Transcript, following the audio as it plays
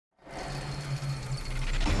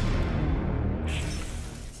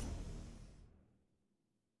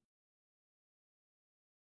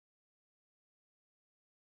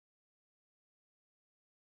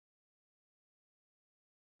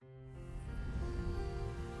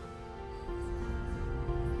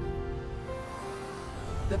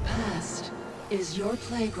The past is your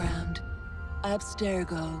playground.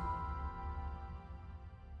 Abstergo.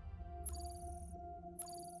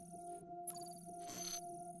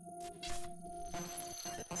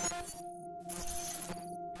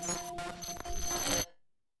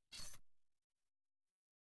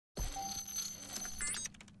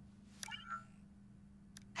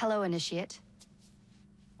 Hello, Initiate.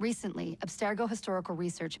 Recently, Abstergo Historical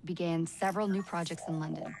Research began several new projects in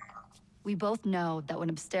London. We both know that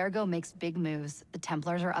when Abstergo makes big moves, the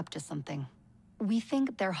Templars are up to something. We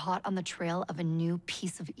think they're hot on the trail of a new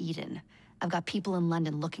piece of Eden. I've got people in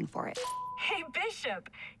London looking for it. Hey, Bishop!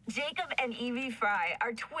 Jacob and Evie Fry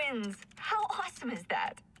are twins. How awesome is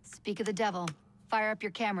that? Speak of the devil. Fire up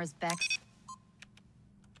your cameras, Bex.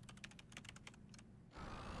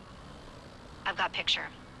 I've got picture.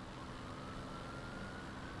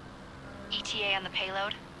 ETA on the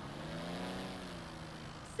payload?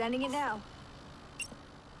 Sending it now.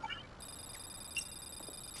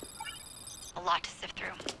 A lot to sift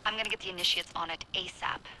through. I'm gonna get the Initiates on it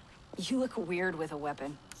ASAP. You look weird with a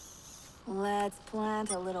weapon. Let's plant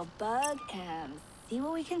a little bug and see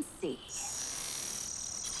what we can see.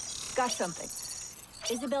 Got something.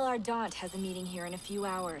 Isabel Ardant has a meeting here in a few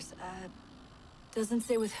hours. Doesn't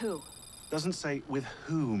say with who. Doesn't say with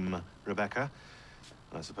whom, Rebecca.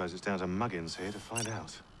 I suppose it's down to Muggins here to find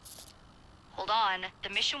out. Hold on. The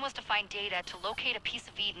mission was to find data to locate a piece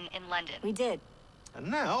of Eden in London. We did.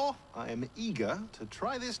 And now, I am eager to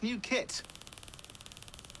try this new kit.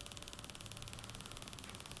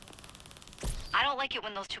 I don't like it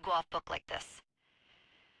when those two go off book like this.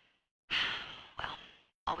 Well,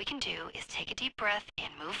 all we can do is take a deep breath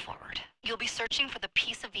and move forward. You'll be searching for the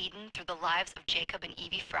piece of Eden through the lives of Jacob and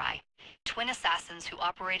Evie Fry, twin assassins who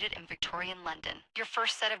operated in Victorian London. Your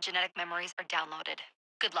first set of genetic memories are downloaded.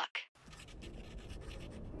 Good luck.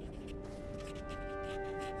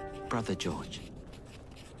 Brother George,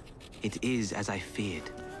 it is as I feared.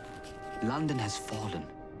 London has fallen.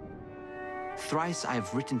 Thrice I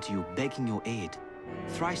have written to you begging your aid.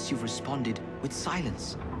 Thrice you've responded with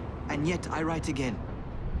silence. And yet I write again.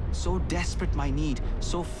 So desperate my need,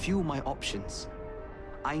 so few my options.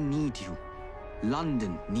 I need you.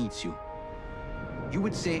 London needs you. You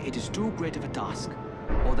would say it is too great of a task,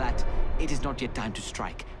 or that it is not yet time to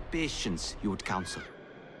strike. Patience, you would counsel.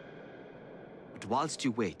 But whilst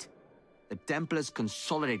you wait, the Templars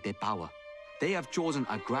consolidate their power. They have chosen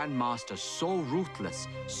a Grand Master so ruthless,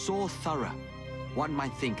 so thorough, one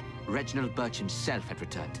might think Reginald Birch himself had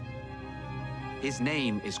returned. His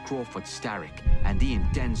name is Crawford Starrick, and he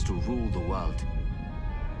intends to rule the world.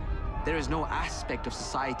 There is no aspect of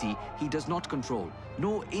society he does not control,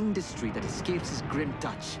 no industry that escapes his grim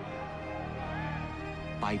touch.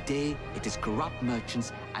 By day, it is corrupt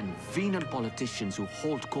merchants and venal politicians who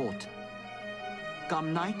hold court.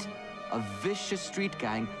 Come night, a vicious street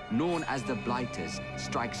gang known as the Blighters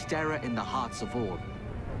strikes terror in the hearts of all.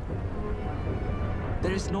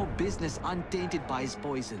 There is no business untainted by his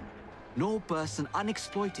poison. No person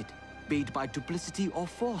unexploited, be it by duplicity or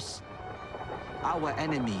force. Our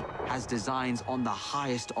enemy has designs on the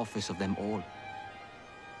highest office of them all.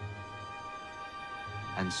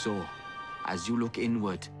 And so, as you look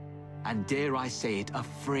inward, and dare I say it,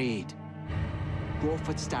 afraid,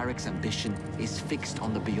 Crawford Starrick's ambition is fixed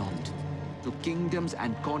on the beyond, to kingdoms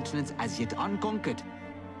and continents as yet unconquered,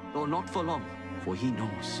 though not for long, for he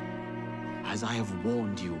knows, as I have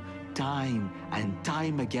warned you time and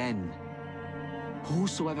time again,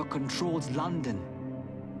 whosoever controls London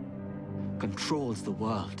controls the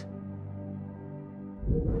world.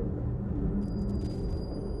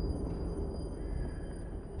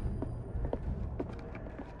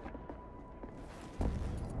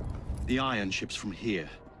 The iron ship's from here.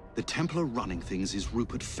 The Templar running things is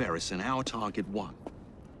Rupert Ferris and our target 1.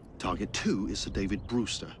 Target 2 is Sir David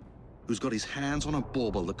Brewster, who's got his hands on a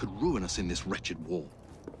bauble that could ruin us in this wretched war.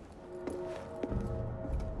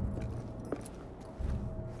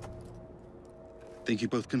 Think you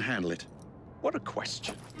both can handle it? What a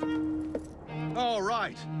question. All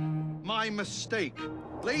right. My mistake.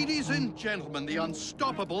 Ladies and gentlemen, the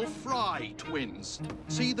unstoppable Fry twins.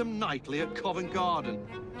 See them nightly at Covent Garden.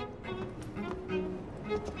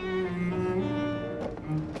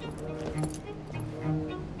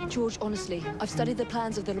 George, honestly, I've studied the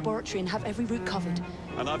plans of the laboratory and have every route covered.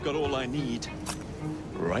 And I've got all I need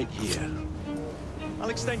right here. I'll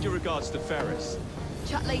extend your regards to Ferris.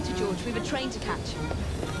 Chat later, George. We've a train to catch.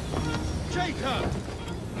 Jacob!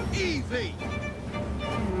 Evie!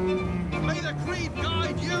 May the creed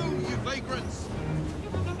guide you, you vagrants!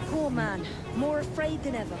 Poor man. More afraid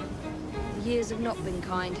than ever. The years have not been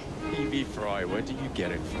kind. Evie Fry, where do you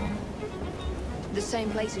get it from? The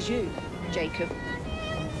same place as you, Jacob.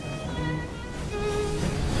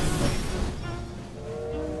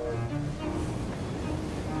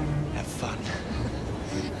 Have fun.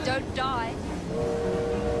 Don't die.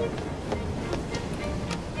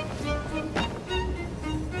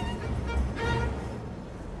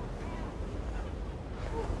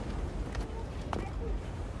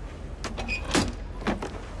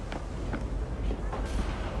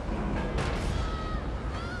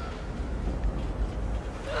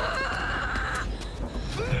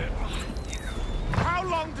 How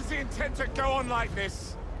long does he intend to go on like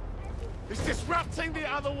this? He's disrupting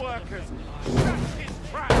the other workers. Shut his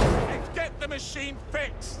trap and get the machine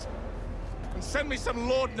fixed. And send me some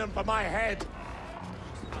laudanum for my head.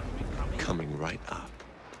 Coming right up.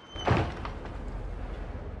 Yet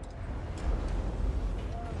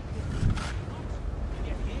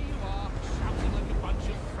here you are, shouting like a bunch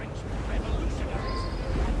of French revolutionaries.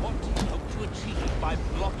 What do you hope to achieve by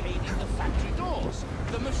blockading the factory doors?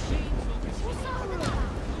 The machine will be...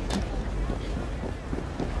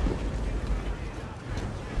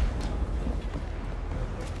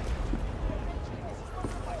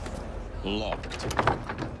 Locked.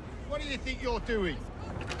 What do you think you're doing?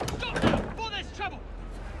 Stop now, before there's trouble!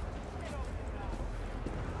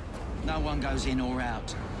 No one goes in or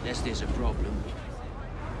out, unless there's a problem.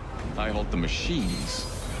 I hold the machines.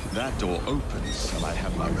 That door opens, and I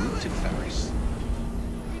have my route to Ferris.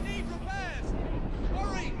 We need repairs!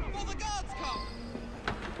 Hurry, before the guards come!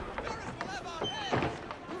 Ferris will have our heads!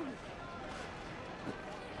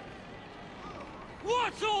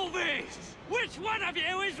 What's all this? Which one of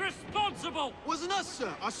you is responsible? Wasn't us,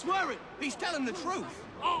 sir. I swear it. He's telling the truth.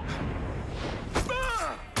 Oh!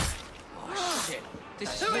 Oh, shit.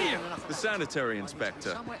 This Who are you? The sanitary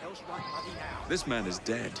inspector. This man is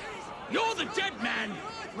dead. You're the dead man!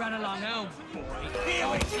 Run along home, boy. Here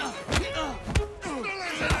we go!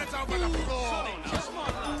 Hands over the floor!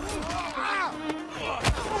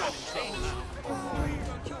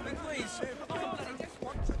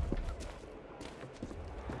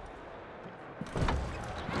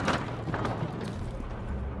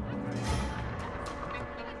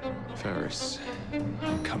 Ferris,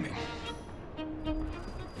 I'm coming.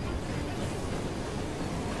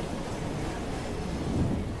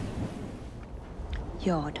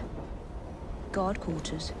 Yard. Guard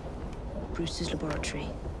quarters. Brewster's laboratory.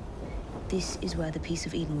 This is where the piece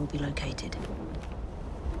of Eden will be located.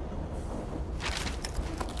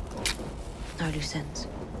 No loose ends.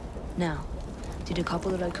 Now, to decouple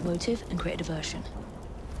the locomotive and create a diversion.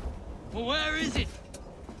 Well, where is it?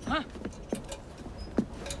 Huh?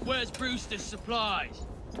 Where's Brewster's supplies?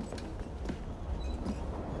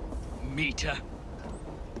 Meter.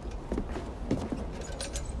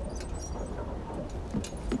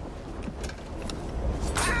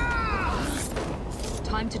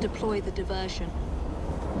 Time to deploy the diversion.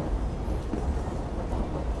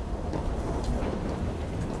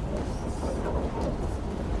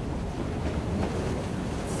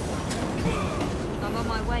 I'm on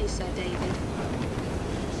my way, Sir David.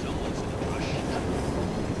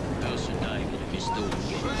 No, Sir David, Miss Dawes.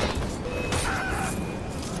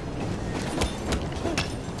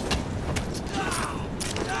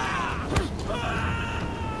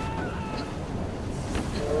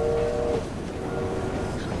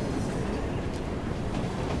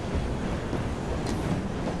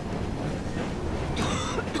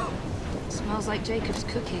 Smells like Jacob's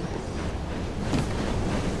cooking.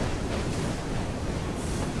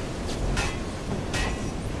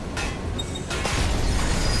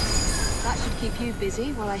 That should keep you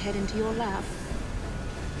busy while I head into your lab.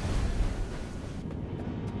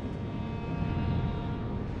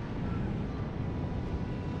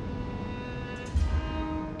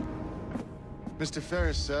 Mr.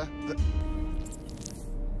 Ferris, sir.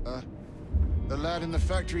 The lad in the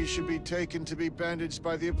factory should be taken to be bandaged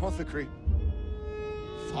by the apothecary.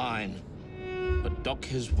 Fine. But dock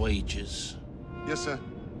his wages. Yes, sir.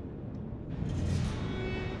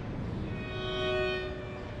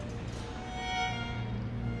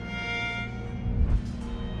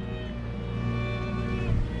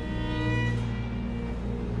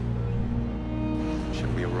 Shall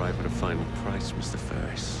we arrive at a final price, Mr.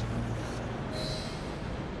 Ferris?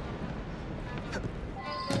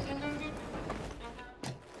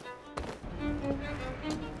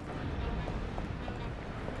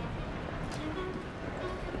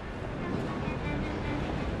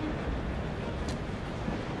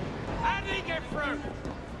 How did he get through?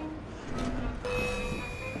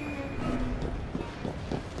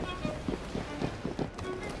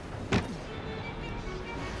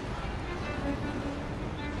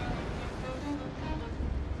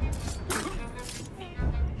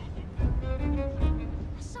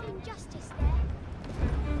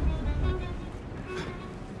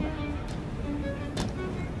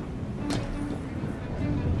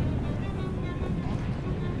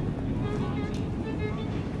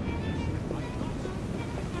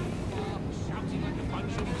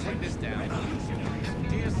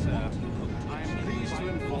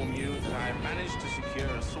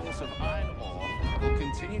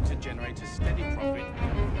 continue to generate a steady profit.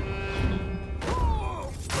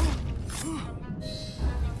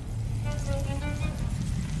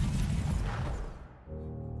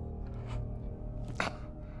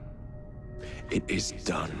 It is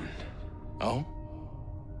done. Oh?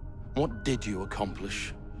 What did you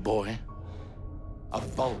accomplish, boy? A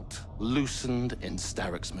bolt loosened in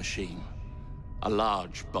Starrick's machine. A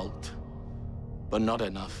large bolt, but not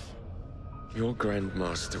enough. Your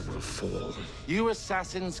Grandmaster will fall. You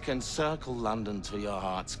assassins can circle London to your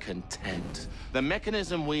heart's content. The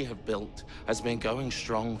mechanism we have built has been going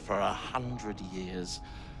strong for 100 years,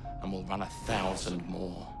 and will run 1,000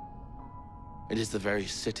 more. It is the very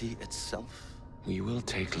city itself. We will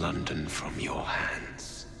take London from your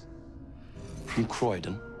hands. From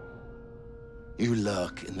Croydon? You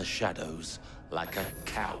lurk in the shadows like a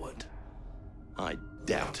coward. I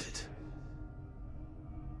doubt it.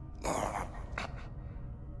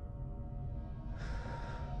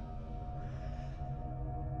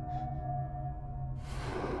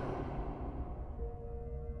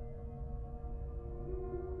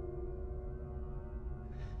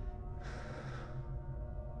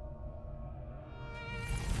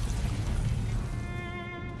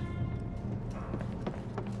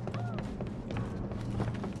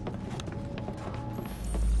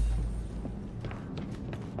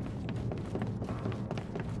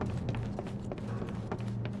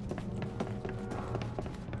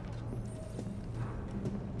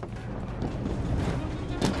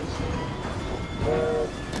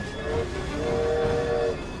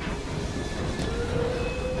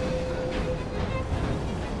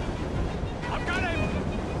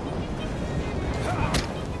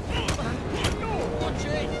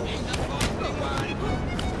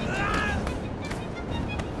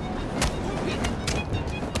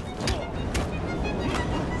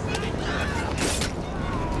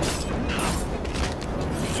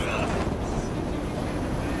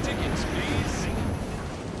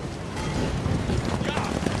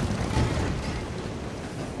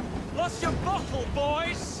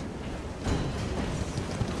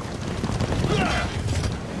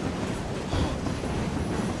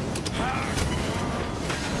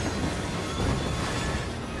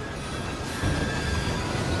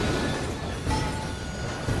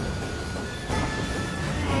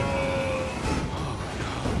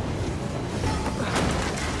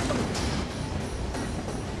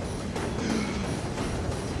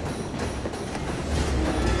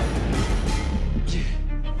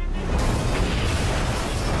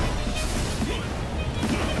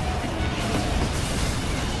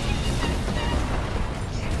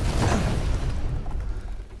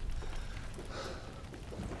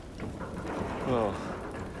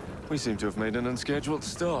 We seem to have made an unscheduled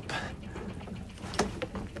stop.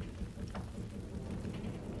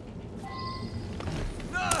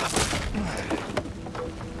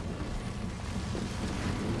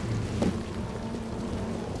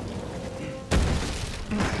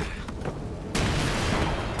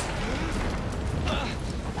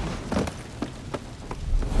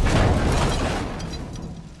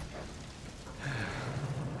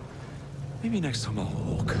 Maybe next time I'll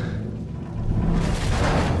walk.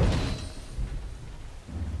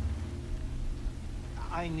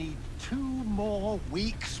 I need 2 more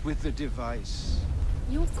weeks with the device.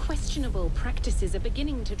 Your questionable practices are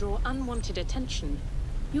beginning to draw unwanted attention.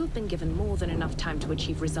 You have been given more than enough time to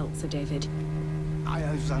achieve results, Sir David. I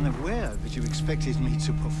was unaware that you expected me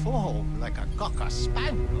to perform like a cocker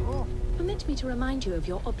spaniel. Permit me to remind you of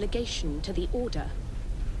your obligation to the Order.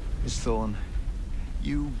 Miss Thorne,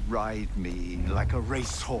 you ride me like a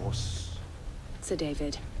racehorse. Sir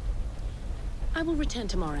David, I will return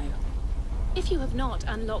tomorrow. If you have not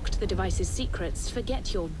unlocked the device's secrets,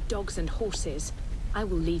 forget your dogs and horses. I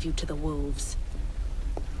will leave you to the wolves.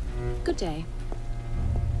 Good day.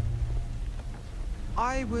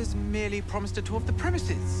 I was merely promised a tour of the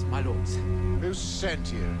premises, my lords. Who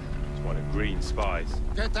sent you? It's one of Green's spies.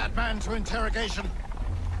 Get that man to interrogation.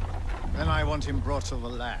 Then I want him brought to the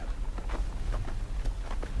lab.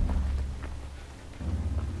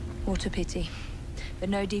 What a pity. But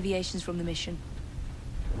no deviations from the mission.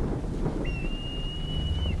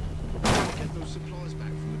 Get those supplies back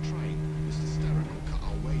from the train. Mr. Starrick will cut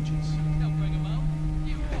our wages. Don't bring them out.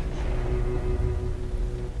 You watch.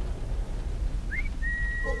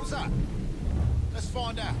 What was that? Let's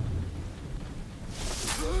find out.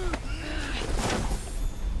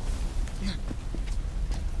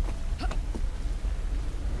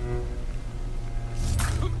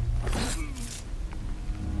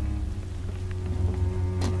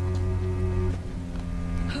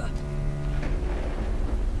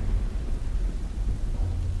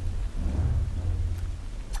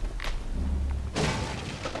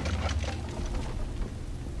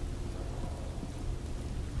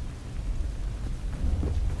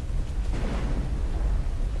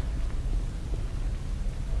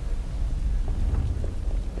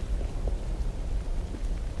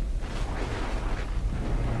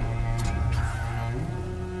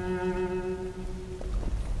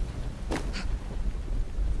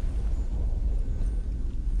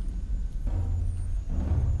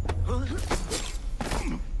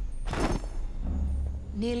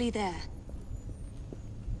 Nearly there.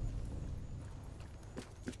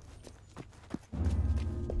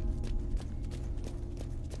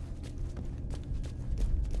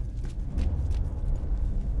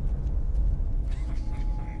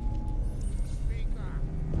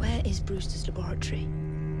 Where is Brewster's laboratory?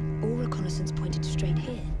 All reconnaissance pointed straight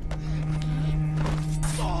here.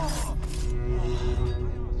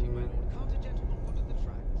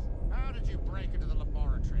 How did you break into the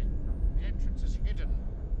laboratory? The entrance is hidden.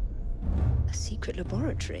 A secret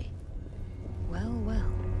laboratory? Well,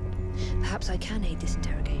 well. Perhaps I can aid this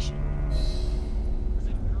interrogation.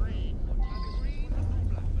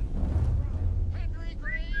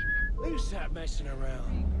 Who's that messing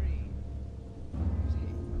around?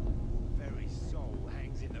 Very soul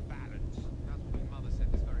hangs in the balance. That's what my mother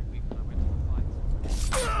said this very week when I went to the fight.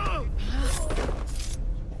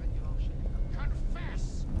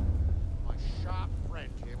 Confess! My sharp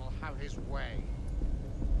friend here will have his way.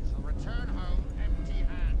 You shall return home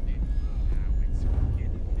empty-handed. Now it's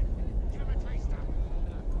beginning. Give him a taster.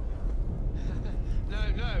 No.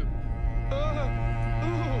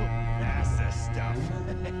 That's the stuff.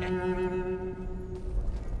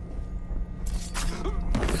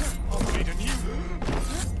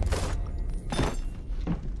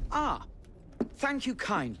 Ah, thank you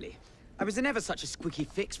kindly. I was in ever such a squeaky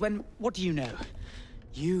fix when, what do you know?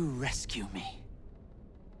 You rescue me.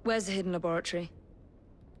 Where's the hidden laboratory?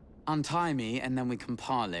 Untie me and then we can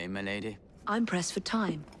parley, milady. I'm pressed for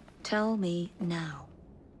time. Tell me now.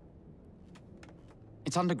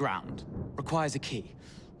 It's underground. Requires a key.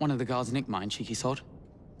 One of the guards nicked mine, cheeky sod.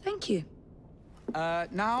 Thank you.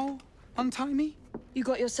 Now? Untie me? You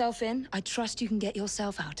got yourself in. I trust you can get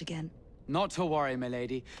yourself out again. Not to worry,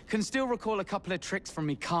 milady. Can still recall a couple of tricks from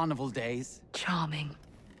me carnival days. Charming.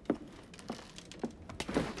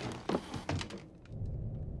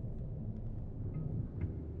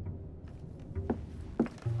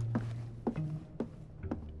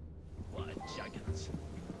 What a juggins.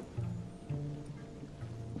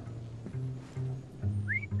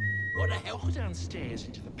 What the hell? Go downstairs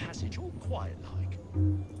into the passage, all quiet like.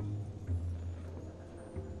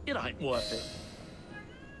 It ain't worth it.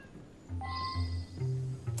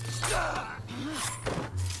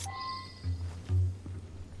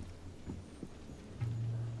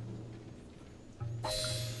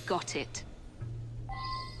 Got it.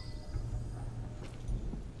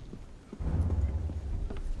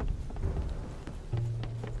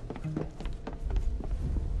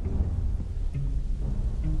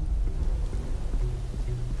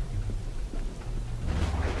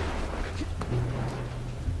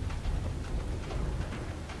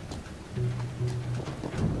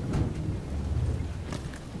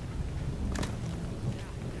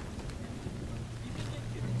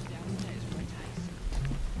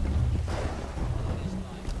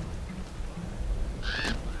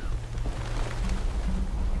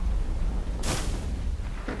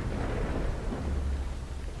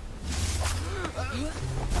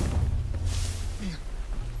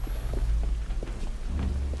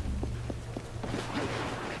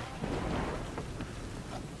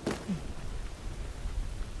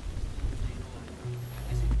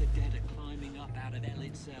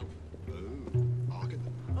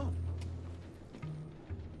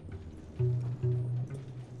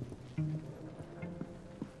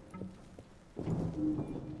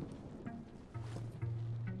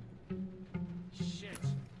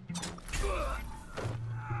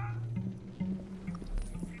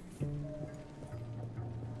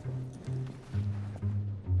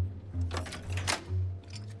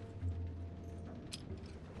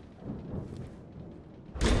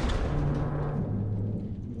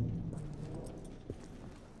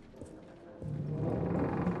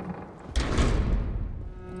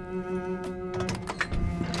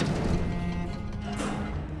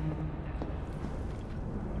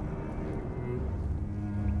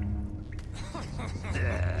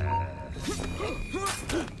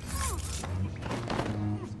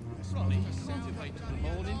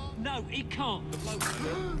 No, it can't. The bloke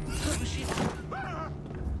will. Shit.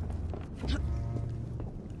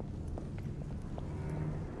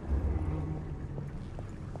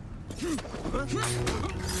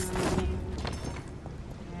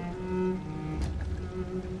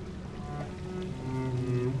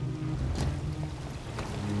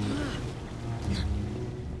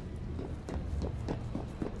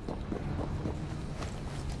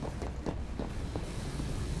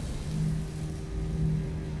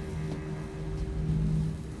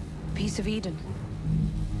 Piece of Eden.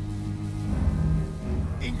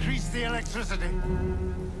 Increase the electricity.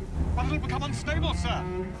 battle will become unstable, sir.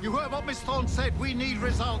 You heard what Miss Thorne said. We need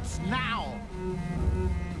results now.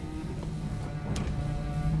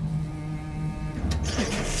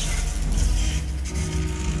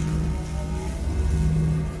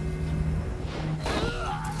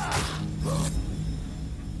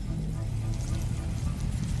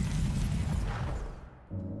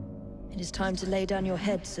 It is time to lay down your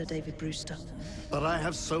head, Sir David Brewster. But I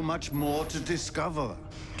have so much more to discover.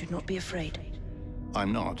 Do not be afraid.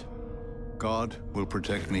 I'm not. God will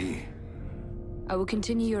protect me. I will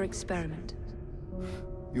continue your experiment.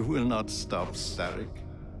 You will not stop, Starrick.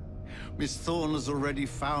 Miss Thorne has already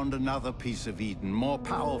found another piece of Eden, more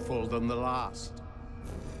powerful than the last.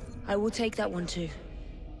 I will take that one too.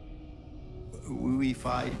 We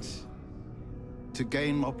fight to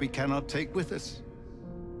gain what we cannot take with us.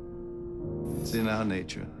 It's in our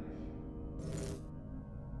nature.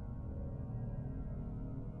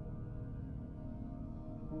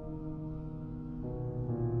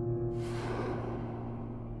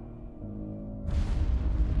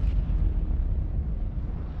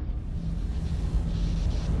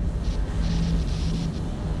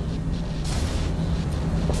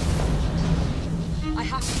 I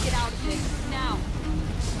have to get out of this, now.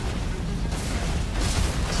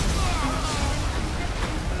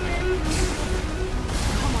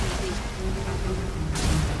 Come on, Izzy.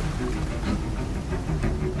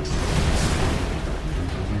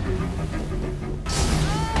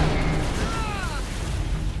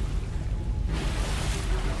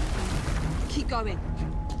 Keep going.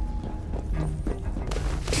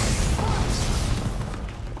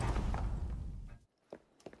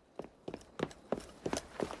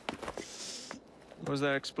 Was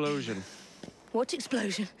there explosion? What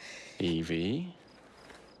explosion? Evie?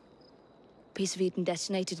 Piece of Eden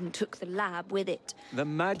detonated and took the lab with it. The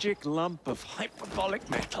magic lump of hyperbolic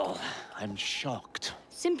metal. I'm shocked.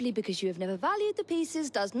 Simply because you have never valued the pieces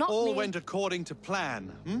does not All mean... went according to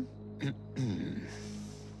plan,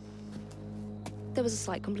 There was a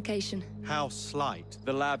slight complication. How slight?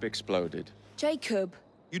 The lab exploded. Jacob.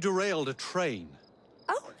 You derailed a train.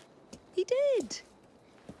 Oh, he did.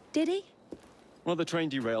 Did he? Well, the train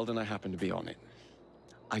derailed and I happened to be on it.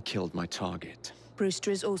 I killed my target. Brewster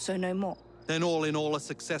is also no more. Then all in all, a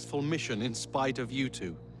successful mission in spite of you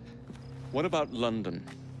two. What about London?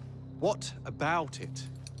 What about it?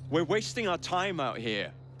 We're wasting our time out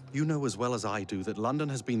here. You know as well as I do that London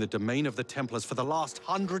has been the domain of the Templars for the last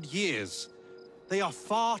 100 years. They are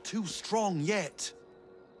far too strong yet.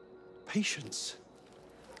 Patience.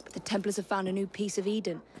 But the Templars have found a new piece of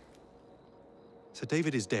Eden. Sir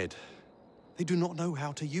David is dead. They do not know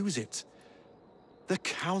how to use it. The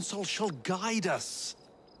Council shall guide us.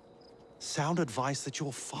 Sound advice that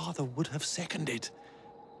your father would have seconded.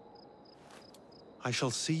 I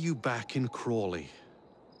shall see you back in Crawley.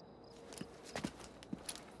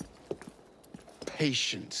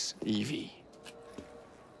 Patience, Evie.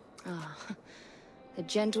 Ah, the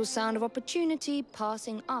gentle sound of opportunity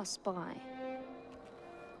passing us by.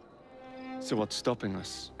 So what's stopping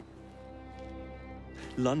us?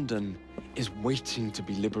 London is waiting to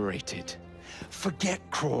be liberated. Forget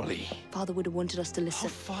Crawley. Father would have wanted us to listen. Oh,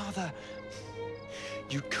 Father.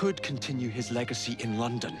 You could continue his legacy in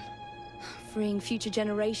London. Freeing future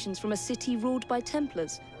generations from a city ruled by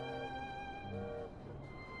Templars.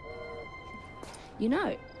 You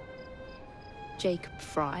know, Jacob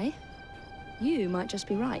Fry, you might just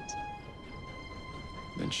be right.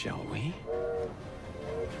 Then shall we?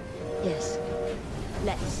 Yes.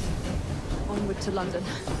 Let's. Onward to London.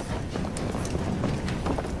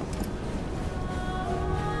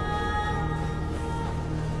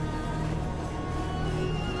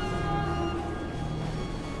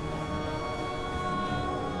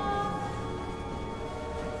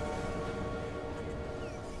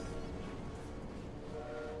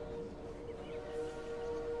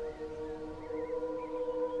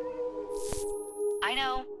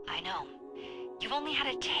 I know. You've only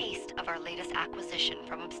had a taste of our latest acquisition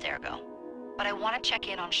from Abstergo. But I want to check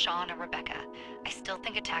in on Sean and Rebecca. I still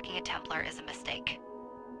think attacking a Templar is a mistake.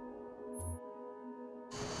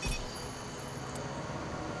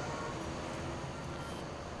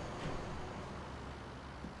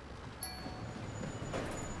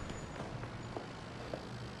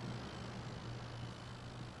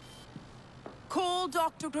 Call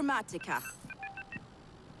Dr. Grammatica.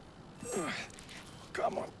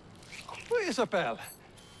 Come on. Isabel.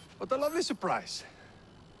 What a lovely surprise.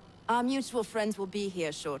 Our mutual friends will be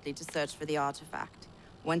here shortly to search for the artifact.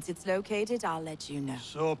 Once it's located, I'll let you know.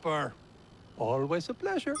 Super. Always a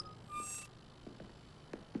pleasure.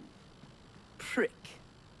 Prick.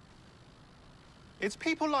 It's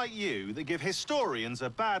people like you that give historians a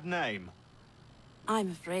bad name.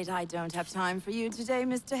 I'm afraid I don't have time for you today,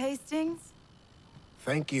 Mr. Hastings.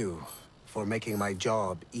 Thank you for making my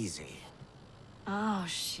job easy. Oh,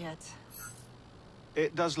 shit.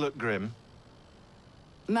 It does look grim.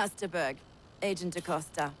 Master Berg, Agent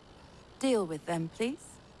Acosta. Deal with them, please.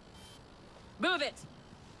 Move it!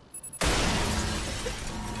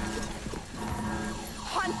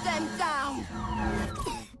 Hunt them down!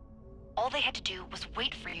 All they had to do was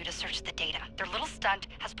wait for you to search the data. Their little stunt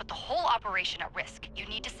has put the whole operation at risk. You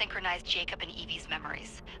need to synchronize Jacob and Evie's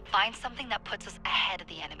memories. Find something that puts us ahead of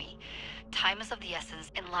the enemy. Time is of the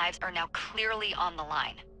essence, and lives are now clearly on the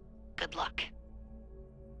line. Good luck.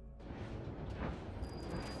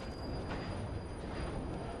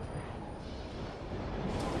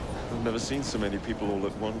 I've never seen so many people all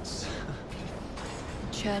at once.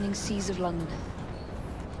 Churning seas of London.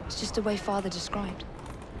 It's just the way Father described.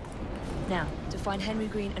 Now, to find Henry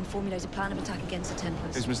Green and formulate a plan of attack against the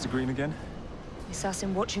Templars. Is Mr. Green again? The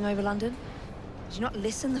assassin watching over London? Did you not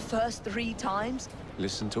listen the first 3 times?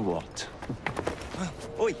 Listen to what?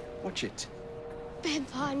 Oi, watch it. Beg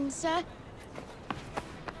pardon, sir.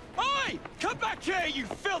 Oi! Come back here, you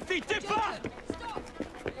filthy dipper!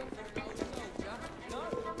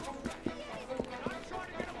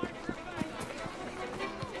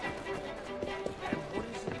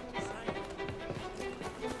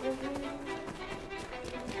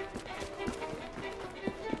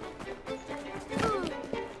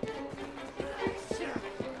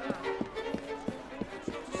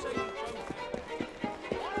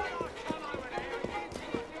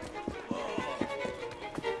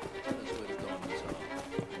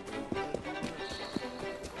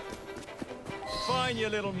 Fine, you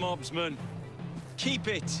little mobsman. Keep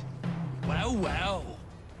it. Well, well.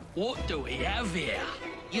 What do we have here?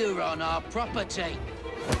 You're on our property.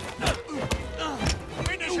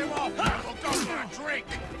 Finish him off, or we'll go for a drink!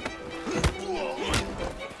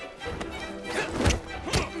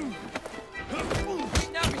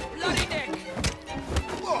 Snap his bloody neck!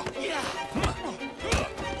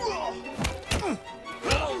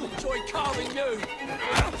 I'll enjoy carving you!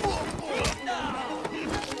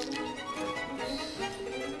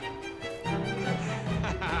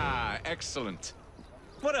 Excellent.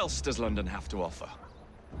 What else does London have to offer?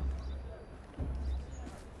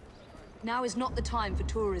 Now is not the time for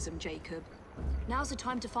tourism, Jacob. Now's the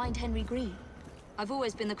time to find Henry Green. I've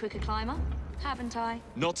always been the quicker climber, haven't I?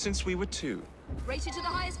 Not since we were 2. Race you to the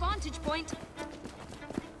highest vantage point.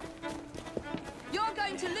 You're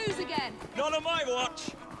going to lose again. Not on my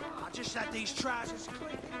watch! I just had these trousers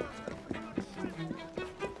clean.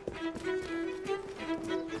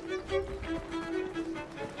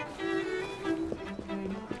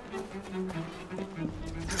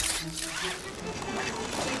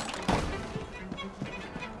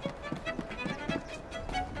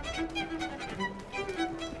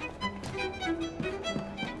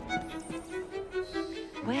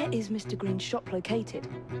 Where is Mr. Green's shop located?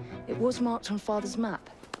 It was marked on Father's map.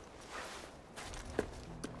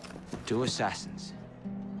 2 assassins.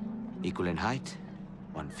 Equal in height.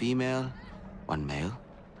 1 female, 1 male.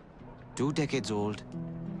 2 decades old.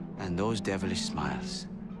 And those devilish smiles.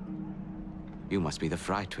 You must be the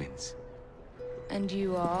Fry twins. And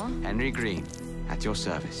you are? Henry Green, at your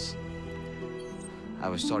service. I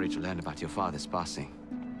was sorry to learn about your father's passing.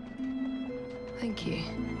 Thank you.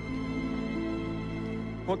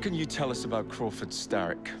 What can you tell us about Crawford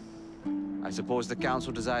Starrick? I suppose the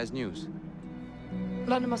Council desires news.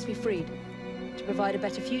 London must be freed, to provide a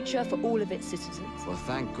better future for all of its citizens. Well,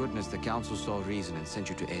 thank goodness the Council saw reason and sent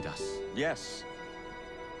you to aid us. Yes.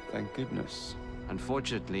 Thank goodness.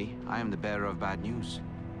 Unfortunately, I am the bearer of bad news.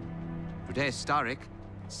 Today, Starrick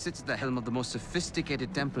sits at the helm of the most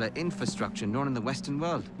sophisticated Templar infrastructure known in the Western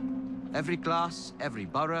world. Every class, every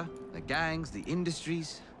borough, the gangs, the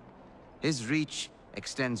industries. His reach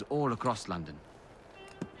extends all across London.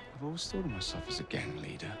 I've always thought of myself as a gang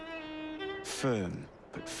leader. Firm,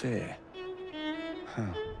 but fair.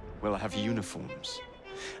 Huh. Well, I have uniforms.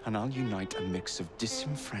 And I'll unite a mix of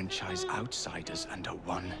disenfranchised outsiders under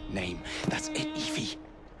one name. That's it, Evie.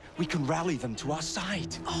 We can rally them to our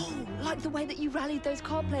side. Oh, like the way that you rallied those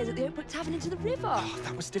card players at the Oak Brook Tavern into the river. Oh,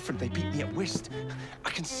 that was different. They beat me at whist. I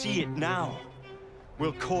can see it now.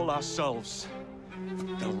 We'll call ourselves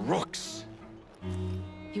the Rooks.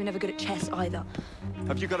 You were never good at chess either.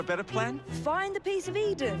 Have you got a better plan? Find the piece of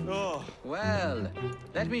Eden. Oh. Well,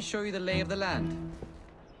 let me show you the lay of the land.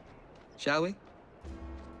 Shall we?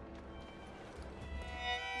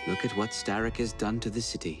 Look at what Starrick has done to the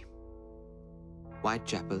city.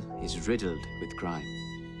 Whitechapel is riddled with crime.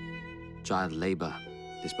 Child labor,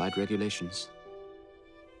 despite regulations.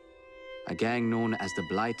 A gang known as the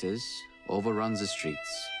Blighters overruns the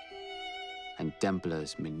streets, and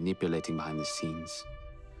Templars manipulating behind the scenes.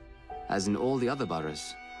 As in all the other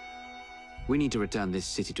boroughs, we need to return this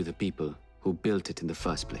city to the people who built it in the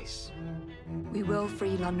first place. We will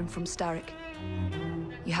free London from Starrick.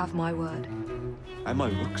 You have my word. And my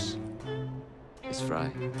looks. Miss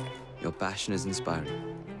Fry, your passion is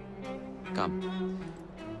inspiring. Come,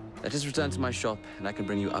 let us return to my shop, and I can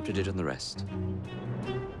bring you up to date on the rest.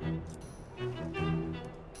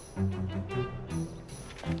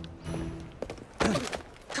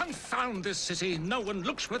 Confound this city! No one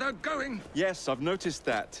looks where they're going! Yes, I've noticed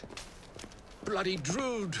that. Bloody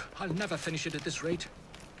Drood! I'll never finish it at this rate.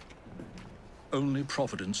 Only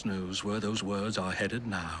Providence knows where those words are headed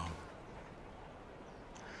now.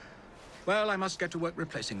 Well, I must get to work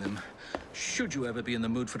replacing them. Should you ever be in the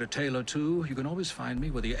mood for a tale or two, you can always find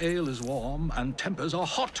me where the ale is warm and tempers are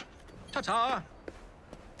hot. Ta-ta!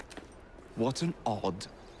 What an odd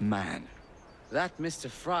man. That Mr.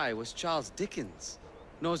 Fry was Charles Dickens.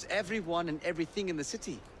 Knows everyone and everything in the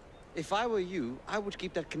city. If I were you, I would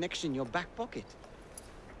keep that connection in your back pocket.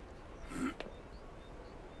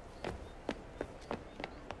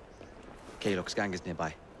 Kaylock's gang is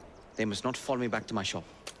nearby. They must not follow me back to my shop.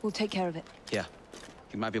 We'll take care of it. Here,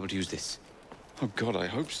 you might be able to use this. Oh God, I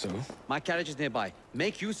hope so. My carriage is nearby.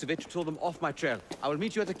 Make use of it to throw them off my trail. I will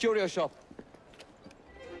meet you at the curio shop.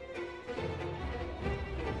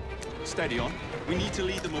 Steady on. We need to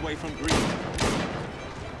lead them away from Green.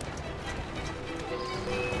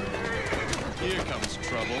 Here comes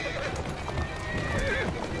trouble.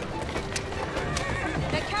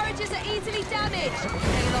 Their carriages are easily damaged.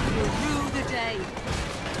 Kaylock will rule the day.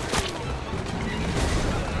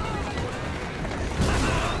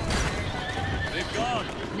 They've gone.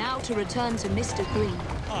 Now to return to Mr. Green.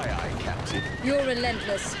 Aye, aye, Captain. You're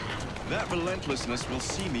relentless. That relentlessness will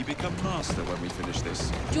see me become master when we finish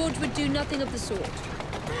this. George would do nothing of the sort.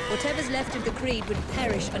 Whatever's left of the Creed would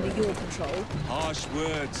perish under your control. Harsh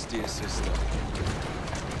words, dear sister.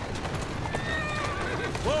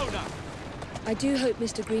 Whoa, now! I do hope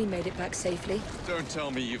Mr. Green made it back safely. Don't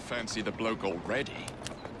tell me you fancy the bloke already.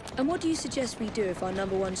 And what do you suggest we do if our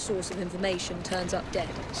 #1 source of information turns up dead?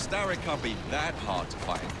 Starrick can't be that hard to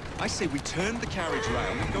find. I say we turn the carriage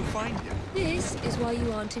round and go find him. This is why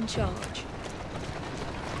you aren't in charge.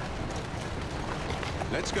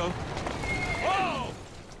 Let's go. Whoa!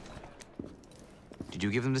 Did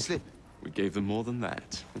you give them the slip? We gave them more than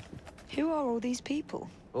that. Who are all these people?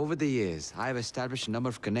 Over the years, I have established a number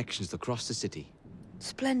of connections across the city.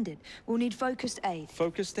 Splendid. We'll need focused aid.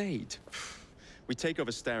 Focused aid? We take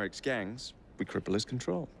over Starrick's gangs, we cripple his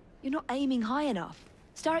control. You're not aiming high enough.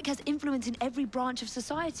 Starrick has influence in every branch of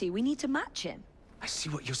society. We need to match him. I see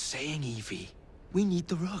what you're saying, Evie. We need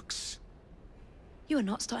the Rooks. You are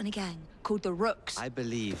not starting a gang called the Rooks. I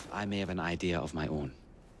believe I may have an idea of my own.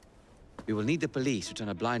 We will need the police to turn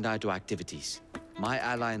a blind eye to our activities. My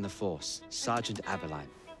ally in the force, Sergeant Aberline.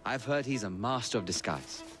 I've heard he's a master of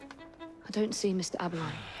disguise. I don't see Mr.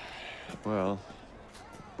 Aberline. Well,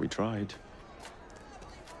 we tried.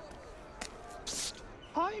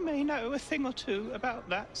 I may know a thing or two about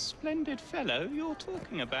that splendid fellow you're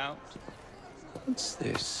talking about. What's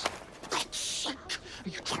this? God's sake! Are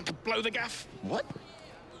you trying to blow the gaff? What?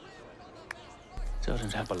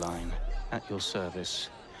 Sergeant Aberline, at your service.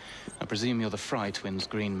 I presume you're the Fry twins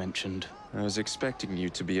Green mentioned. I was expecting you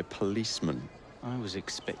to be a policeman. I was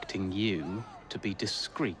expecting you to be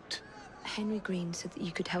discreet. Henry Green said that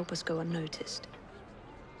you could help us go unnoticed.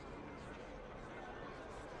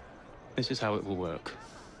 This is how it will work.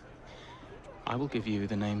 I will give you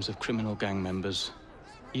the names of criminal gang members.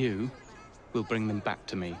 You will bring them back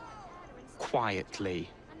to me. Quietly.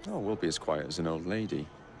 Oh, we'll be as quiet as an old lady.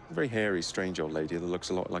 A very hairy, strange old lady that looks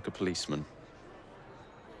a lot like a policeman.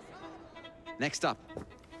 Next up,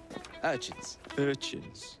 urchins.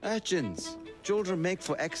 Urchins? Urchins. Children make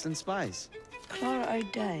for excellent spies. Clara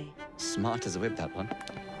O'Day. Smart as a whip, that one.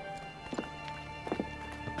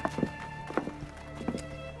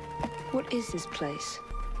 What is this place?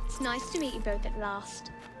 It's nice to meet you both at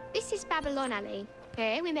last. This is Babylon Alley.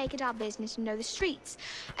 Here we make it our business to know the streets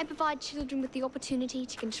and provide children with the opportunity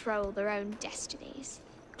to control their own destinies.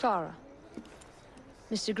 Clara.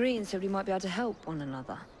 Mr. Green said we might be able to help one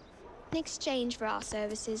another. In exchange for our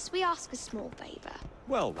services, we ask a small favor.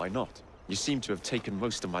 Well, why not? You seem to have taken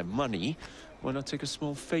most of my money. Why not take a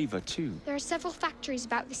small favor, too? There are several factories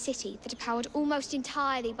about the city that are powered almost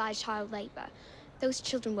entirely by child labor. Those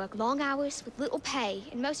children work long hours with little pay,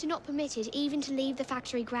 and most are not permitted even to leave the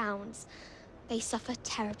factory grounds. They suffer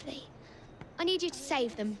terribly. I need you to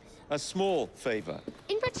save them. A small favor.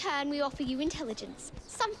 In return, we offer you intelligence.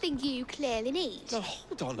 Something you clearly need. Oh,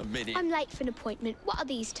 hold on a minute. I'm late for an appointment. What are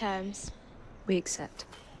these terms? We accept.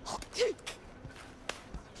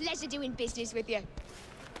 Pleasure doing business with you.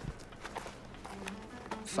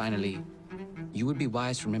 Finally, you would be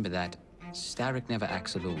wise to remember that Starrick never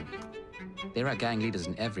acts alone. There are gang leaders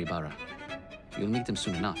in every borough. You'll meet them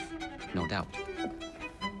soon enough, no doubt.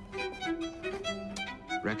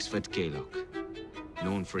 Rexford Kaylock,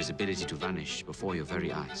 known for his ability to vanish before your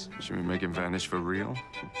very eyes. Should we make him vanish for real?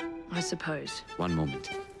 I suppose. One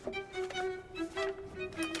moment.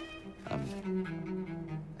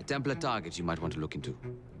 A Templar target you might want to look into.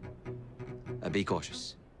 Be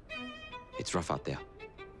cautious. It's rough out there.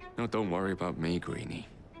 No, don't worry about me, Greenie.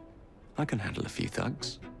 I can handle a few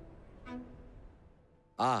thugs.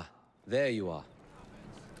 Ah, there you are.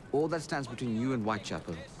 All that stands between you and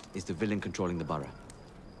Whitechapel is the villain controlling the borough.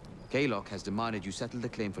 Kaylock has demanded you settle the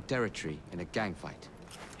claim for territory in a gang fight.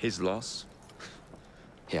 His loss?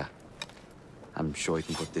 Yeah. I'm sure he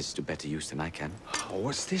can put this to better use than I can. Oh,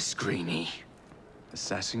 what's this, Greenie?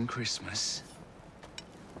 Assassin Christmas?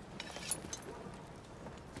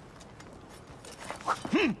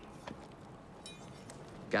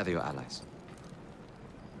 Gather your allies.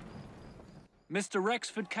 Mr.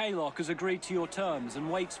 Rexford Kaylock has agreed to your terms and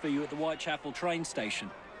waits for you at the Whitechapel train station.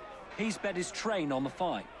 He's bet his train on the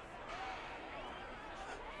fight.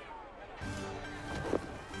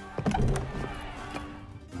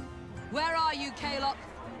 Where are you, Kaylock?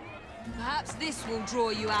 Perhaps this will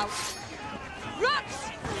draw you out.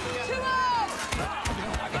 Rux! To arms!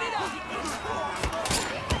 Get it up!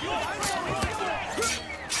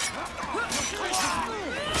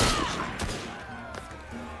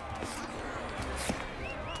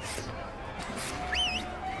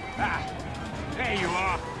 Ah, there you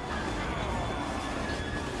are.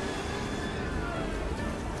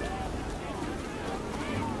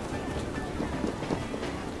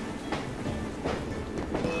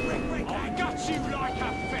 I got you like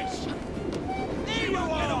a fish. There you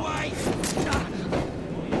are. Away.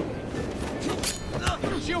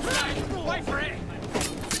 Shield flag. Wait for it.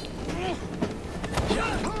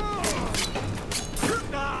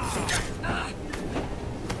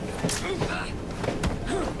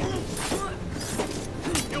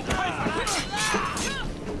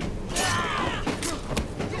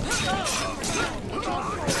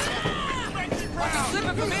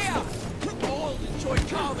 Slipper from here! All enjoy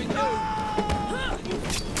carving you!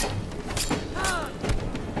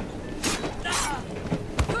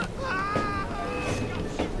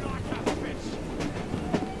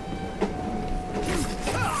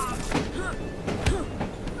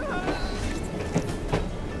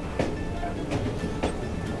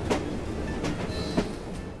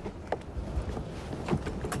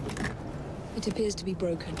 It appears to be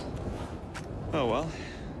broken. Oh well,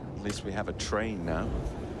 at least we have a train now.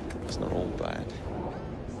 It's not all bad.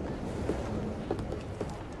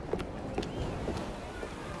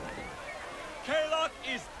 Kaylock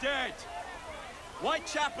is dead.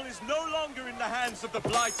 Whitechapel is no longer in the hands of the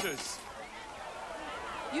Blighters.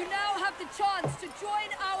 You now have the chance to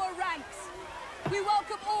join our ranks. We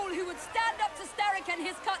welcome all who would stand up to Starrick and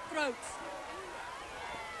his cutthroats.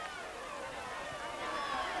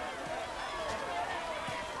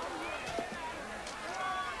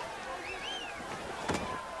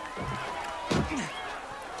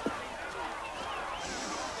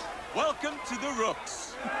 Welcome to the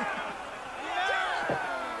Rooks.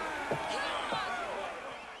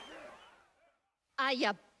 Ah,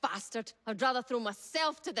 you bastard. I'd rather throw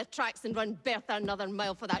myself to the tracks than run Bertha another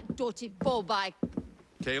mile for that doty ballbag.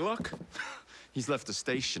 Kaylock? He's left the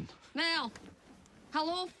station. Well,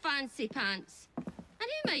 hello, fancy pants. And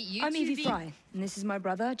who might you I'm two Evie be? Fry, and this is my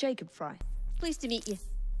brother, Jacob Fry. Pleased to meet you.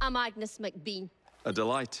 I'm Agnes McBean. A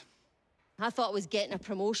delight. I thought I was getting a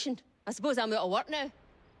promotion. I suppose I'm out of work now.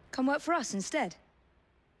 Come work for us instead.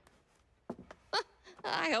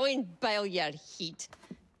 I won't bile your heat.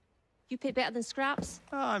 You pay better than scraps?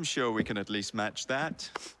 I'm sure we can at least match that.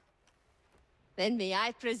 Then may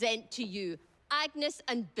I present to you Agnes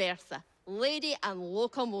and Bertha, lady and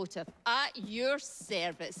locomotive, at your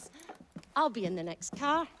service. I'll be in the next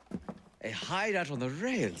car. A hideout on the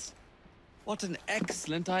rails. What an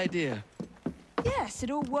excellent idea. Yes,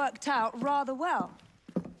 it all worked out rather well.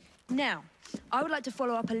 Now, I would like to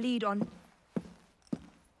follow up a lead on...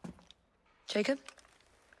 Jacob?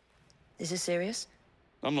 Is this serious?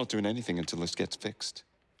 I'm not doing anything until this gets fixed.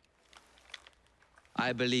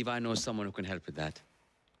 I believe I know someone who can help with that.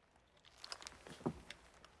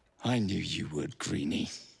 I knew you would, Greenie.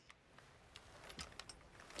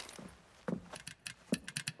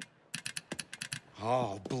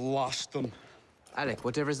 Oh, blast them. Alec,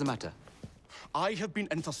 whatever is the matter? I have been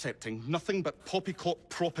intercepting nothing but poppycock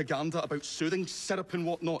propaganda about soothing syrup and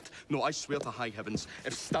whatnot. No, I swear to high heavens,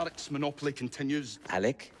 if Starrick's monopoly continues...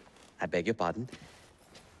 Alec, I beg your pardon.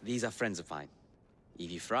 These are friends of mine.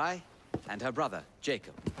 Evie Fry and her brother,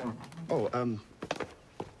 Jacob. Oh,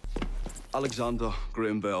 Alexander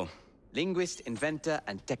Graham Bell. Linguist, inventor,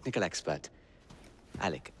 and technical expert.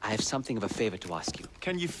 Alec, I have something of a favor to ask you.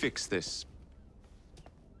 Can you fix this?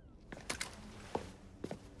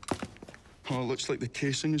 Oh, looks like the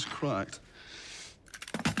casing is cracked.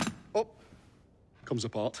 Oh, comes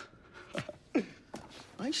apart.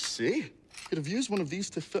 I see. Could have used one of these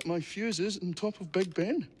to fit my fuses on top of Big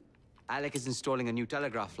Ben. Alec is installing a new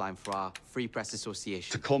telegraph line for our Free Press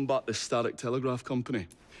Association. To combat the Starrick Telegraph Company.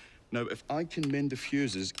 Now, if I can mend the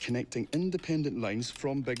fuses connecting independent lines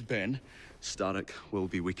from Big Ben, Starrick will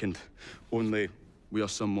be weakened. Only we are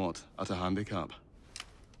somewhat at a handicap.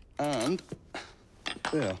 And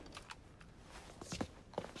there.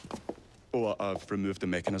 Oh, I've removed the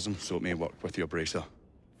mechanism so it may work with your bracer.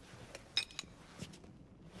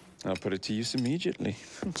 I'll put it to use immediately.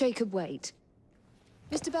 Jacob, wait.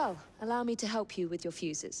 Mr. Bell, allow me to help you with your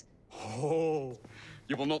fuses. Oh,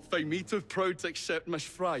 you will not find me too proud to accept Miss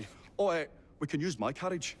Fry. Oh, we can use my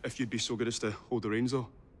carriage if you'd be so good as to hold the reins, though.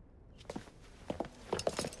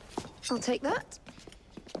 I'll take that.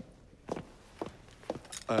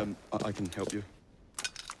 I can help you.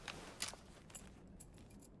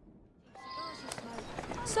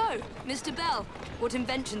 So, Mr. Bell, what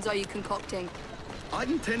inventions are you concocting? I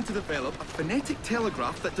intend to develop a phonetic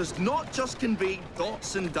telegraph that does not just convey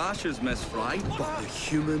dots and dashes, Miss Fry, but the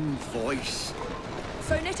human voice.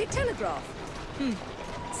 Phonetic telegraph?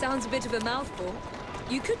 Sounds a bit of a mouthful.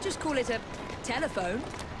 You could just call it a telephone.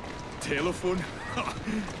 Telephone?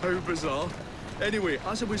 How bizarre. Anyway,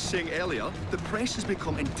 as I was saying earlier, the press has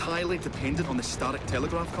become entirely dependent on the Starrick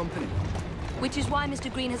Telegraph Company. Which is why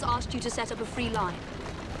Mr. Green has asked you to set up a free line.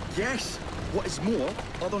 Yes. What is more,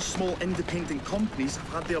 other small independent companies have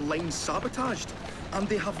had their lines sabotaged, and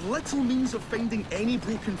they have little means of finding any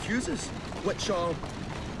broken fuses, which are...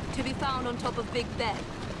 To be found on top of Big Ben.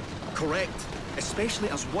 Correct. Especially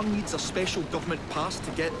as one needs a special government pass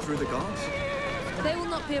to get through the guards. They will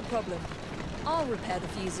not be a problem. I'll repair the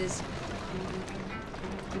fuses.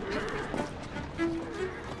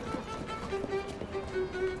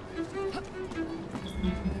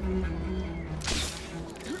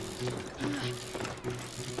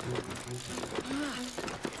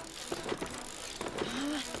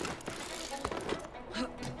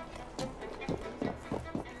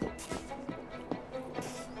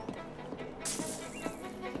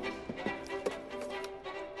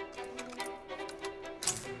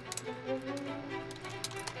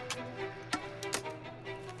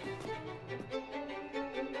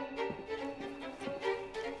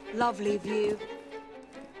 Lovely view.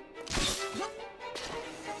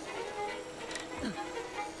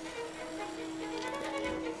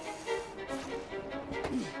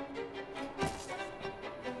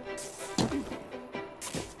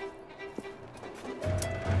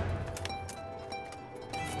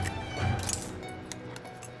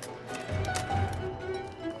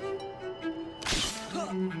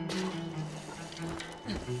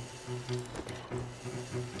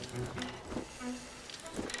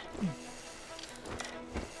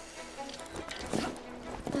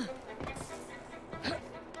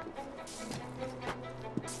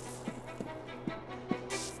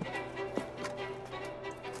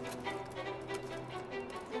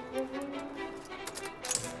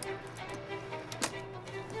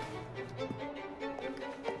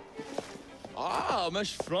 Ah,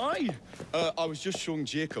 Miss Fry. I was just showing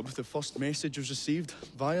Jacob the first message was received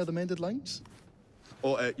via the mended lines.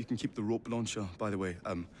 Oh, you can keep the rope launcher, by the way.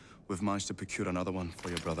 We've managed to procure another one for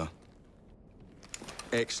your brother.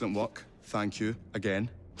 Excellent work. Thank you, again.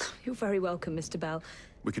 You're very welcome, Mr. Bell.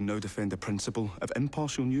 We can now defend the principle of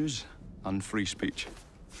impartial news and free speech.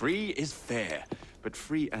 Free is fair, but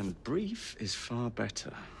free and brief is far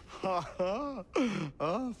better. Ha ha!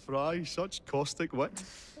 Ah, Fry, such caustic wit.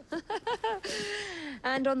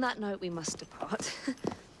 And on that note, we must depart.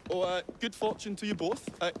 Oh, good fortune to you both.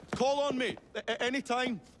 Call on me,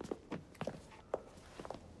 anytime.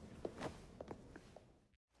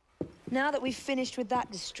 Now that we've finished with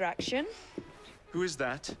that distraction... Who is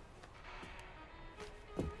that?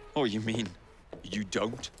 Oh, you mean you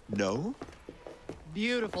don't know?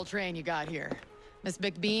 Beautiful train you got here. Miss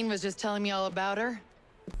McBean was just telling me all about her.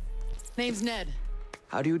 Name's Ned.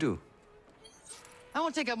 How do you do? I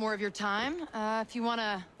won't take up more of your time. If you want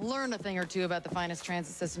to learn a thing or two about the finest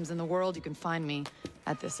transit systems in the world, you can find me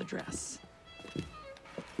at this address.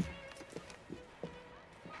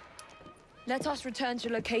 Let us return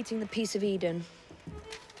to locating the Piece of Eden.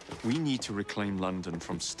 We need to reclaim London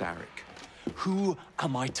from Starrick. Who are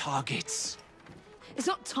my targets? It's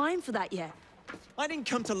not time for that yet. I didn't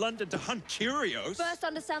come to London to hunt curios. First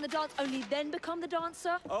understand the dance, only then become the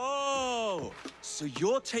dancer. Oh, so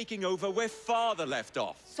you're taking over where Father left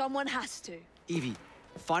off. Someone has to. Evie,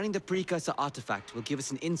 finding the precursor artifact will give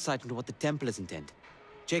us an insight into what the Templars intend.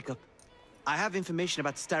 Jacob, I have information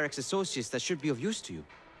about Starrick's associates that should be of use to you.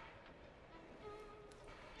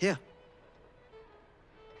 Here.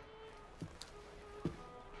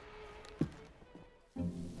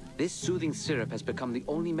 This soothing syrup has become the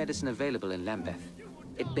only medicine available in Lambeth.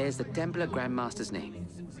 It bears the Templar Grandmaster's name.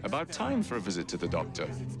 About time for a visit to the doctor.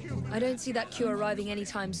 I don't see that cure arriving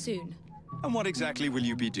anytime soon. And what exactly will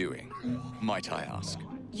you be doing, might I ask?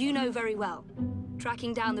 You know very well.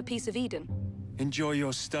 Tracking down the Piece of Eden. Enjoy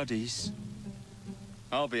your studies.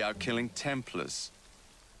 I'll be out killing Templars.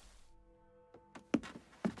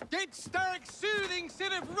 Get Starrick's soothing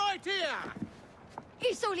syrup right here!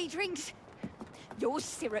 It's all he drinks. Your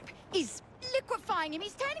syrup is liquefying him.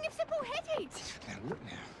 He's turning him simple-headed. Now, look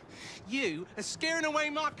now. You are scaring away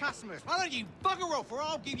my customers. Why don't you bugger off, or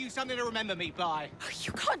I'll give you something to remember me by.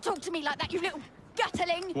 You can't talk to me like that, you little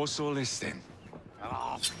gutterling. What's all this, then?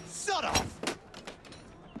 Oh, sod off!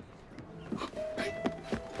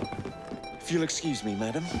 If you'll excuse me,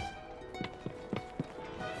 madam. Is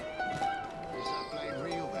that blame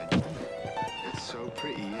real, then? It's so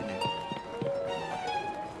pretty, isn't it?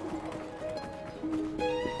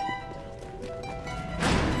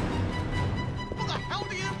 What the hell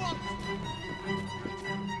do you want?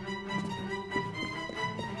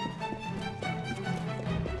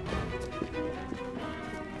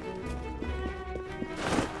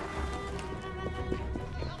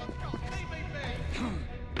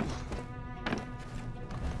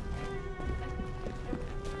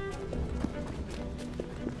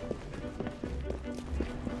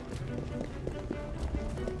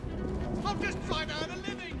 I'm just trying to earn a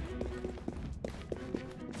living!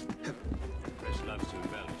 Best loves to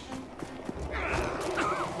embellish.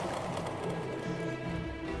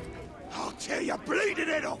 I'll tear your bleeding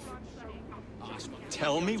head off!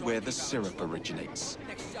 Tell me where the syrup originates.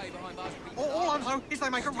 All I know is they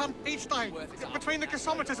make a run each day between the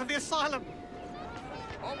gasometers and the asylum.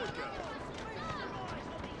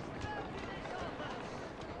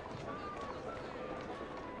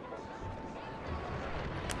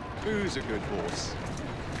 Who's a good horse?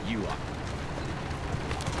 You are.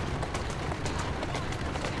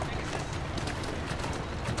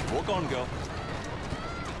 Walk on, girl.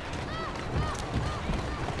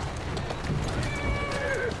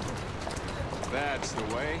 That's the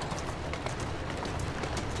way.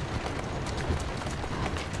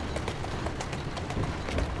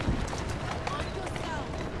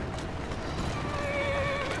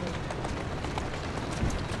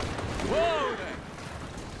 Whoa there!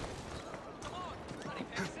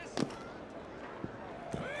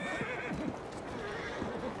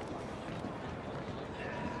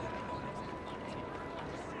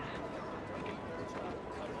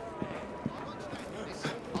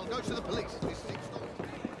 I'll go to the police.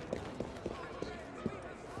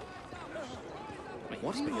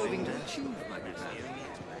 What are you hoping to achieve, my good man?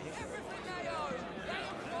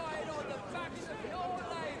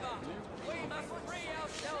 We must free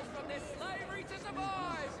ourselves from this slavery to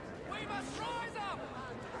survive! We must rise up!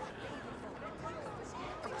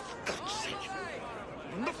 For God's sake!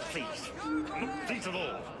 Not please! Not please at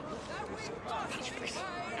all! Punch for this.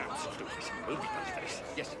 Absolutely. Will be punished for this.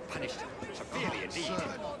 Yes, punished. Severely indeed. Sir,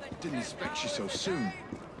 didn't expect you so soon.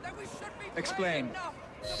 Explain.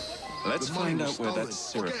 Let's The money find was out where stolen. that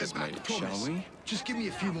syrup I'll get is it back, made, promise. shall we? Just give me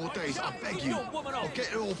a few more days, I beg you. I'll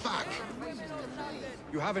get it all back.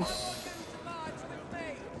 You haven't...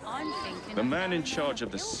 I'm thinking... The man in charge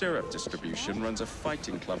of the syrup distribution runs a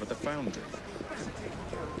fighting club at the foundry.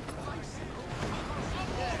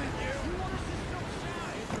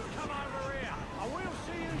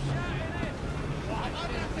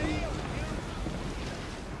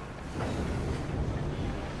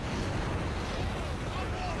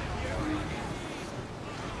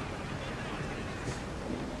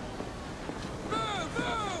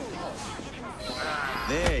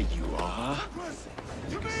 There you are.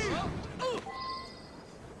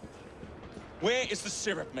 Where is the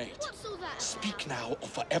syrup made? What's all that? Speak now or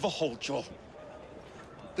forever hold your...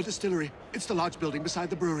 The distillery. It's the large building beside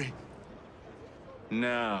the brewery.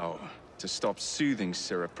 Now, to stop soothing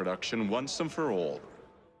syrup production once and for all.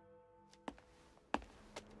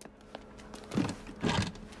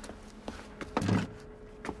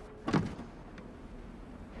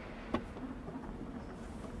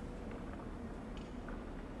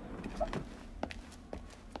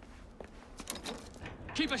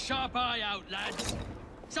 Keep a sharp eye out, lads.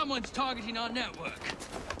 Someone's targeting our network.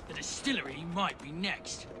 The distillery might be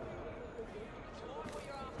next.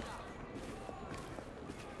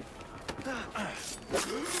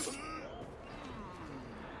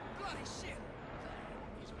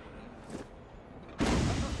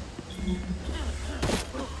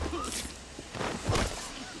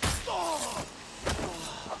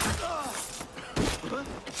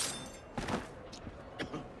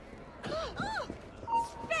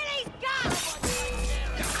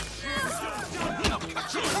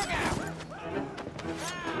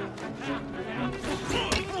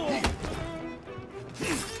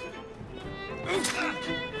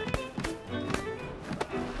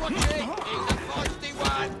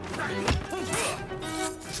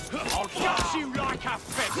 I'll gut you like a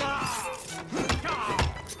fish!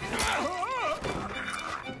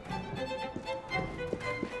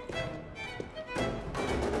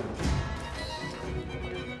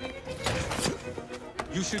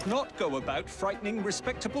 You should not go about frightening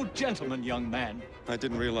respectable gentlemen, young man. I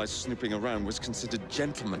didn't realize snooping around was considered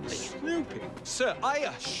gentlemanly. Snooping? Sir, I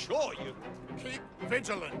assure you. Keep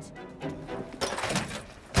vigilant.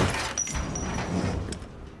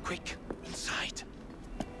 Quick, inside.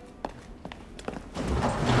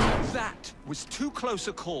 That was too close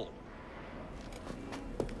a call.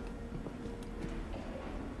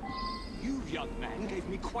 You, young man, gave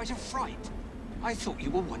me quite a fright. I thought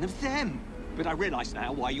you were one of them. But I realize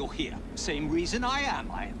now why you're here. Same reason I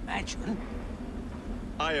am, I imagine.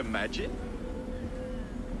 I imagine?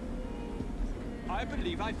 I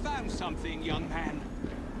believe I found something, young man.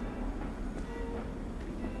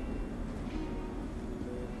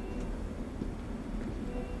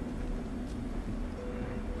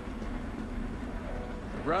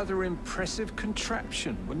 Rather impressive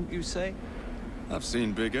contraption, wouldn't you say? I've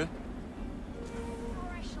seen bigger.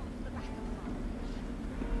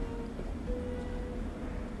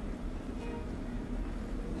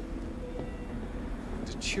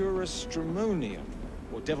 Stramonium,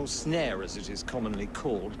 or devil's snare as it is commonly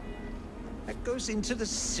called. That goes into the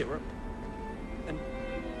syrup. And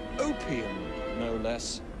opium, no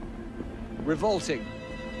less. Revolting.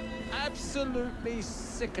 Absolutely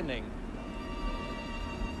sickening.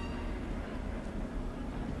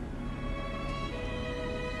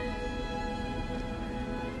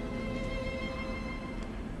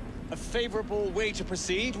 A favorable way to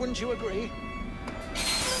proceed, wouldn't you agree?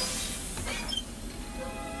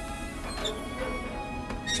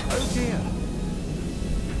 Oh dear.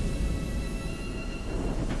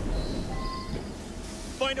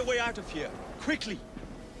 Find a way out of here, quickly.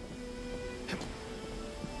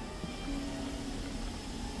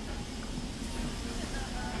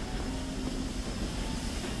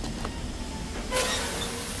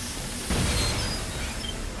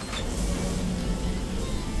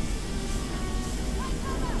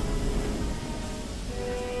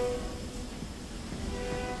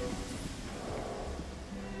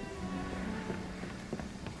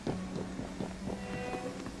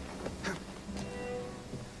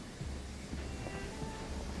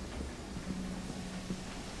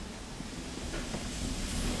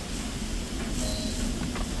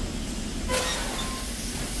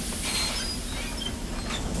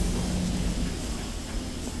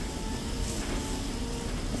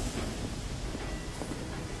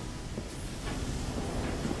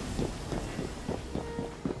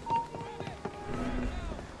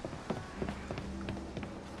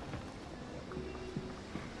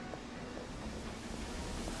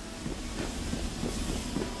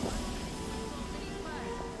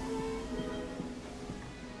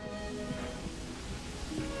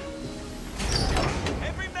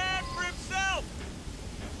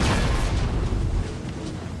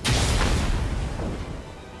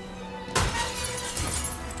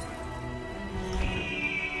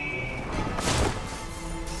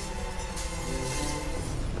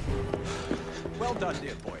 Well done,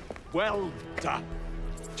 dear boy. Well done.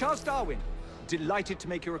 Charles Darwin, delighted to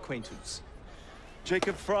make your acquaintance.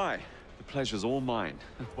 Jacob Fry, the pleasure's all mine.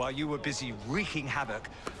 While you were busy wreaking havoc,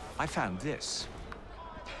 I found this.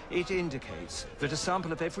 It indicates that a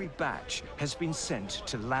sample of every batch has been sent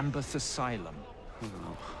to Lambeth Asylum.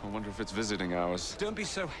 Oh, I wonder if it's visiting hours. Don't be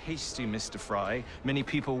so hasty, Mr. Fry. Many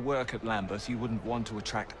people work at Lambeth. You wouldn't want to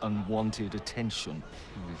attract unwanted attention.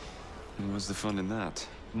 What's the fun in that?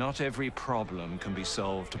 Not every problem can be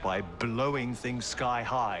solved by blowing things sky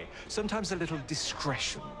high. Sometimes a little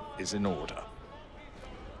discretion is in order.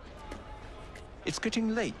 It's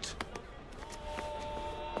getting late.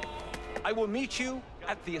 I will meet you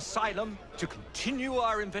at the asylum to continue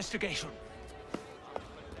our investigation.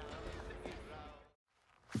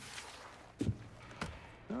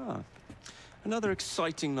 Another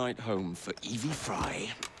exciting night home for Evie Fry.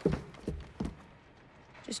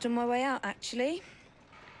 Just on my way out, actually.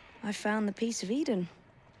 I found the piece of Eden.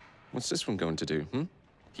 What's this one going to do, hmm?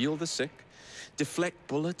 Heal the sick, deflect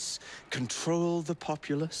bullets, control the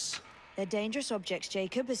populace? They're dangerous objects,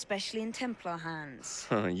 Jacob, especially in Templar hands.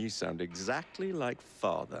 You sound exactly like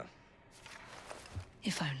Father.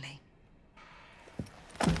 If only.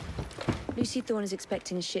 Lucy Thorne is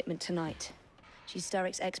expecting a shipment tonight. She's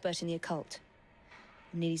Starrick's expert in the occult.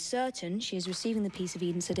 I'm nearly certain she is receiving the piece of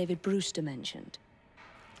Eden Sir David Brewster mentioned.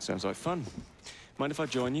 Sounds like fun. Mind if I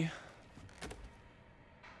join you?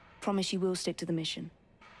 Promise you will stick to the mission.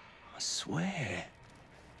 I swear.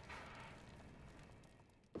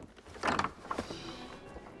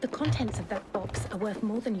 The contents of that box are worth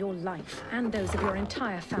more than your life and those of your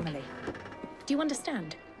entire family. Do you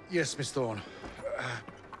understand? Yes, Miss Thorne.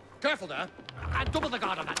 Careful there. And double the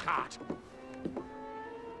guard on that cart.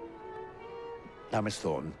 Now, Miss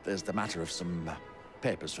Thorne, there's the matter of some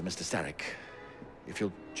papers for Mr. Starrick. If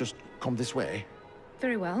you'll just come this way.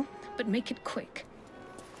 Very well, but make it quick.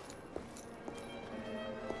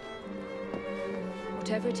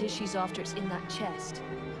 Whatever it is she's after, it's in that chest.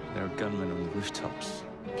 There are gunmen on rooftops.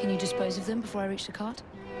 Can you dispose of them before I reach the cart?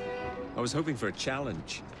 I was hoping for a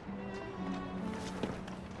challenge.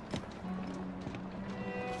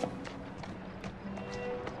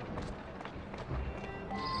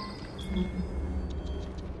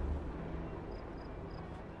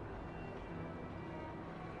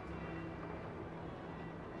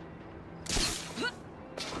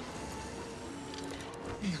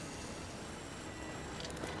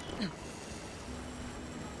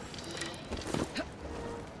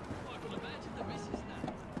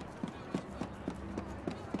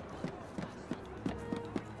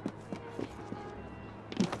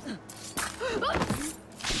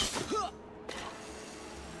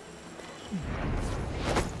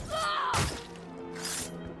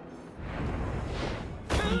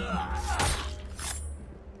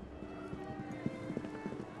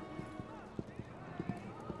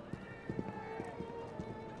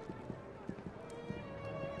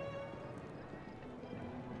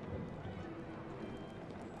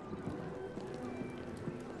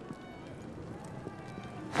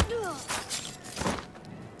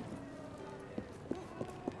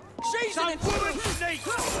 She's an woman snake!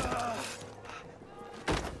 I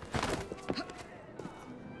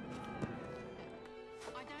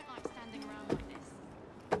don't like standing around like this.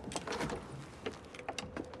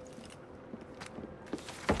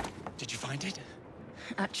 Did you find it?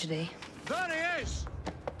 Actually. There he is!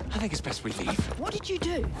 I think it's best we leave. What did you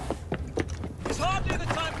do? It's hardly the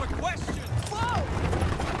time for questions! Whoa!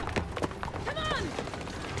 Come on!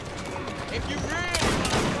 If you really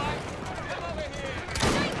want to fight, come over here!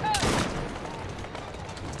 Jacob!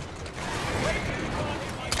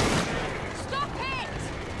 Stop it!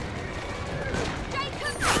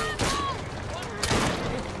 Jacob, careful!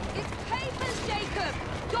 It's papers, Jacob!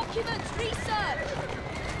 Documents, research!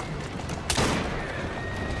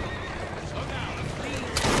 Slow down, please!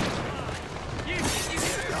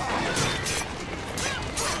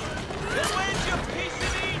 Where's your piece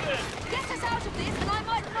of Eden? Get us out of this and I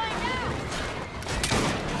might find out!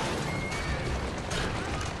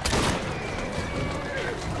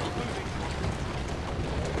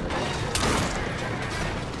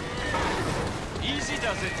 Easy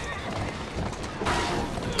does it.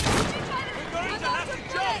 We're going to have to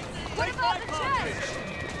jump! Take my cartridge!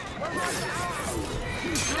 We're right out!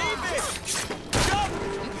 Leave it! Jump!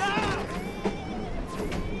 Now!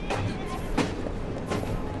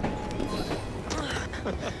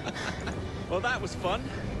 Well, that was fun.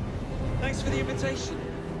 Thanks for the invitation.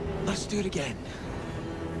 Let's do it again.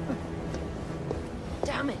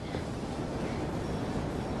 Damn it.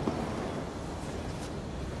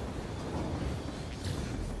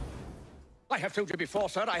 I have told you before,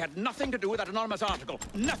 sir, I had nothing to do with that anonymous article.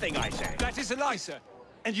 Nothing, I say. That is a lie, sir.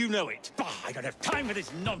 And you know it. Bah, I don't have time for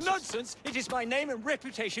this nonsense. Nonsense? It is my name and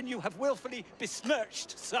reputation you have willfully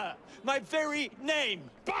besmirched, sir. My very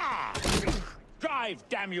name. Bah! Drive,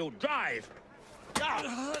 damn you, drive!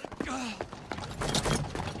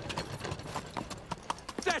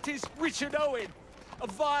 That is Richard Owen, a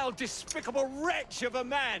vile, despicable wretch of a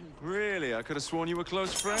man. Really? I could have sworn you were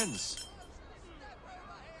close friends.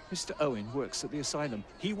 Mr. Owen works at the asylum.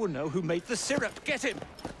 He will know who made the syrup. Get him!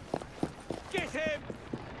 Get him!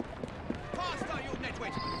 Faster, you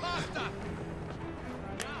nitwit! Faster!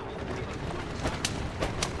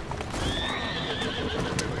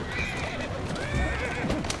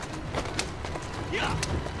 Yeah!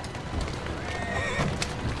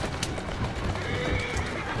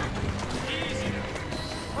 Easy!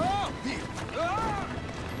 Oh!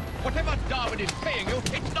 Whatever Darwin is paying you,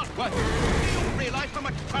 it's not worth it. Do you realize how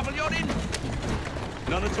much trouble you're in?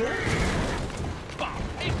 None at all? Bob,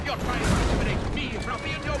 if you're trying to intimidate me,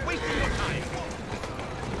 Ruffian, you're wasting your time.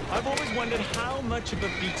 I've always wondered how much of a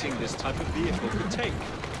beating this type of vehicle could take.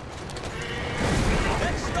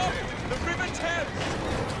 Let's stop! The River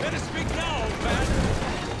Thames! Let us speak now, old man!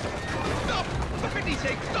 Stop! For pity's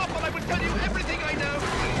sake, stop, or I will tell you everything I know!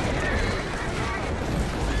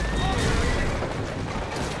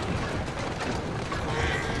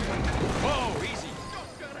 Whoa, easy!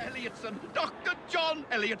 Dr. Elliotson! Dr. John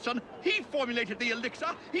Elliotson! He formulated the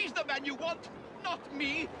elixir! He's the man you want! Not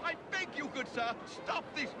me! I beg you, good sir! Stop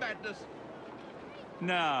this madness!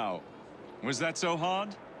 Now, was that so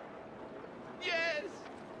hard? Yes!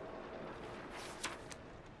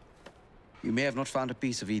 You may have not found a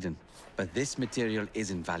piece of Eden, but this material is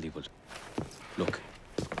invaluable. Look.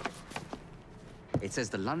 It says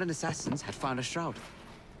the London assassins had found a shroud.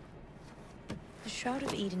 The Shroud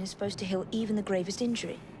of Eden is supposed to heal even the gravest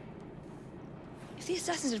injury. If the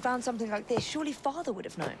assassins had found something like this, surely Father would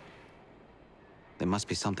have known. There must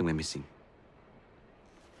be something we're missing.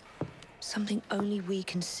 Something only we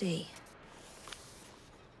can see.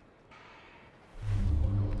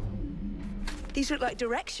 These look like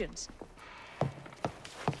directions.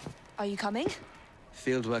 Are you coming?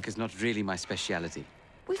 Fieldwork is not really my speciality.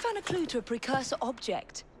 We found a clue to a precursor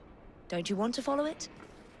object. Don't you want to follow it?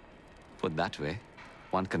 Put that way,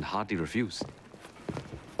 one can hardly refuse.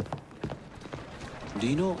 Do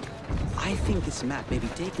you know, I think this map may be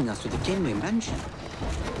taking us to the Kenway mansion.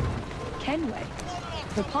 Kenway?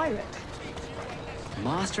 The pirate?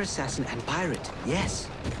 Master assassin and pirate, yes.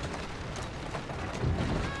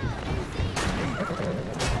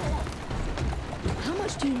 How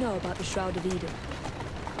much do you know about the Shroud of Eden?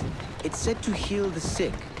 It's said to heal the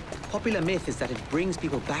sick. Popular myth is that it brings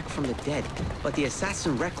people back from the dead, but the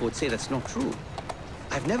assassin records say that's not true.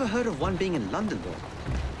 I've never heard of one being in London, though.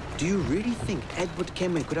 Do you really think Edward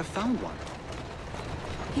Kenway could have found one?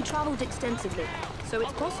 He traveled extensively, so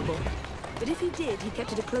it's possible. But if he did, he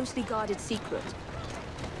kept it a closely guarded secret.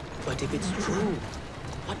 But if it's true,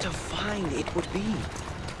 what a find it would be.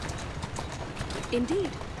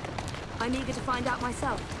 Indeed. I'm eager to find out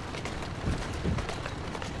myself.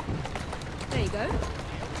 There you go.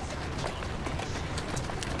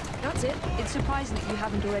 That's it. It's surprising that you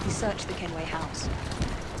haven't already searched the Kenway house.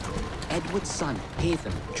 Edward's son,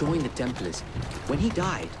 Haytham, joined the Templars. When he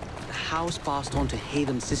died, the house passed on to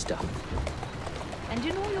Haytham's sister. And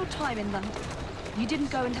in all your time in London, you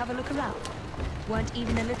didn't go and have a look around? Weren't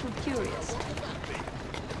even a little curious?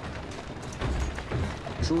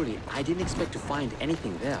 Truly, I didn't expect to find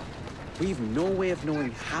anything there. We've no way of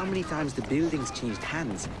knowing how many times the building's changed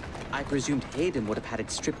hands. I presumed Haytham would have had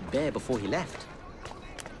it stripped bare before he left.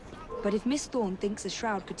 But if Miss Thorne thinks the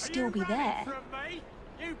shroud could still be there...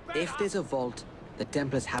 If there's a vault, the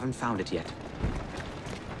Templars haven't found it yet.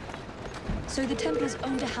 So the Templars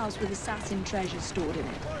owned a house with assassin treasures stored in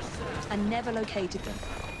it, and never located them.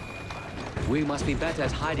 We must be better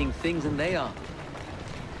at hiding things than they are.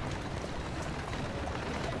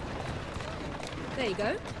 There you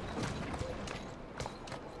go.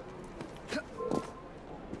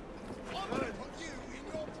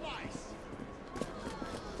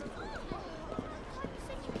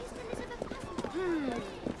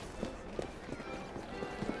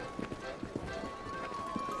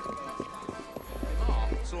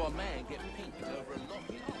 Saw a man get pinked over a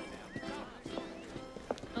locket.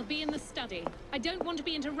 I'll be in the study. I don't want to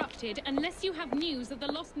be interrupted unless you have news of the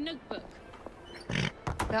lost notebook.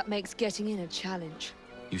 That makes getting in a challenge.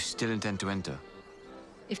 You still intend to enter?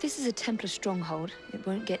 If this is a Templar stronghold, it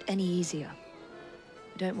won't get any easier.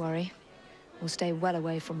 Don't worry. We'll stay well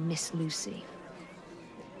away from Miss Lucy.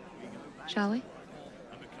 Shall we?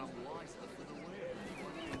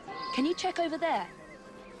 Can you check over there?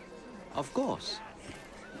 Of course.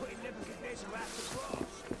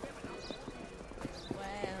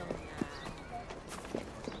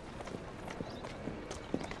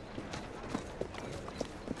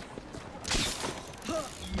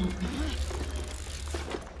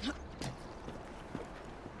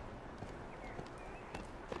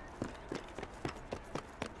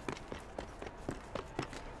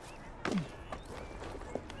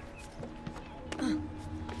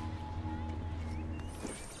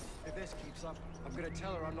 If this keeps up, I'm gonna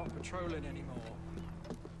tell her I'm not patrolling anymore.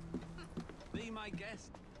 Be my guest,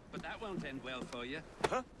 but that won't end well for you.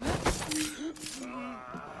 Huh?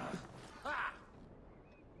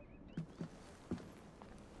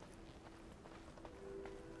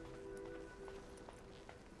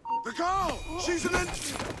 The girl! She's an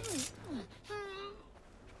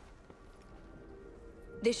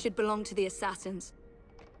This should belong to the assassins.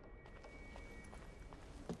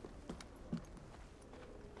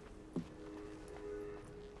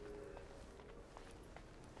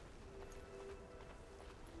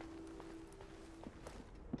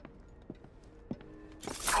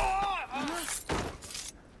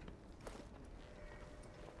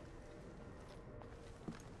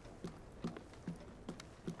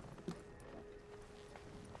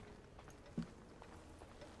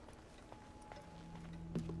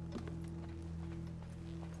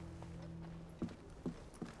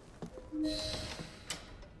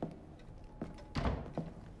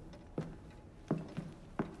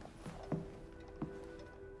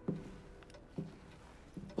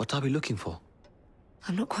 What are we looking for?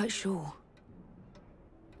 I'm not quite sure.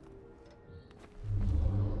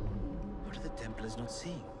 What are the Templars not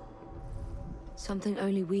seeing? Something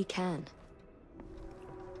only we can.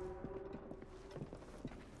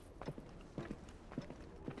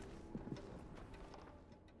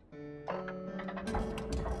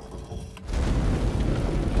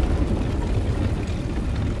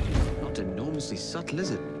 Not enormously subtle,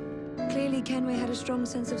 is it? Clearly Kenway had a strong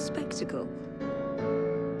sense of spectacle.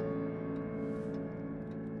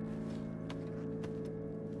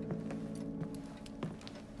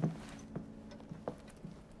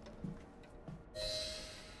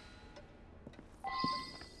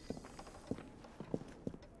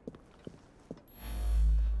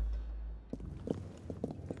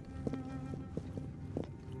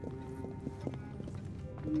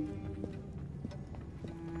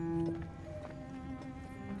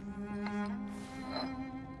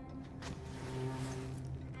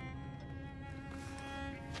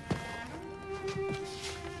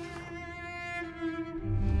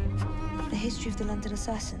 The history of the London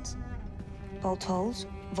assassins. Bolt holes,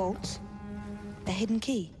 vaults, a hidden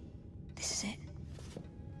key. This is it.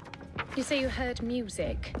 You say you heard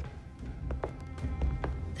music?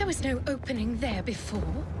 There was no opening there before.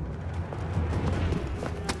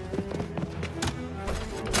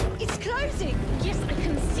 It's closing! Yes, I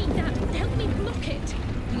can see that. Help me block it.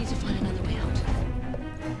 We need to find another way out.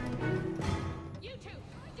 You two,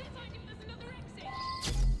 get find if there's another exit.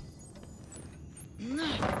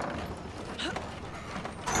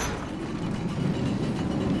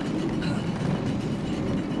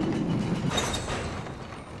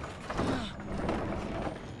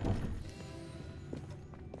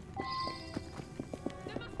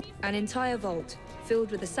 An entire vault,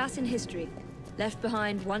 filled with assassin history, left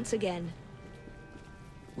behind once again.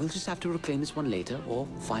 We'll just have to reclaim this one later, or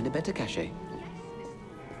find a better cache.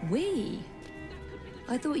 We?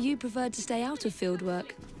 I thought you preferred to stay out of field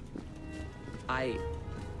work. I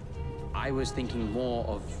was thinking more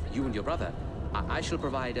of you and your brother. I shall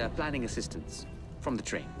provide planning assistance from the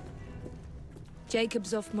train.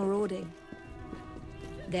 Jacob's off marauding.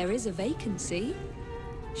 There is a vacancy.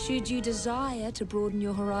 Should you desire to broaden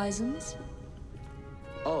your horizons?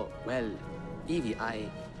 Oh, well, Evie,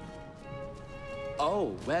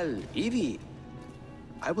 Oh, well, Evie,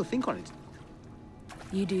 I will think on it.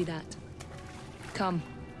 You do that. Come,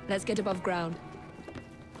 let's get above ground.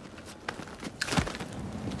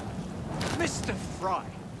 Mr. Fry,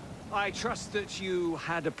 I trust that you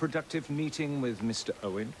had a productive meeting with Mr.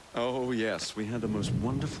 Owen? Oh, yes. We had a most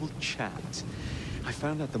wonderful chat. I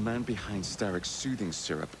found out the man behind Starrick's soothing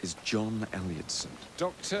syrup is John Elliotson.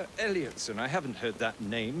 Dr. Elliotson, I haven't heard that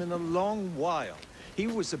name in a long while. He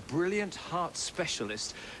was a brilliant heart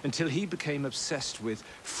specialist until he became obsessed with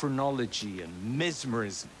phrenology and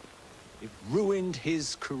mesmerism. It ruined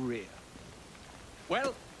his career.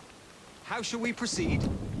 Well, how shall we proceed?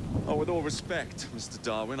 Oh, with all respect, Mr.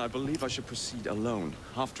 Darwin, I believe I should proceed alone.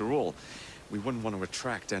 After all, we wouldn't want to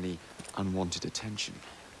attract any unwanted attention.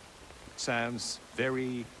 Sounds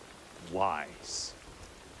very wise.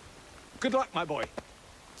 Good luck, my boy.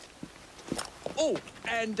 Oh,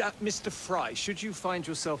 and Mr. Fry, should you find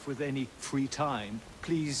yourself with any free time,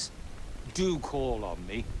 please do call on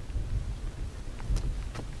me.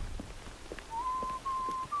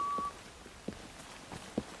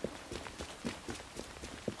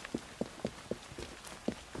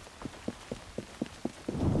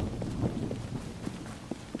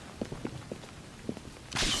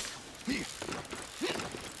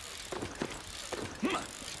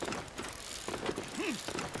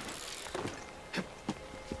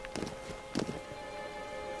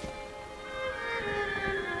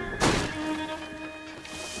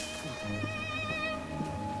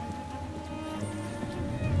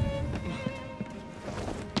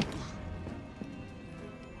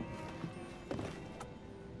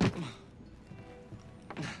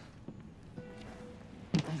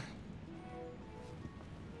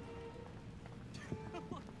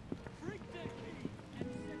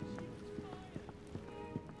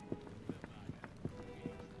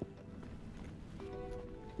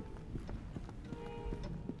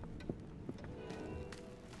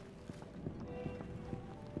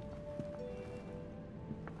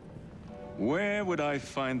 Where would I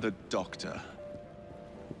find the doctor?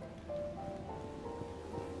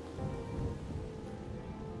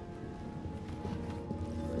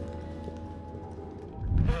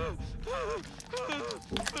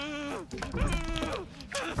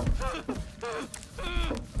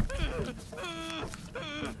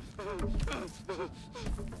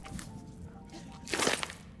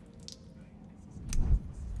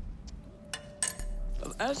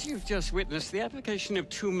 As you've just witnessed, the application of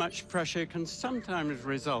too much pressure can sometimes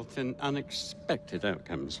result in unexpected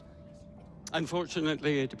outcomes.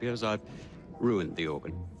 Unfortunately, it appears I've ruined the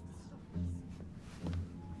organ.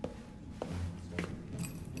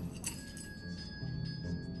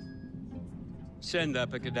 Send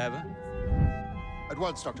up a cadaver. At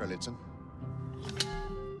once, Dr. Elliotson.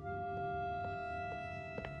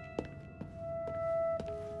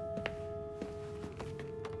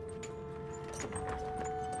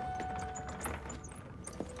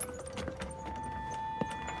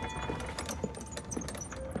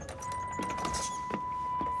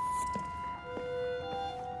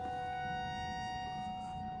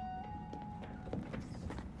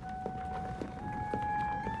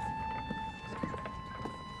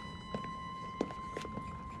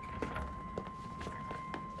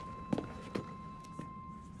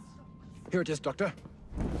 Here it is, Doctor.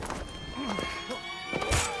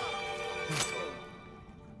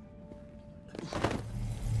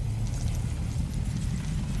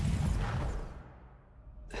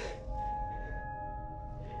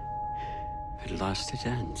 At last it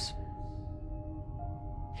ends.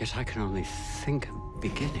 Yet I can only think of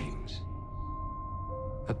beginnings.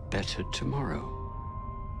 A better tomorrow.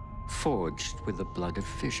 Forged with the blood of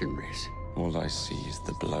visionaries. All I see is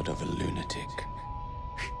the blood of a lunatic.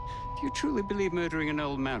 Do you truly believe murdering an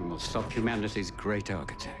old man will stop humanity's great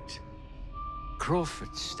architect? Crawford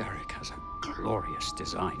Starrick has a glorious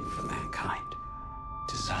design for mankind.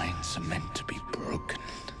 Designs are meant to be broken.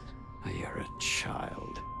 You're a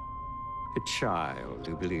child. A child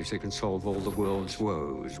who believes it can solve all the world's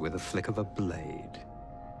woes with a flick of a blade.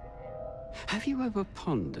 Have you ever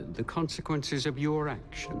pondered the consequences of your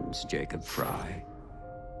actions, Jacob Fry?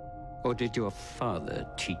 Or did your father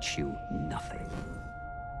teach you nothing?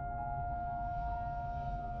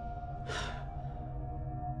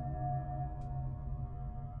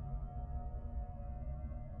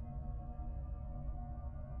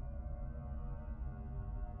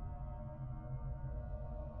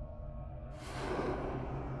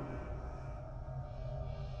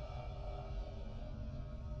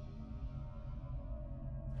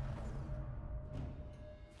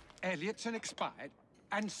 Elliotson expired,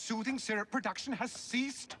 and soothing syrup production has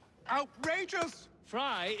ceased? Outrageous!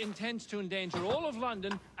 Fry intends to endanger all of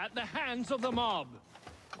London at the hands of the mob.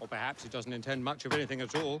 Or perhaps he doesn't intend much of anything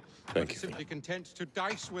at all. Thank you. Simply content to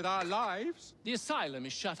dice with our lives. The asylum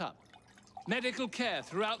is shut up. Medical care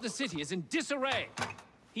throughout the city is in disarray.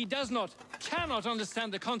 He cannot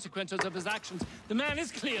understand the consequences of his actions. The man is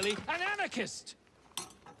clearly an anarchist!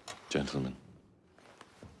 Gentlemen.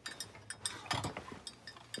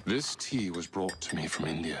 This tea was brought to me from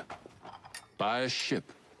India. By a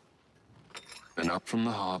ship. And up from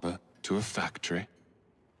the harbor to a factory,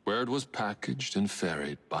 where it was packaged and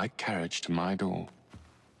ferried by carriage to my door.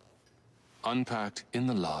 Unpacked in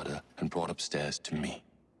the larder and brought upstairs to me.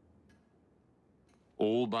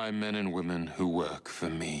 All by men and women who work for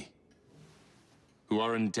me. Who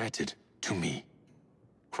are indebted to me,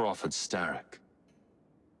 Crawford Starrick.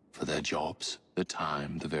 For their jobs, the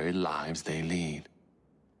time, the very lives they lead.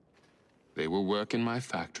 They will work in my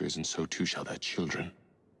factories, and so too shall their children.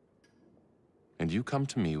 And you come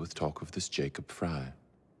to me with talk of this Jacob Fry.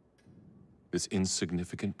 This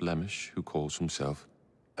insignificant blemish who calls himself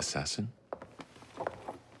assassin?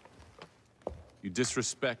 You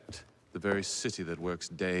disrespect the very city that works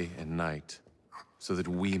day and night so that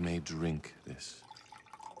we may drink this.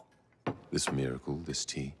 This miracle, this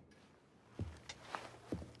tea.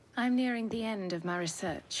 I'm nearing the end of my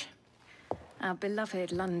research. Our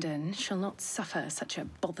beloved London shall not suffer such a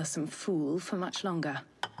bothersome fool for much longer.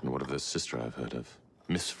 And what of the sister I've heard of,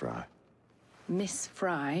 Miss Fry? Miss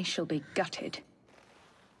Fry shall be gutted.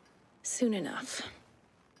 Soon enough.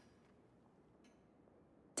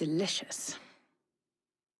 Delicious.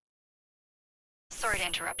 Sorry to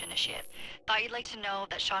interrupt, Initiate. Thought you'd like to know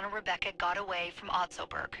that Sean and Rebecca got away from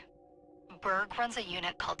Otzoberg. Berg runs a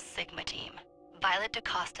unit called Sigma Team. Violet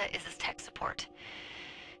DaCosta is his tech support.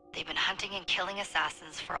 They've been hunting and killing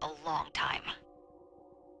assassins for a long time.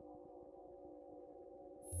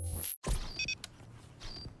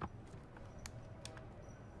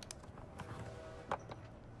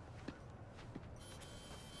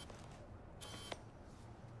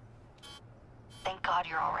 Thank God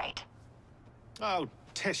you're all right. Oh,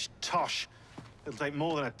 tish tosh. It'll take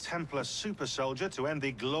more than a Templar super soldier to end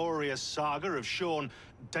the glorious saga of Sean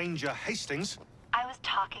Danger Hastings. I was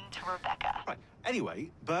talking to Rebecca. Right.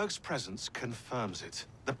 Anyway, Berg's presence confirms it.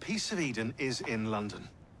 The Peace of Eden is in London.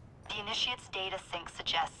 The Initiate's data sync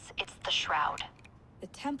suggests it's the Shroud. The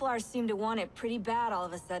Templars seem to want it pretty bad all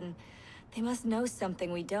of a sudden. They must know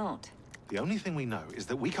something we don't. The only thing we know is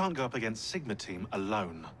that we can't go up against Sigma Team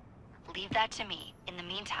alone. Leave that to me. In the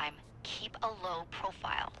meantime, keep a low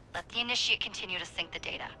profile. Let the Initiate continue to sync the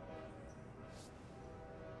data.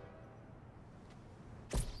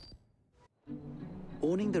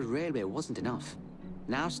 Owning the railway wasn't enough.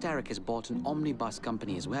 Now Starrick has bought an omnibus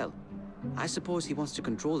company as well. I suppose he wants to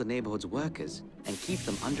control the neighborhood's workers and keep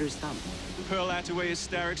them under his thumb. Pearl Attaway is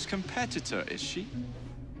Starrick's competitor, is she?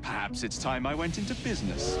 Perhaps it's time I went into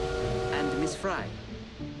business. And Miss Fry,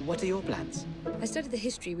 what are your plans? I studied the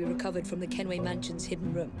history we recovered from the Kenway Mansion's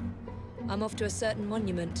hidden room. I'm off to a certain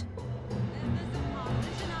monument.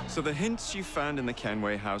 So the hints you found in the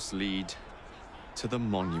Kenway house lead to the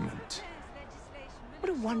monument. What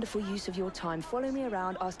a wonderful use of your time, following me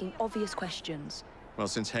around asking obvious questions. Well,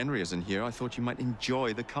 since Henry isn't here, I thought you might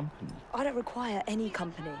enjoy the company. I don't require any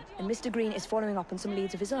company, and Mr. Green is following up on some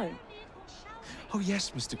leads of his own. Oh,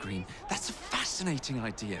 yes, Mr. Green. That's a fascinating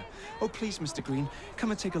idea. Oh, please, Mr. Green,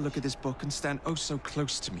 come and take a look at this book and stand oh so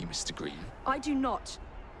close to me, Mr. Green. I do not.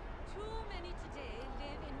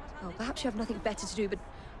 Well, perhaps you have nothing better to do, but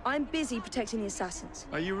I'm busy protecting the assassins.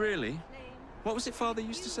 Are you really? What was it Father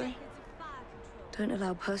used to say? Don't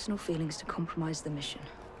allow personal feelings to compromise the mission.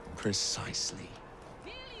 Precisely.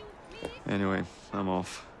 Anyway, I'm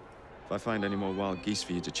off. If I find any more wild geese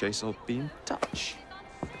for you to chase, I'll be in touch.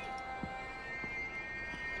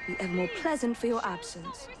 Be ever more pleasant for your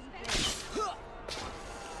absence.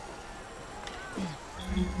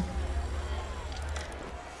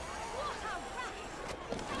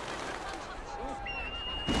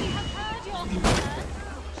 We have heard your concerns.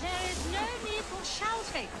 There is no need for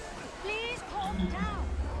shouting. Please calm down.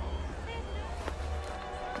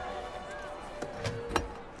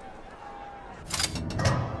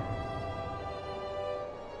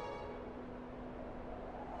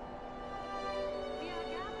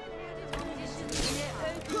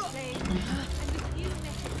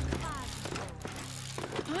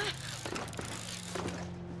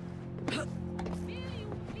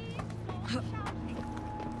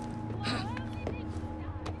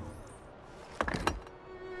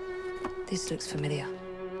 This looks familiar.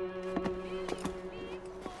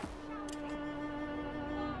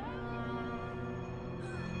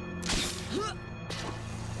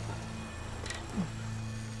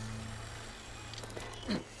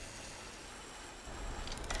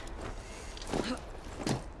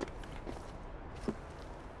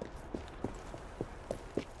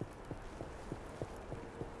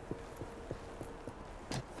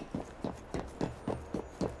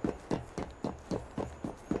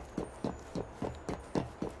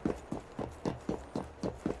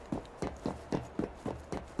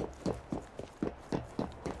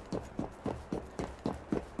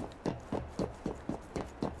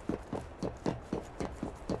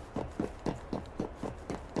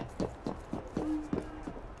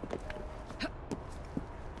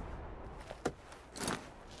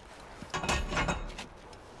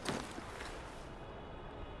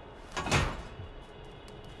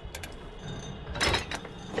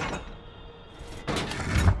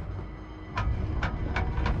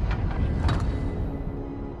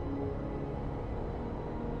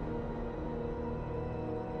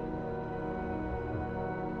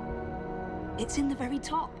 It's in the very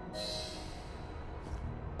top.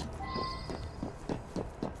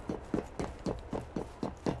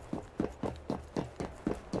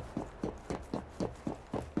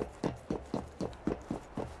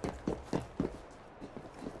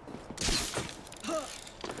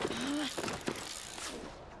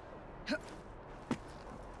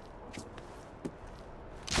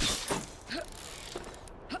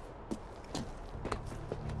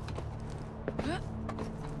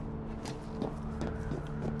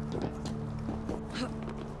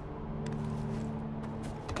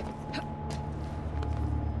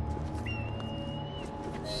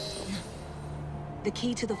 The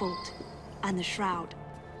key to the vault, and the shroud.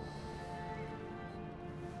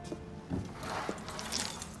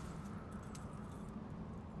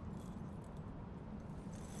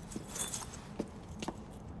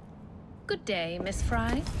 Good day, Miss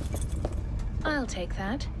Fry. I'll take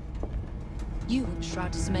that. You want the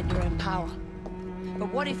shroud to cement your own power.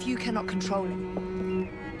 But what if you cannot control it?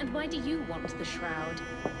 And why do you want the shroud?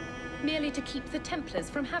 Merely to keep the Templars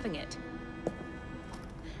from having it?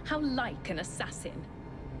 How like an assassin.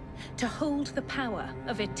 To hold the power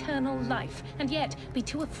of eternal life, and yet be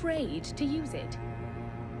too afraid to use it.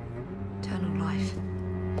 Eternal life.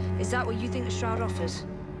 Is that what you think the Shroud offers?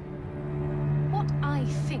 What I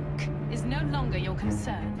think is no longer your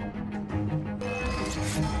concern.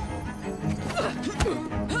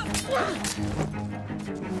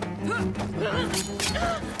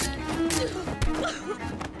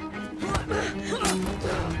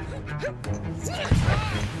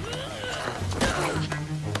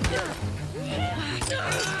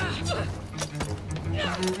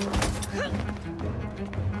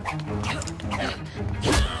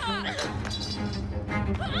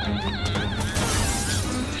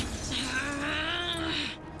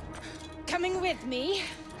 Coming with me?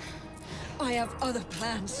 I have other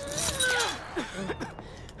plans.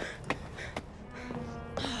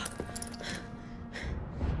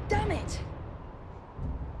 Damn it!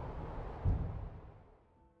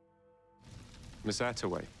 Miss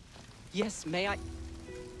Attaway. Yes, may I?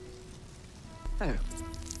 Oh.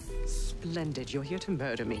 Splendid. You're here to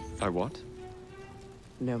murder me. I what?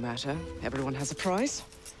 No matter. Everyone has a price.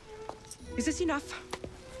 Is this enough?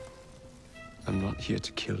 I'm not here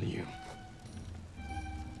to kill you.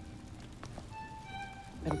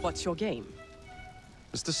 And what's your game?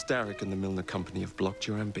 Mr. Starrick and the Milner Company have blocked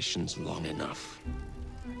your ambitions long enough.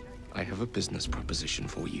 I have a business proposition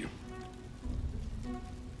for you.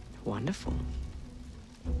 Wonderful.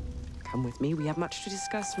 Come with me. We have much to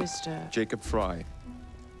discuss, Mr. Jacob Fry.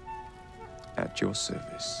 At your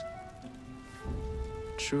service.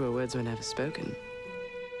 Truer words were never spoken.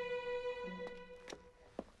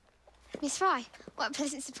 Miss Fry, what a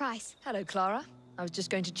pleasant surprise. Hello, Clara. I was just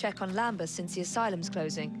going to check on Lambeth since the asylum's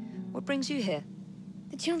closing. What brings you here?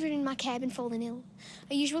 The children in my care have been falling ill.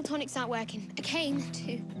 Our usual tonics aren't working. I came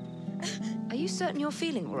to... Are you certain you're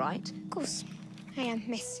feeling all right? Of course. I am,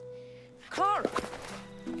 miss. Clara!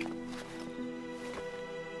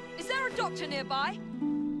 Is there a doctor nearby?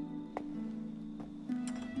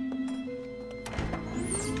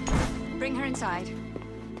 Bring her inside.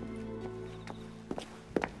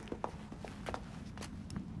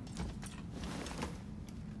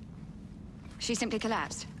 She simply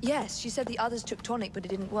collapsed. Yes, she said the others took tonic, but it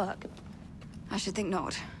didn't work. I should think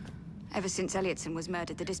not. Ever since Elliotson was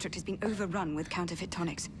murdered, the district has been overrun with counterfeit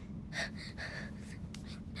tonics.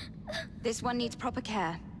 This one needs proper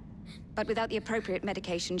care. But without the appropriate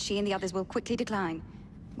medication, she and the others will quickly decline.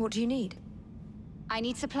 What do you need? I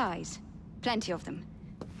need supplies. Plenty of them.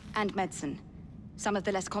 And medicine. Some of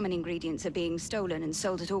the less common ingredients are being stolen and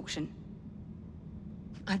sold at auction.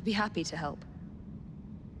 I'd be happy to help.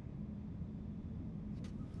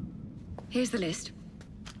 Here's the list.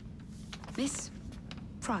 Miss?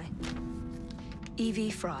 Fry. Evie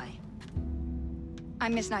Fry.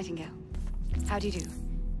 I'm Miss Nightingale. How do you do?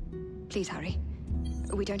 Please hurry.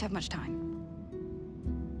 We don't have much time.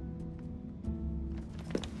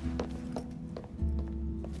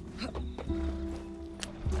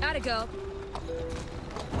 Atta girl.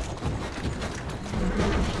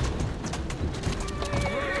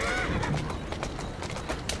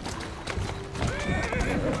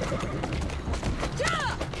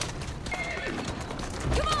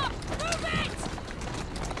 Come on! Move it!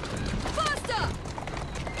 Faster!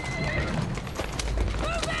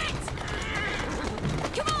 Move it!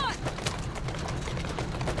 Come on!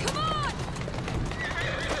 Come on!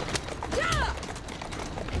 Yeah!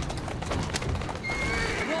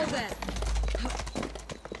 Roll there.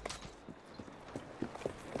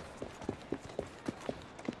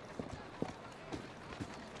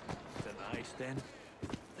 Nice then.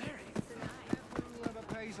 Whoever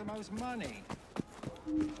pays the most money.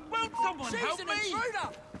 Won't someone help me? She's an intruder!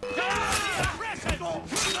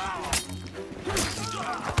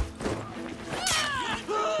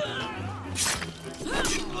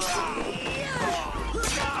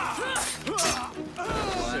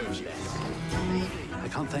 I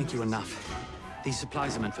can't thank you enough. These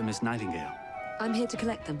supplies are meant for Miss Nightingale. I'm here to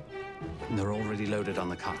collect them. And they're already loaded on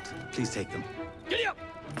the cart. Please take them. Giddy up!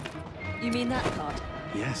 You mean that card?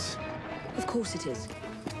 Yes. Of course it is.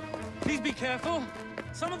 Please be careful.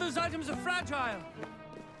 Some of those items are fragile.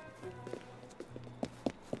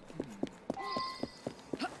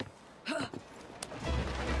 Come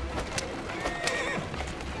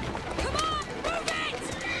on! Move it!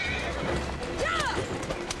 Yeah!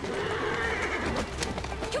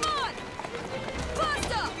 Come on!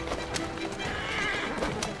 Faster!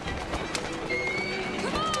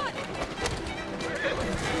 Come on!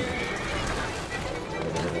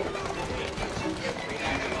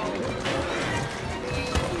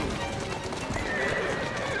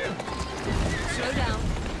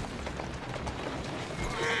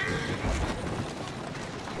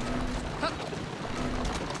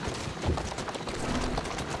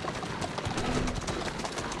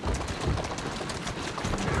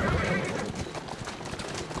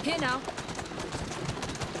 here now.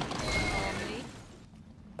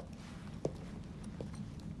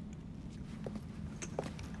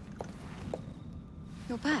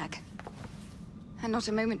 You're back. And not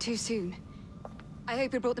a moment too soon. I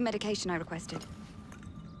hope you brought the medication I requested.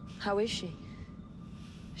 How is she?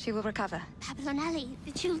 She will recover. Babylon Alley,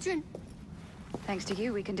 the children. Thanks to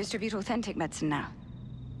you, we can distribute authentic medicine now.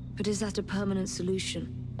 But is that a permanent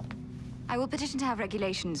solution? I will petition to have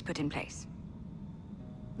regulations put in place.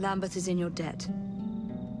 Lambeth is in your debt.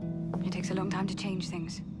 It takes a long time to change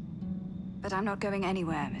things. But I'm not going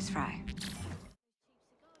anywhere, Miss Fry.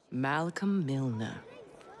 Malcolm Milner.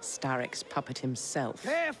 Starrick's puppet himself.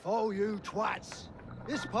 Careful, you twats!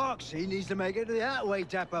 This park scene needs to make it to the Outway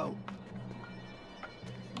depot.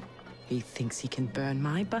 He thinks he can burn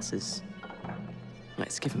my buses.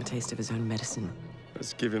 Let's give him a taste of his own medicine.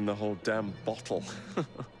 Let's give him the whole damn bottle.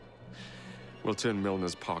 We'll turn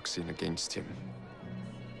Milner's park scene against him.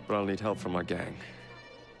 But I'll need help from our gang.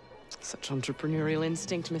 Such entrepreneurial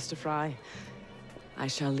instinct, Mr. Fry. I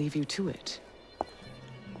shall leave you to it.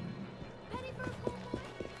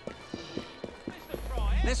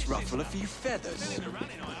 Let's ruffle a few feathers.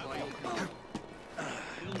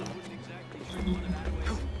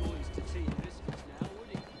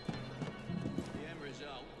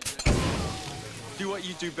 Do what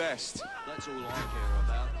you do best. That's all I care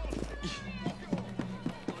about.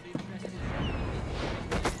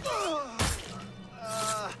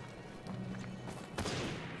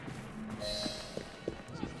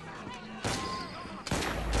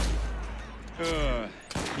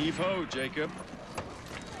 Heave-ho, Jacob.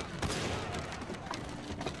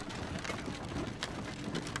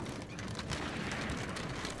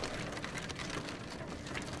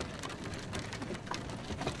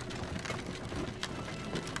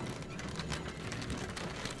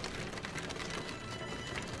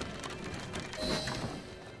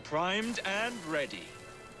 Primed and ready.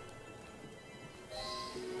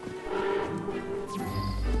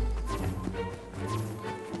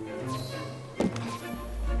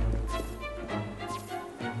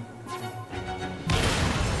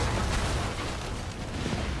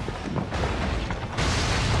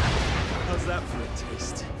 How's that for a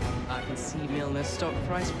taste? I can see Milner's stock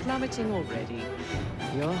price plummeting already.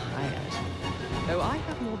 You're hired. Though I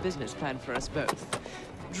have more business planned for us both.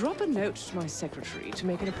 Drop a note to my secretary to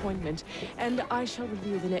make an appointment, and I shall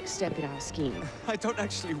reveal the next step in our scheme. I don't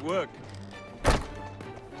actually work.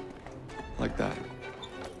 Like that.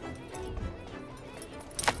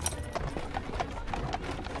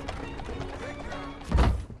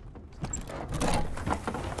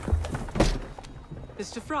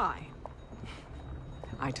 Mr. Fry,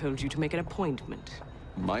 I told you to make an appointment.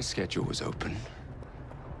 My schedule was open.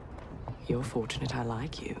 You're fortunate I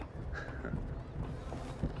like you.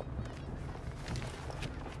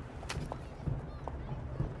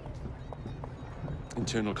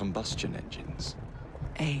 Internal combustion engines.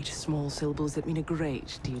 8 small syllables that mean a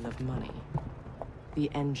great deal of money. The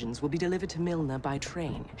engines will be delivered to Milner by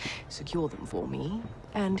train. Secure them for me,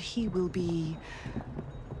 and he will be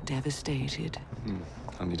devastated.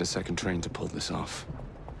 I'll need a second train to pull this off.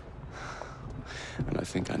 And I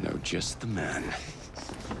think I know just the man.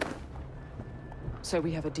 So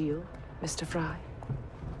we have a deal, Mr. Fry?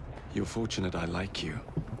 You're fortunate I like you,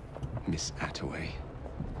 Miss Attaway.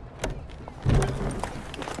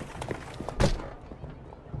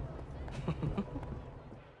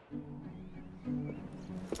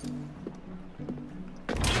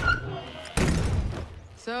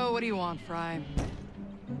 So, what do you want, Fry?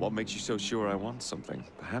 What makes you so sure I want something?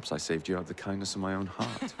 Perhaps I saved you out of the kindness of my own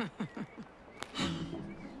heart.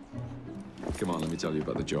 Come on, let me tell you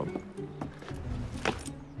about the job.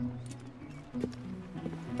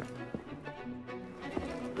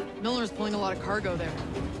 Milner's pulling a lot of cargo there.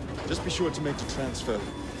 Just be sure to make the transfer.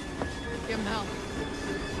 Give him hell.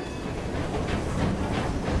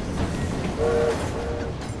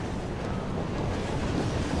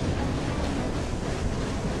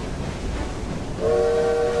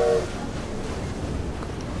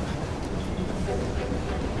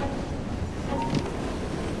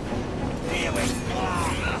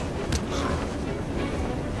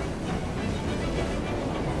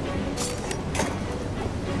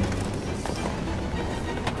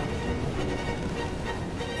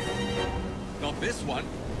 Not this one.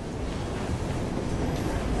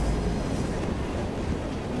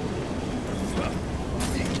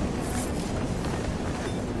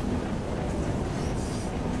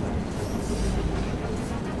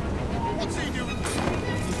 What's he doing?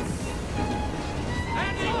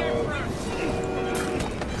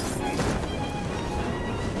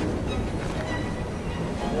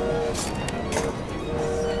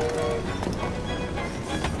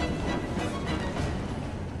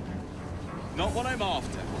 I'm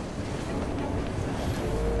after.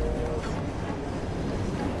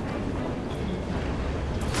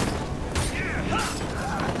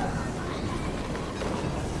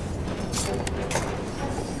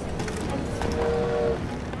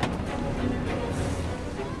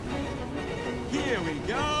 Here we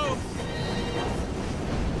go.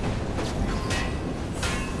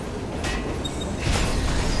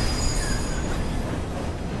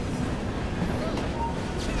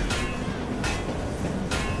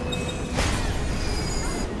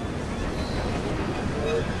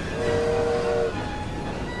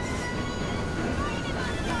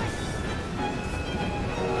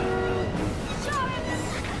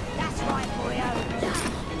 That's right, boyo.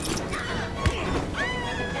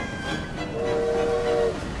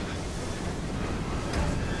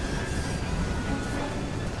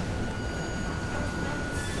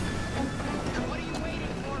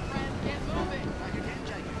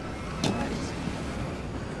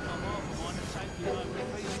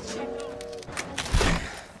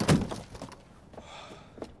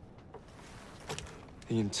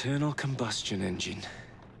 The internal combustion engine.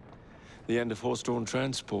 The end of horse-drawn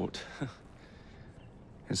transport.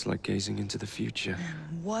 It's like gazing into the future.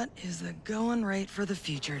 What is the going rate for the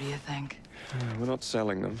future, do you think? We're not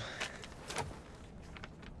selling them.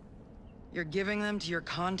 You're giving them to your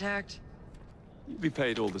contact? You'd be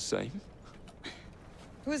paid all the same.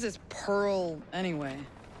 Who is this Pearl, anyway?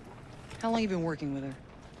 How long you been working with her?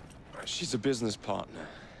 She's a business partner.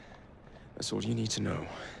 That's all you need to know.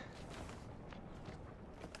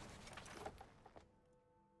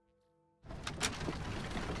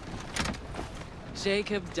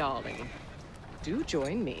 Jacob, darling, do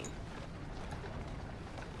join me.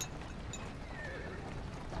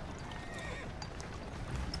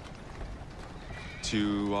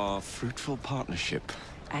 To our fruitful partnership.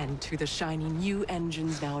 And to the shiny new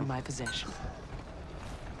engines now in my possession.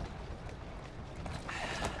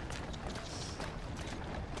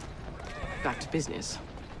 Back to business.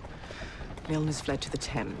 Milner's fled to the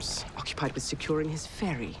Thames, occupied with securing his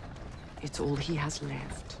ferry. It's all he has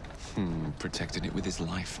left. Protected it with his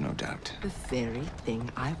life, no doubt. The very thing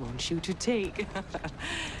I want you to take.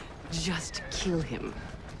 Just kill him.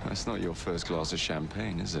 That's not your first glass of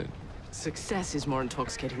champagne, is it? Success is more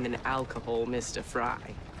intoxicating than alcohol, Mr. Fry.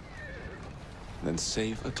 Then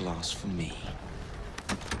save a glass for me.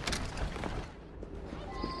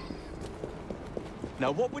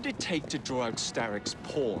 Now, what would it take to draw out Starrick's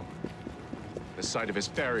pawn? The sight of his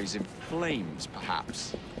ferries in flames,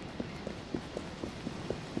 perhaps?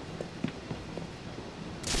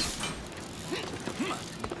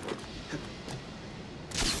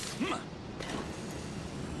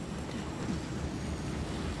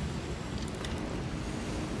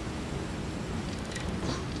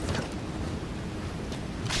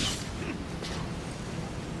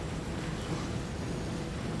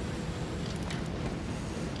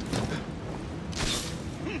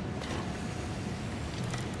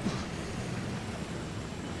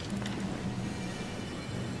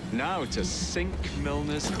 Now to sink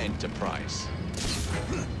Milner's enterprise.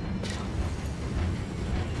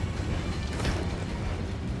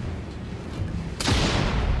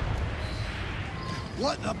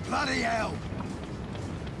 What the bloody hell?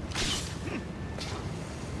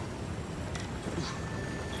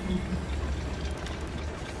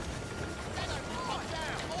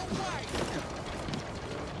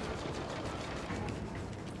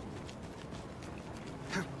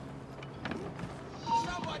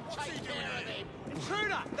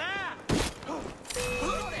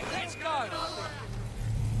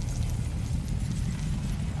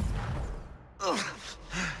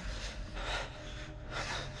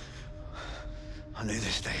 I knew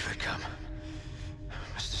this day would come.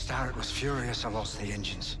 Mr. Starrick was furious I lost the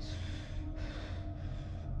engines.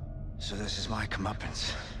 So this is my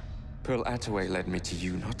comeuppance. Pearl Attaway led me to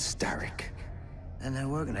you, not Starrick. Then they're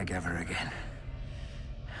working together again.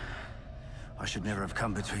 I should never have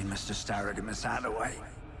come between Mr. Starrick and Miss Attaway.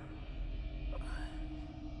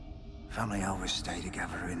 Family always stay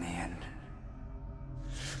together in the end.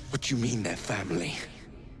 What do you mean they're family?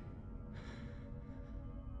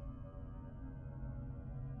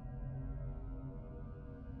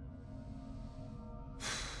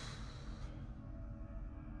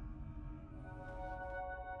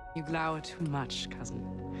 You glower too much, cousin.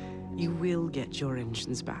 You will get your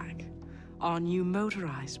engines back. Our new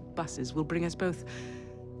motorized buses will bring us both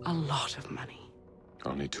a lot of money.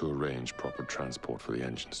 I'll need to arrange proper transport for the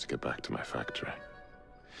engines to get back to my factory.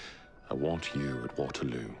 I want you at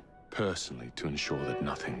Waterloo, personally, to ensure that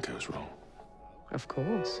nothing goes wrong. Of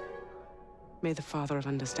course. May the Father of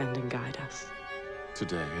Understanding guide us.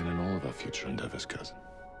 Today and in all of our future endeavors, cousin.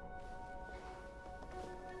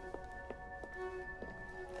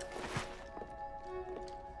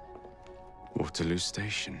 Waterloo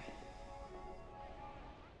Station.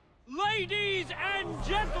 Ladies and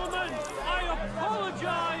gentlemen, I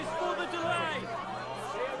apologize for the delay.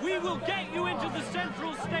 We will get you into the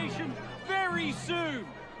Central Station very soon.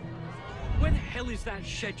 When the hell is that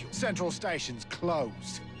scheduled? Central Station's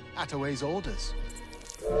closed. Attaway's orders.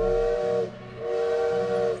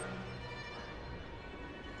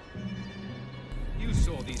 You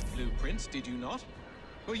saw these blueprints, did you not?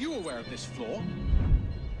 Were you aware of this flaw?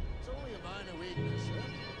 It's only a minor weakness,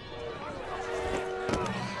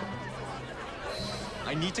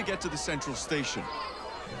 I need to get to the Central Station.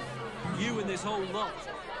 You and this whole lot.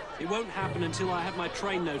 It won't happen until I have my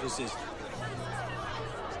train notices.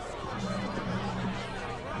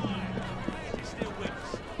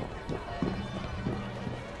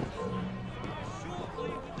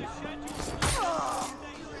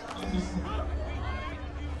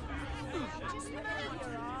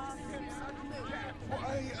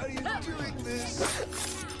 Why are you doing this?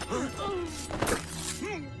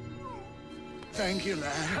 Thank you,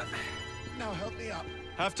 lad. Now help me up.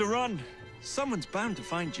 Have to run. Someone's bound to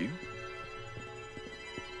find you.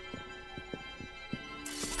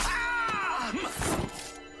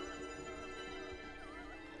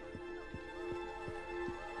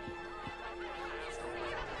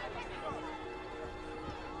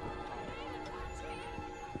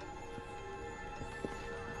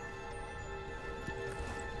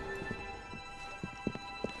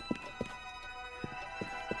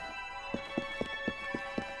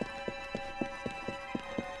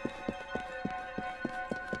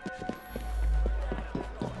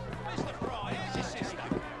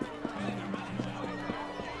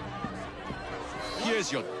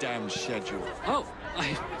 Here's your damn schedule. Oh,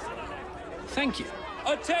 thank you.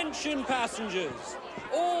 Attention passengers!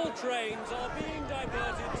 All trains are being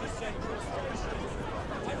diverted to Central Station.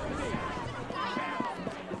 I repeat.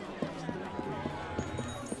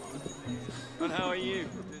 And how are you?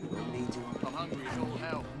 I'm hungry as all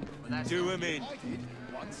hell. But that's Do him in. I did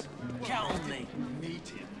once. Count on me. Need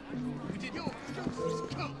him. We did yours.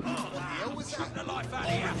 What the hell was that? The life out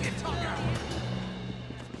of here.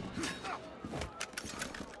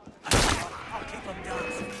 I'll keep them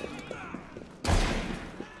dancing.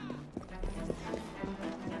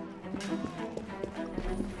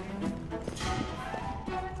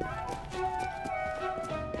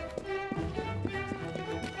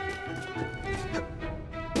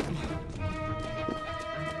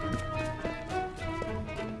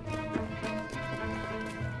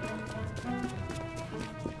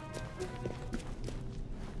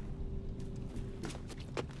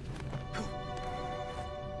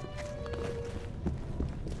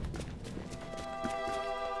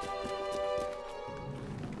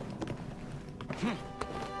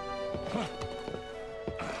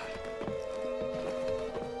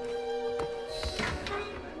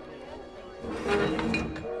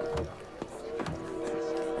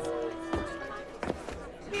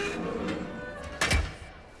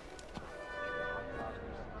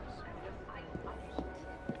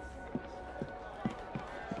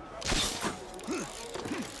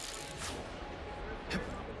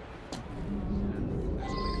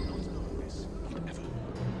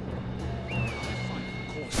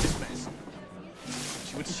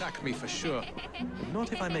 Sack me for sure.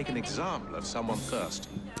 Not if I make an example of someone first.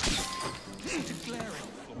 Such a glaring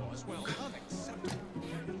flaw as well. Unacceptable.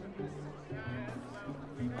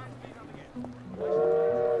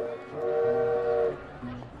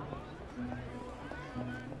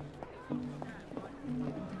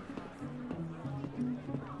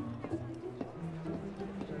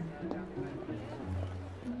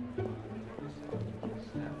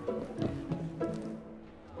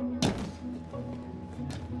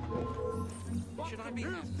 Should I be...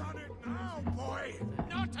 You've done it now, boy!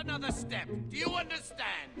 Not another step! Do you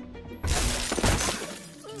understand?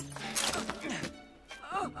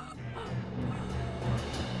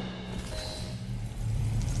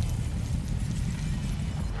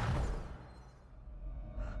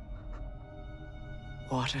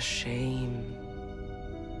 What a shame.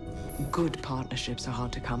 Good partnerships are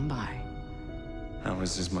hard to come by.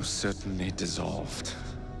 Ours is most certainly dissolved.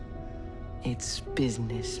 It's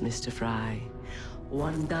business, Mr. Fry.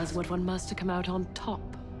 One does what one must to come out on top.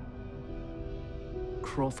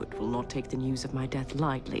 Crawford will not take the news of my death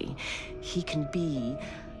lightly. He can be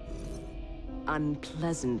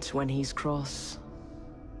unpleasant when he's cross.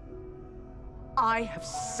 I have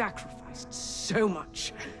sacrificed so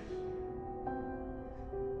much.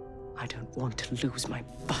 I don't want to lose my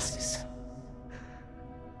buses.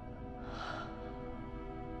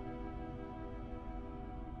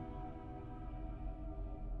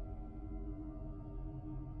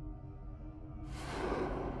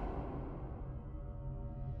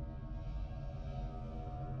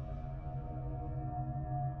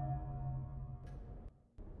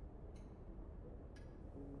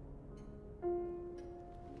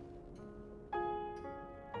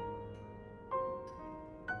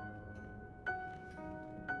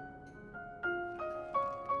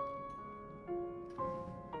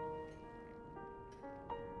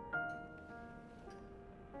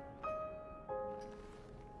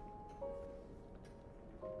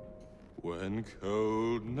 When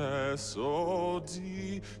coldness or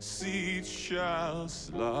deceit shall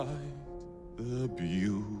slide, the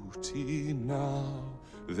beauty now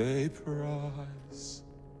they prize,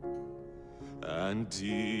 and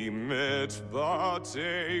deem it but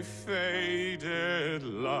a faded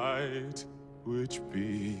light which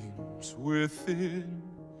beams within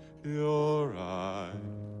your eyes.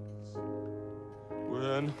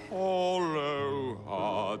 When hollow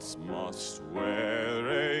hearts must wear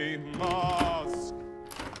a mask.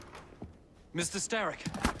 Mr. Starrick!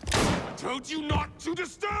 I told you not to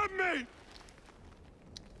disturb me!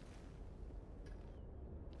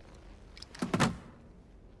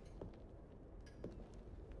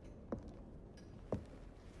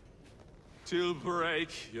 Till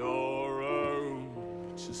break your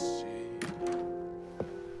own to see.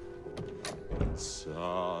 In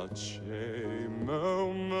such a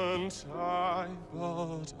moment I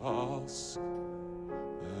but ask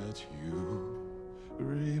that you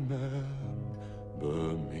remember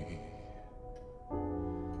me.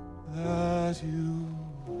 That you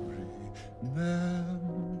remember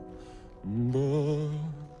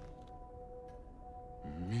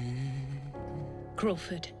me.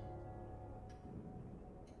 Crawford.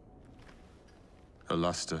 Her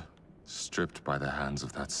luster stripped by the hands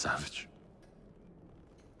of that savage.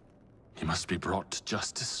 He must be brought to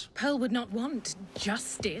justice. Pearl would not want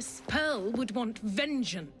justice. Pearl would want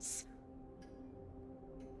vengeance.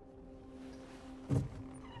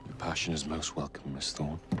 Your passion is most welcome, Miss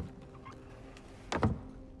Thorne.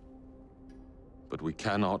 But we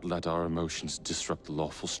cannot let our emotions disrupt the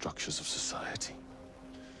lawful structures of society.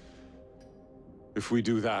 If we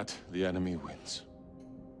do that, the enemy wins.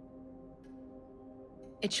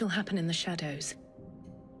 It shall happen in the shadows.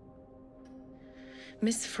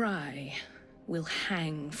 Miss Fry will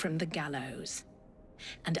hang from the gallows,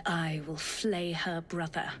 and I will flay her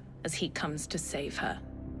brother as he comes to save her.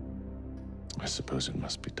 I suppose it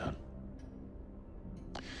must be done.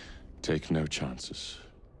 Take no chances.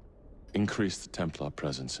 Increase the Templar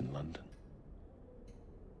presence in London.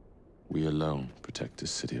 We alone protect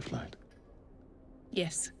this city of light.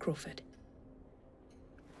 Yes, Crawford.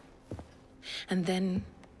 And then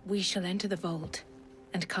we shall enter the vault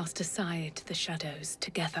and cast aside the shadows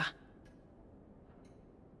together.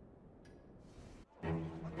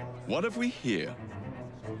 What have we here?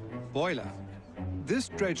 Boiler. This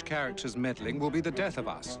Dredge character's meddling will be the death of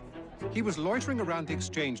us. He was loitering around the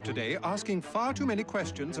exchange today, asking far too many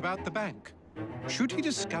questions about the bank. Should he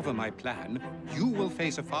discover my plan, you will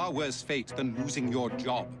face a far worse fate than losing your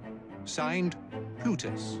job. Signed,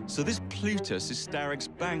 Plutus. So this Plutus is Starrick's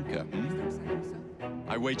banker,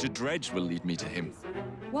 I wager Dredge will lead me to him.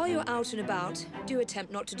 While you're out and about, do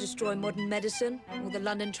attempt not to destroy modern medicine or the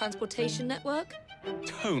London transportation network.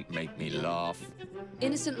 Don't make me laugh.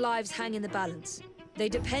 Innocent lives hang in the balance. They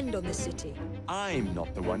depend on the city. I'm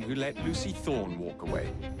not the one who let Lucy Thorne walk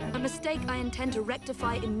away. A mistake I intend to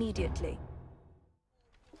rectify immediately.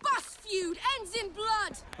 Bus feud ends in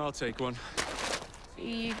blood! I'll take one.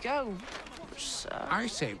 Here you go, sir. I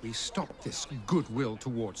say we stop this goodwill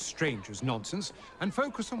towards strangers nonsense and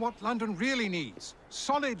focus on what London really needs.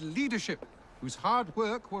 Solid leadership, whose hard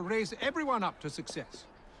work will raise everyone up to success.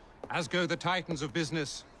 As go the titans of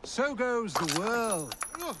business, so goes the world.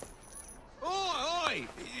 Oi!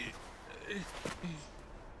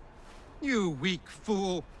 You weak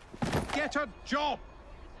fool! Get a job!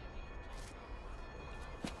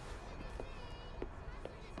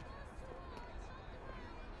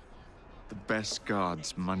 The best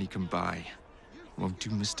guards money can buy won't do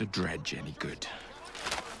Mr. Dredge any good.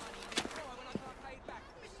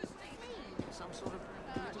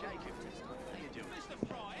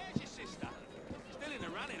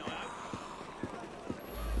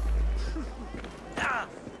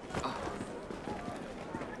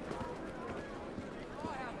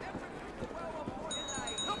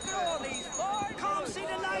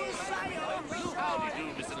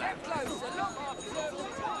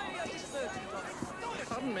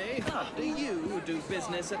 Pardon me, do you do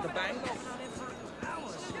business at the bank?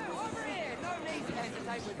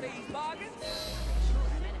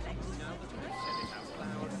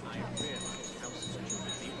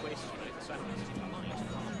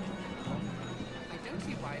 I don't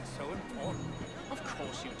see why it's so important. Of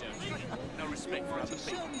course you don't. No respect for other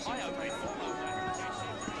people. I obey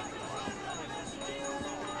formal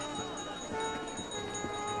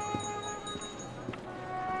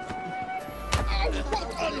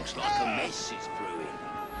It looks like a mess is brewing.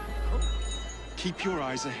 Keep your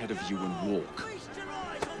eyes ahead of you and walk.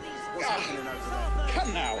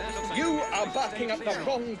 Come now, you are barking up the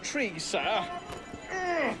wrong tree, sir.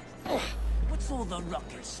 for the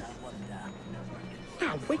rockets, I wonder.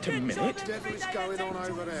 Now, wait a minute. What the devil is going on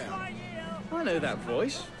over there? I know that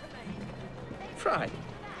voice. Fry,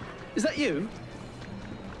 is that you?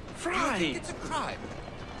 Fry! It's a crime.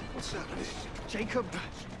 What's happening? Jacob,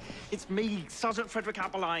 it's me, Sergeant Frederick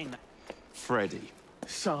Aberline. Freddy.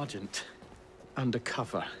 Sergeant,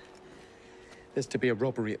 undercover. There's to be a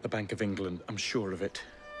robbery at the Bank of England, I'm sure of it.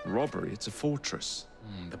 Robbery? It's a fortress.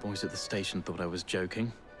 The boys at the station thought I was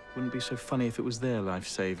joking. Wouldn't be so funny if it was their life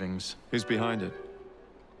savings. Who's behind it?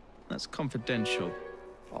 That's confidential.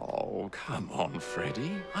 Oh, come on,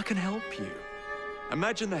 Freddy. I can help you.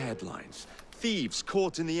 Imagine the headlines. Thieves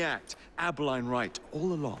caught in the act. Aberline right,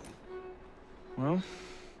 all along. Well,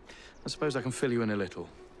 I suppose I can fill you in a little.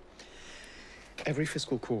 Every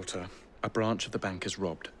fiscal quarter, a branch of the bank is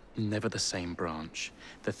robbed. Never the same branch.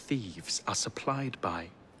 The thieves are supplied by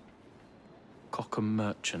Cockham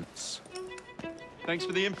merchants. Thanks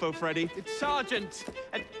for the info, Freddy. It's Sergeant,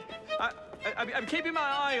 and I'm keeping my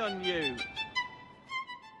eye on you.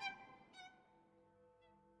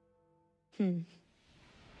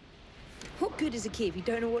 What good is a key if you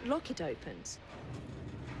don't know what lock it opens?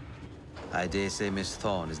 I dare say Miss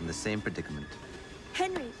Thorne is in the same predicament.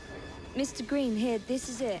 Henry! Mr. Green, here, this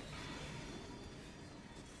is it.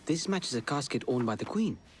 This matches a casket owned by the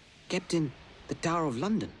Queen, kept in the Tower of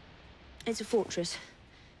London. It's a fortress.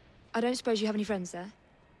 I don't suppose you have any friends there?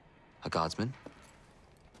 A guardsman?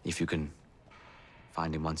 If you can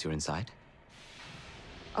find him once you're inside.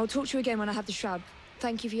 I'll talk to you again when I have the shroud.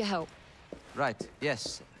 Thank you for your help. Right,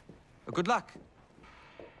 yes. Good luck.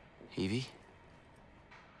 Evie?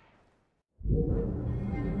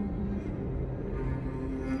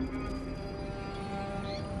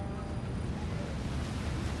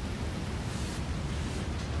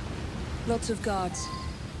 Lots of guards.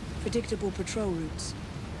 Predictable patrol routes.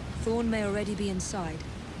 Thorne may already be inside.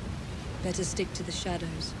 Better stick to the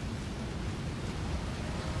shadows.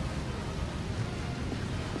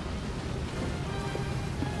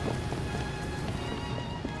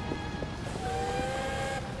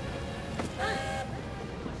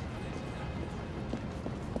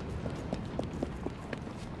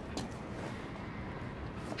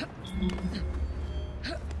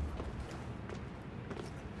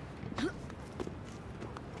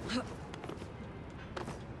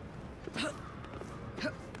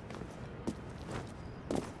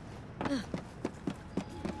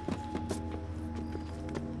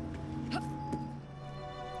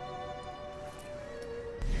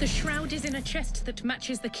 The shroud is in a chest that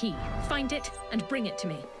matches the key. Find it and bring it to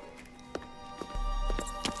me.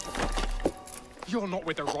 You're not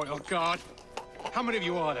with the Royal Guard. How many of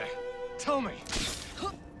you are there? Tell me.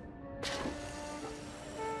 Then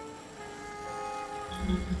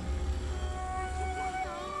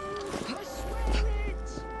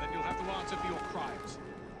you'll have to answer for your crimes.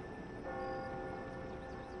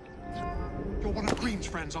 You're one of Green's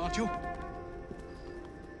friends, aren't you?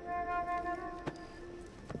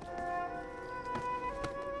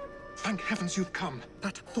 Thank heavens you've come.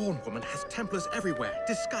 That Thorne woman has Templars everywhere,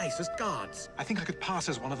 disguised as guards. I think I could pass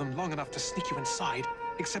as one of them long enough to sneak you inside,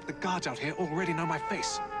 except the guards out here already know my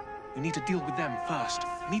face. You need to deal with them first.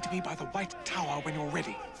 Meet me by the White Tower when you're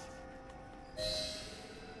ready.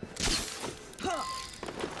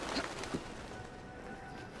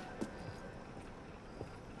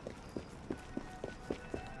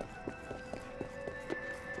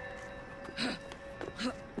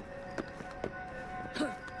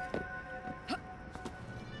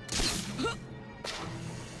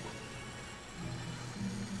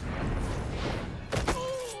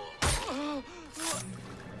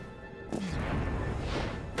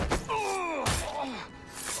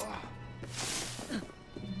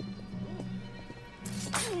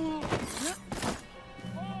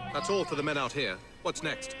 That's all for the men out here. What's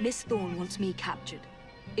next? Miss Thorne wants me captured.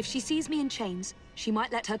 If she sees me in chains, she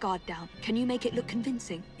might let her guard down. Can you make it look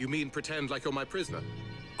convincing? You mean pretend like you're my prisoner?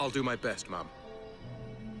 I'll do my best, Mum.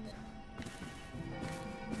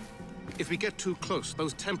 If we get too close,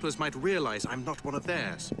 those Templars might realize I'm not one of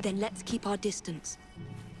theirs. Then let's keep our distance.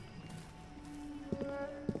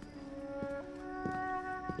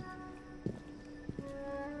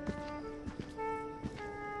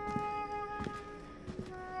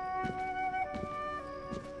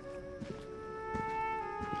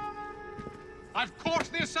 I've caught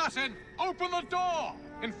the assassin! Open the door!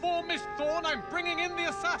 Inform Miss Thorne I'm bringing in the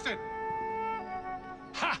assassin!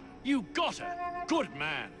 Ha! You got her! Good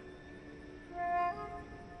man!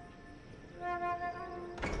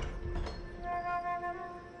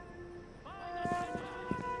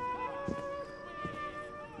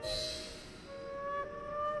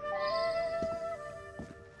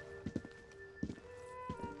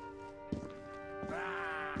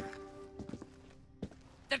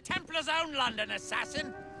 Father's own London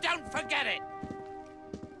assassin. Don't forget it.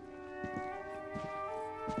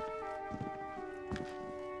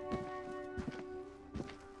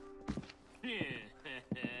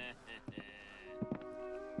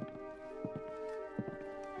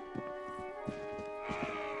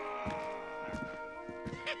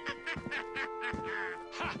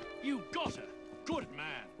 Ha! You got her. Good man.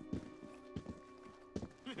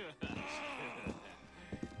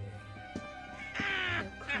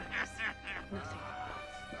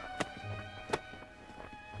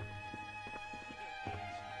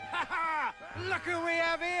 Look who we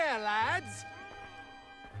have here, lads!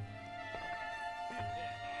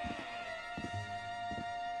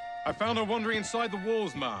 I found her wandering inside the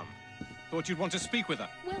walls, ma'am. Thought you'd want to speak with her.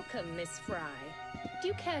 Welcome, Miss Fry. Do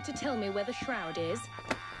you care to tell me where the shroud is?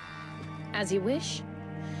 As you wish.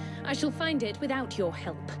 I shall find it without your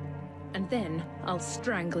help. And then I'll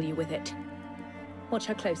strangle you with it. Watch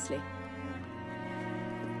her closely.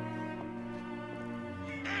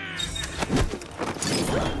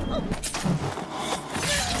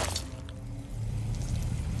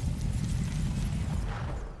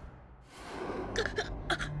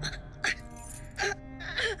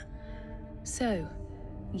 So,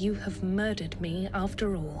 you have murdered me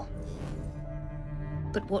after all.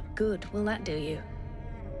 But what good will that do you?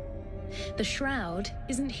 The shroud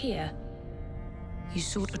isn't here. You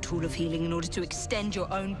sought a tool of healing in order to extend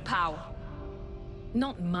your own power.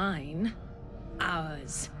 Not mine.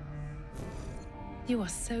 Ours. You are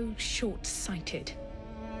so short-sighted.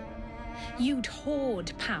 You'd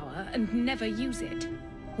hoard power and never use it,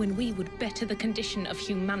 when we would better the condition of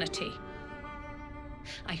humanity.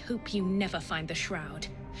 I hope you never find the shroud.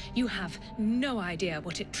 You have no idea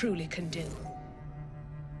what it truly can do.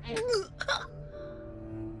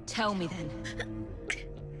 Tell me then.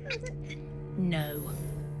 No.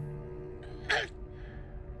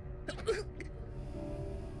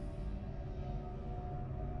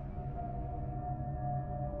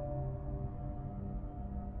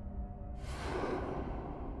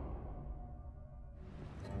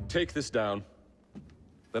 Take this down.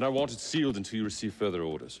 Then I want it sealed until you receive further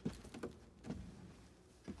orders.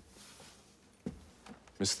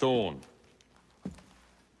 Miss Thorne.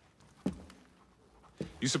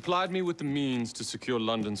 You supplied me with the means to secure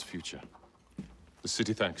London's future. The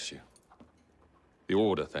city thanks you. The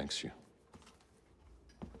Order thanks you.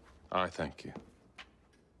 I thank you.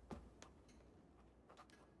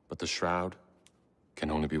 But the shroud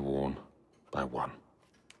can only be worn by one.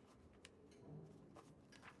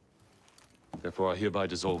 Therefore, I hereby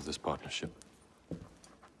dissolve this partnership.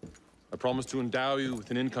 I promise to endow you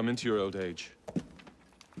with an income into your old age.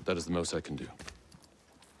 That is the most I can do.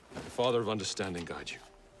 The Father of Understanding guide you.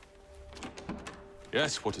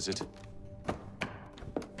 Yes, what is it?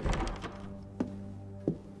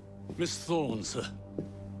 Miss Thorne, sir.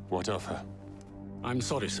 What of her? I'm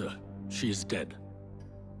sorry, sir. She is dead.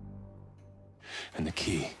 And the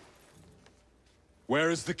key?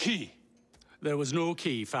 Where is the key? There was no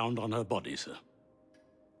key found on her body, sir.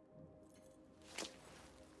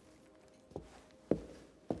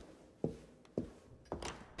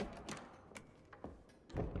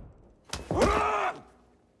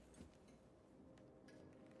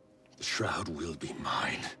 The shroud will be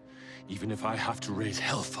mine, even if I have to raise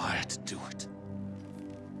hellfire to do it.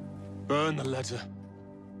 Burn the letter.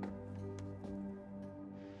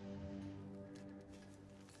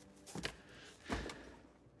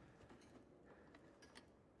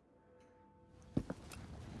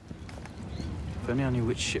 If only I knew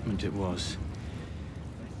which shipment it was.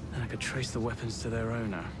 Then I could trace the weapons to their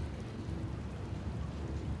owner.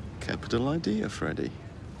 Capital idea, Freddy.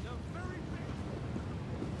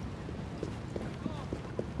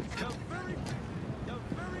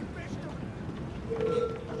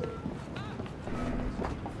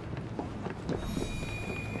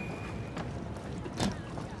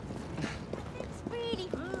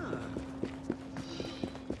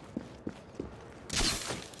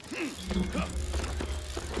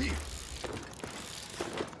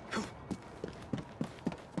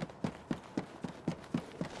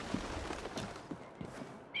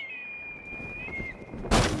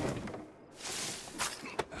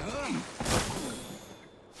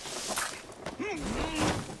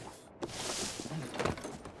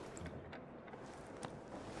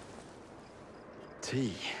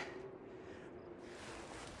 Tea.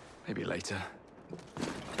 Maybe later.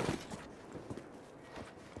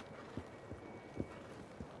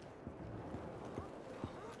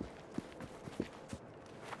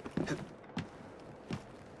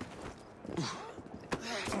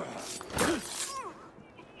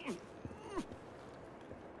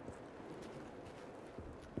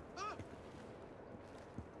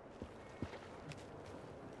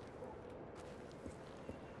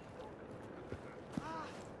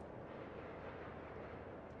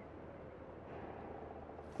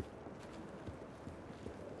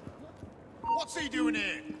 What's he doing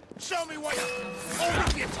here? Show me what you... Oh,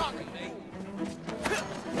 you're talking me!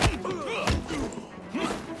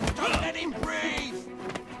 Don't let him breathe!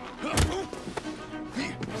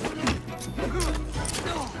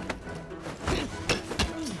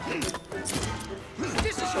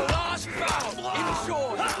 This is your last battle!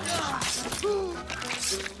 Ensure it!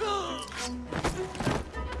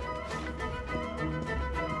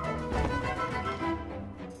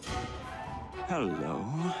 Hello.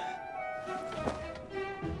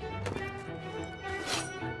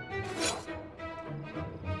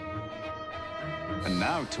 And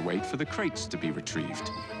now to wait for the crates to be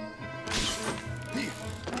retrieved.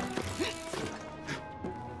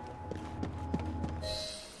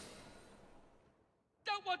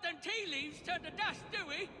 Don't want them tea leaves turned to dust, do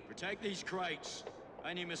we? Protect these crates.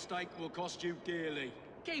 Any mistake will cost you dearly.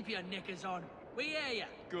 Keep your knickers on. We hear ya.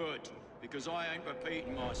 Good, because I ain't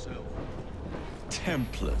repeating myself.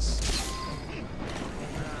 Templars.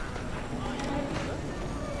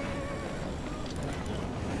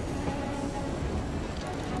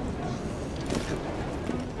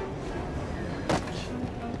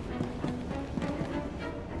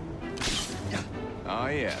 Ah,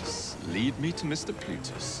 yes. Lead me to Mr.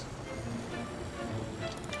 Plutus.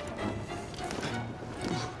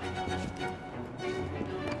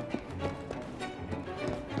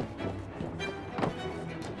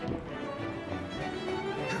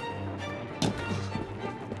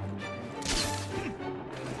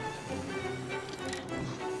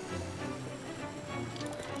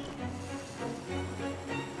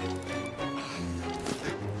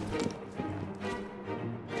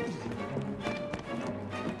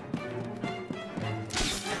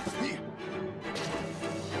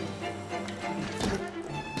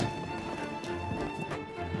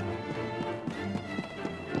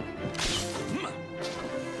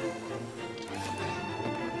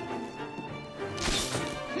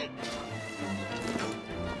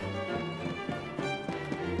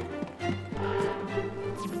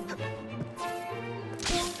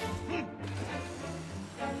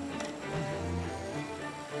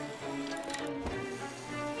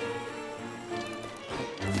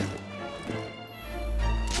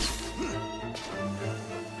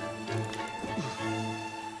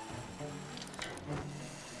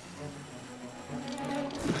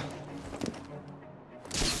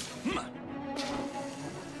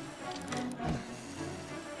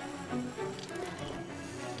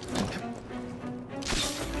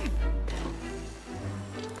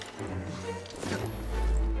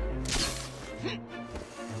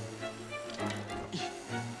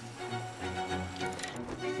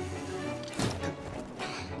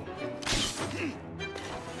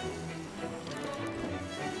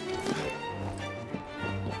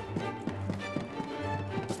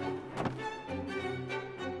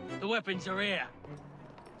 The weapons are here.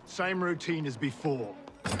 Same routine as before.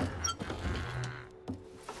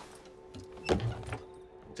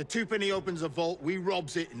 The twopenny opens a vault, we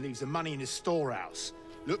robs it and leaves the money in his storehouse.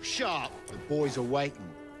 Look sharp, the boys are waiting.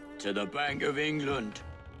 To the Bank of England.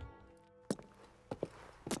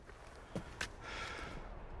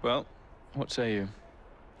 Well, what say you?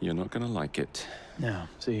 You're not gonna like it. Now,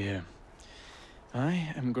 see here.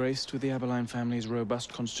 I am graced with the Aberline family's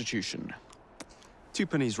robust constitution. Two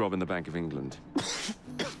pennies robbing the Bank of England.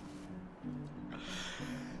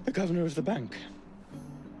 The governor of the bank.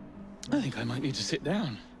 I think I might need to sit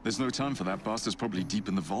down. There's no time for that. Bastard's probably deep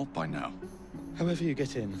in the vault by now. However you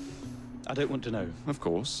get in, I don't want to know. Of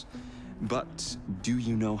course. But do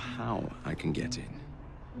you know how I can get in?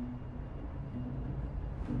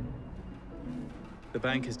 The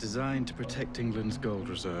bank is designed to protect England's gold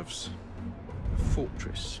reserves. A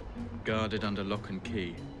fortress, guarded under lock and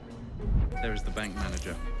key. There is the bank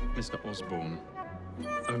manager, Mr. Osborne.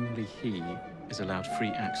 Only he is allowed free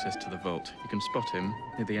access to the vault. You can spot him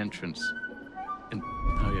near the entrance. And,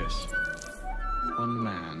 oh yes, one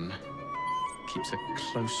man keeps a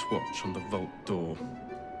close watch on the vault door.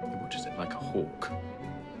 He watches it like a hawk.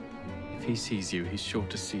 If he sees you, he's sure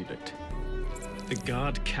to seal it. The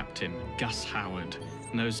guard captain, Gus Howard,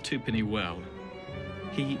 knows Twopenny well.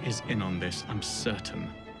 He is in on this, I'm certain.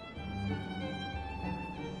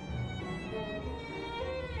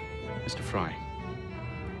 Mr. Fry,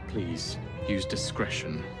 please use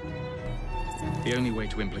discretion. The only way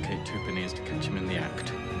to implicate Twopenny is to catch him in the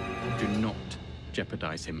act. Do not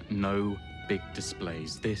jeopardize him. No big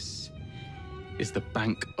displays. This is the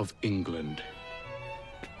Bank of England.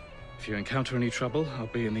 If you encounter any trouble, I'll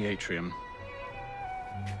be in the atrium.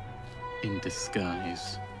 In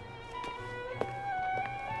disguise.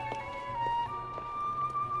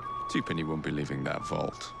 Twopenny won't be leaving that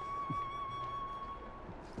vault.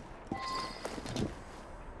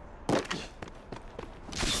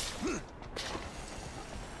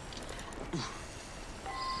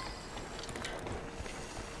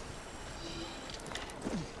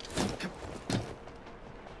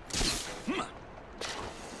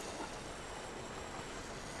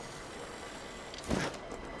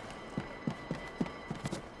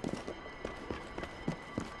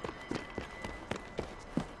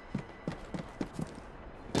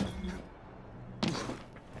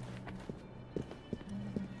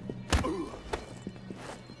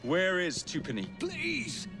 Where is Tupany?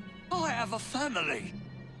 Please! I have a family.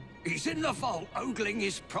 He's in the vault ogling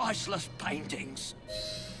his priceless paintings.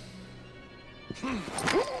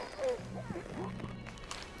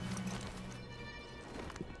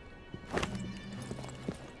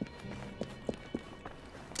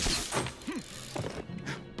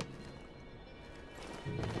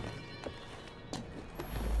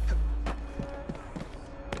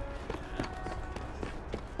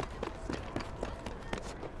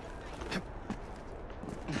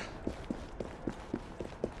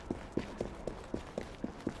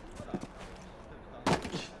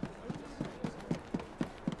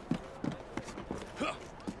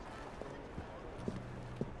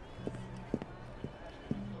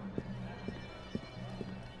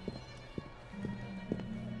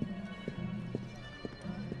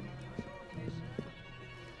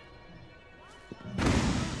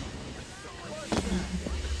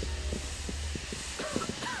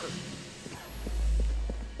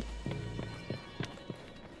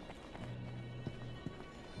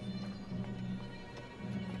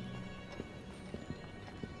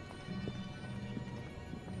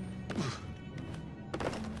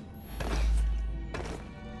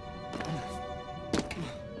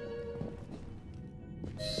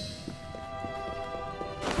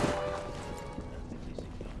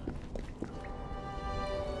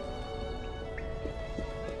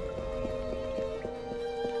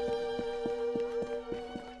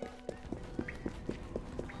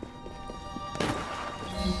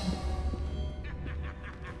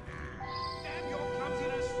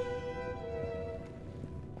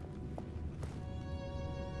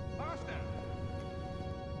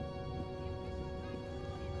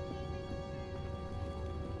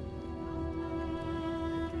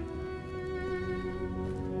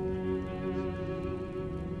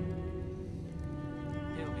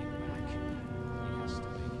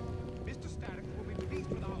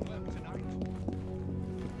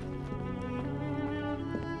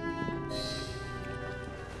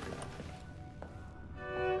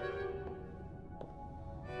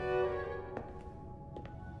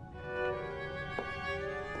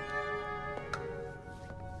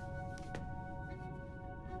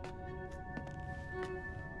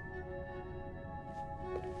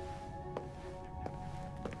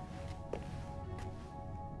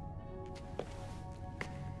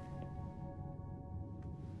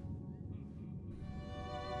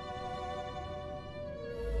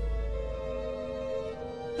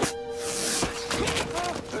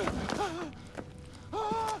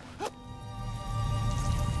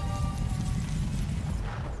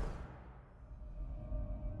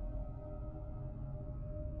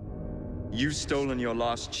 You've stolen your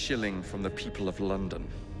last shilling from the people of London.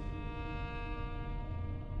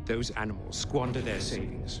 Those animals squander their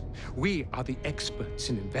savings. We are the experts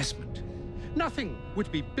in investment. Nothing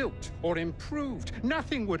would be built or improved.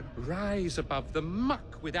 Nothing would rise above the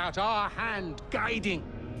muck without our hand guiding.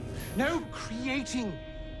 No creating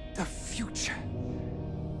the future.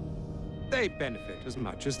 They benefit as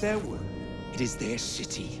much as their work. It is their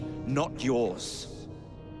city, not yours.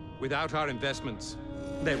 Without our investments,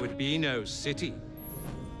 there would be no city.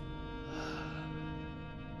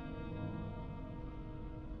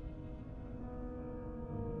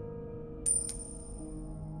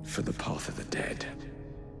 For the path of the dead.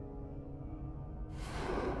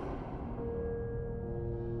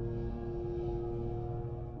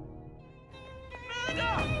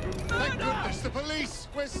 Thank goodness, the police!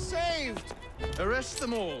 We're saved! Arrest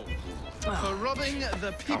them all for robbing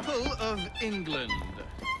the people of England.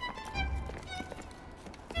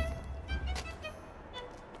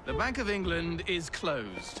 The Bank of England is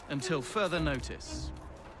closed until further notice.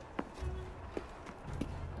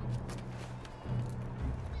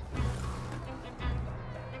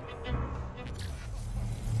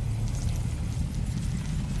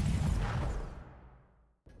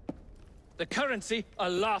 The currency a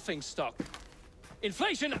laughingstock.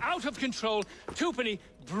 Inflation out of control, Tupany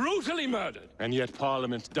brutally murdered. And yet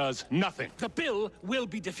Parliament does nothing. The bill will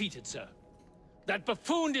be defeated, sir. That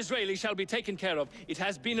buffoon Disraeli shall be taken care of. It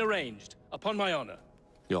has been arranged, upon my honor.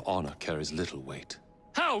 Your honor carries little weight.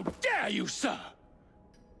 How dare you, sir!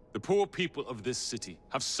 The poor people of this city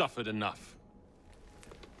have suffered enough.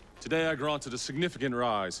 Today I granted a significant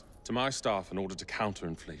rise to my staff in order to counter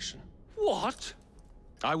inflation. What?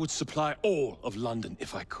 I would supply all of London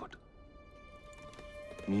if I could.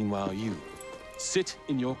 Meanwhile, you sit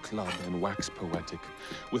in your club and wax poetic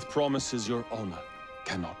with promises your honor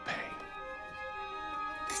cannot pay.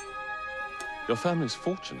 Your family's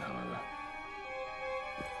fortune, however.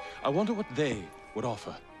 I wonder what they would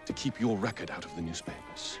offer to keep your record out of the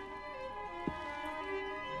newspapers.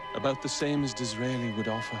 About the same as Disraeli would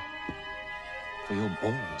offer. For your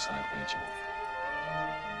balls, I'd wager.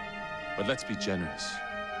 But let's be generous.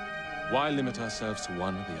 Why limit ourselves to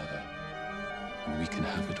one or the other? When we can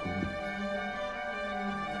have it all.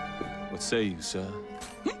 What say you, sir?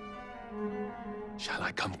 Shall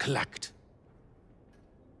I come collect?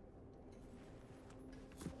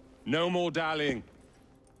 No more dallying.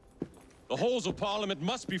 The halls of Parliament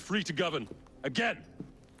must be free to govern. Again.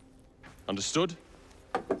 Understood?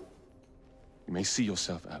 You may see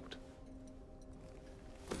yourself out.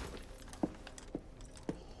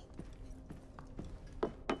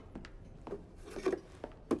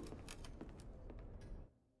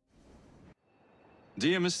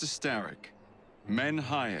 Dear Mr. Starrick, men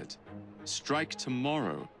hired. Strike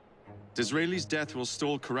tomorrow. Disraeli's death will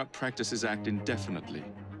stall Corrupt Practices Act indefinitely.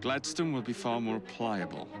 Gladstone will be far more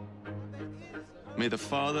pliable. May the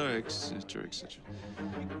father, etc., etc.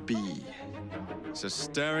 be. So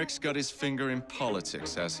Starrick's got his finger in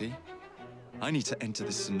politics, has he? I need to enter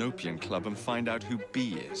the Sinopian Club and find out who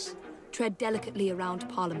B is. Tread delicately around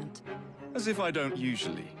Parliament. As if I don't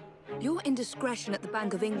usually. Your indiscretion at the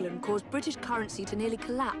Bank of England caused British currency to nearly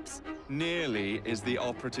collapse. Nearly is the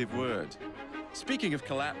operative word. Speaking of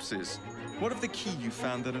collapses, what of the key you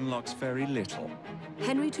found that unlocks very little?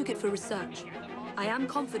 Henry took it for research. I am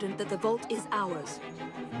confident that the vault is ours.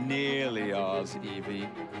 Nearly ours, Evie.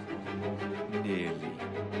 Nearly.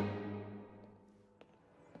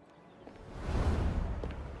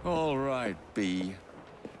 All right, B.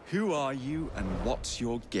 Who are you and what's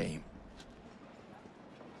your game?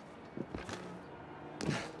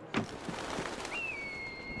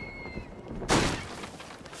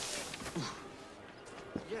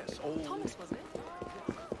 Yes, Thomas, was it?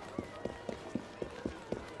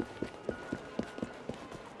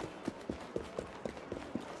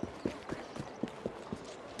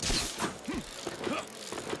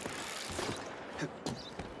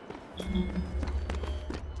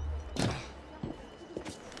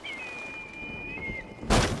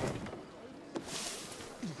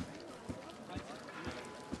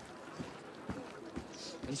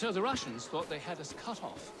 And so the Russians thought they had us cut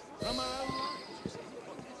off from our own lines, you see.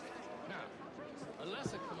 Now, a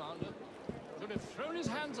lesser commander should have thrown his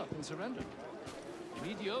hands up and surrendered.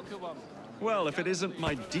 Mediocre one. Well, if it isn't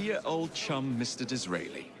my dear old chum, Mr.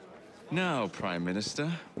 Disraeli. Now, Prime Minister,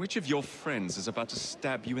 which of your friends is about to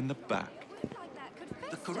stab you in the back?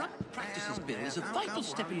 The Corrupt Practices Bill is a vital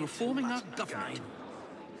step in reforming our government.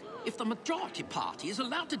 If the majority party is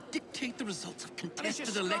allowed to dictate the results of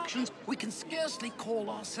contested elections, we can scarcely call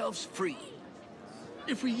ourselves free.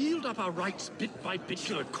 If we yield up our rights bit by bit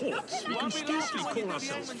to the courts, we can scarcely call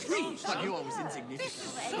ourselves free. But you're always insignificant.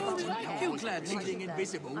 So, you gladly being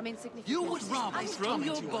invisible, you would rather throw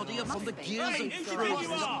your body upon the gears and thrones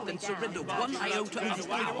than surrender one iota of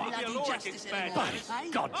power. By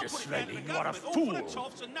God, Disraeli, you are a fool.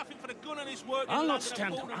 I'll not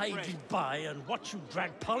stand idly by and watch you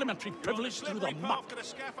drag parliamentary privilege through the muck.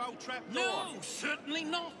 No, certainly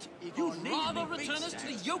not. You'd rather return us to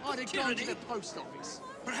the yoke of tyranny.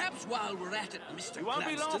 Perhaps while we're at it, Mr.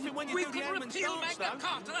 Gladstone, we could repeal Magna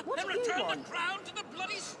Carta and return the crown to the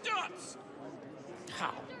bloody Stuarts!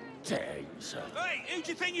 How dare you, sir? Hey, who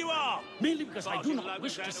do you think you are? Merely because I do not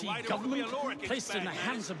wish to see government placed in the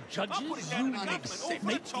hands of judges, you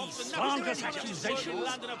make these slanderous accusations?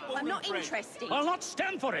 I'm not interested. I'll not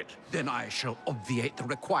stand for it! Then I shall obviate the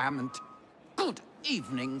requirement. Good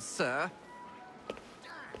evening, sir.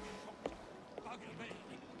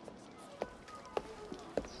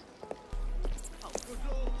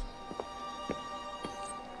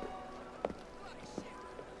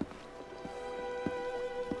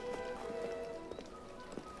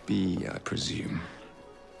 B, I presume.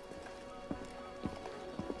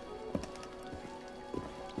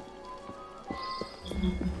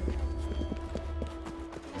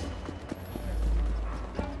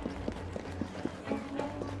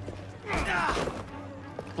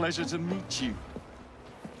 Pleasure to meet you.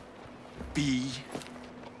 B.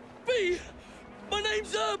 B! My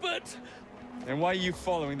name's Herbert! And why are you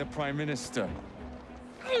following the Prime Minister?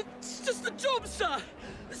 It's just a job, sir!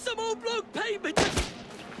 Some old bloke paid me to...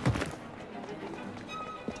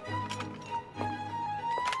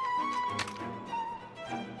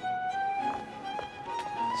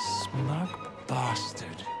 Smug bastard.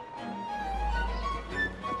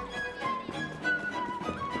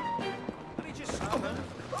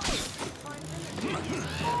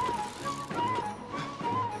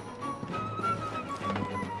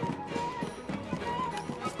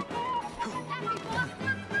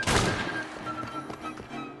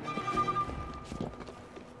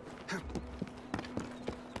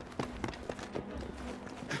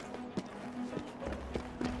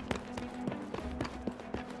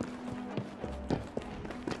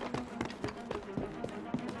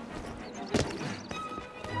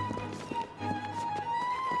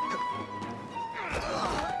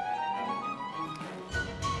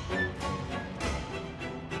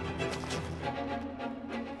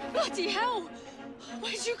 Bloody hell!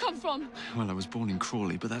 Where'd you come from? Well, I was born in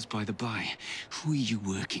Crawley, but that's by the by. Who are you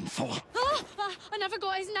working for? I never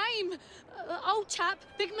got his name. Old chap,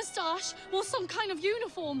 big moustache, wore some kind of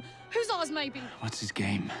uniform. Who's ours, maybe? What's his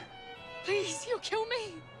game? Please, you'll kill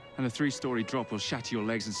me. And a 3-story drop will shatter your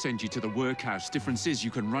legs and send you to the workhouse. Difference is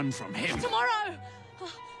you can run from him. Tomorrow!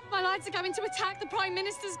 My lads are going to attack the Prime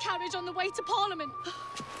Minister's carriage on the way to Parliament.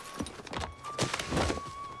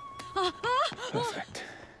 Perfect.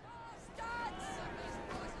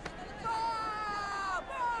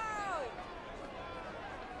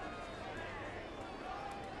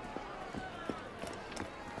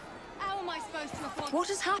 How am I supposed to afford... What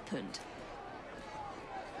has happened?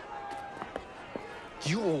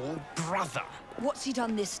 Your brother. What's he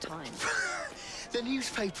done this time? The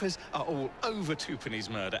newspapers are all over Twopenny's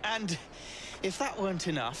murder, and if that weren't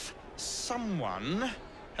enough, someone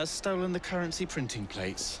has stolen the currency printing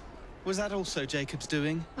plates. Was that also Jacob's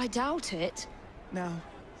doing? I doubt it. Now,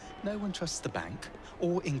 no one trusts the bank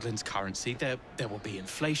or England's currency. There will be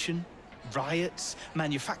inflation, riots,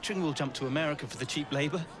 manufacturing will jump to America for the cheap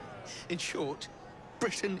labor. In short,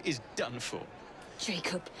 Britain is done for.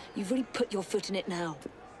 Jacob, you've really put your foot in it now.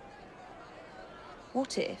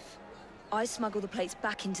 What if I smuggle the plates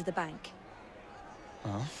back into the bank?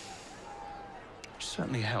 Well, it'd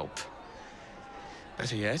certainly help.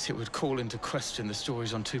 Better yet, it would call into question the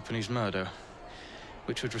stories on Twopenny's murder,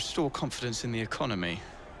 which would restore confidence in the economy.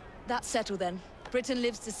 That's settled then. Britain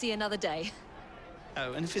lives to see another day.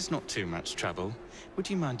 Oh, and if it's not too much trouble, would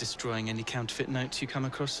you mind destroying any counterfeit notes you come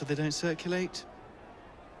across so they don't circulate?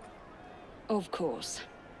 Of course.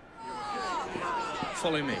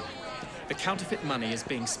 Follow me. The counterfeit money is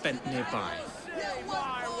being spent nearby.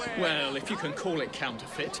 Well, if you can call it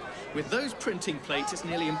counterfeit. With those printing plates, it's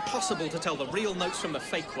nearly impossible to tell the real notes from the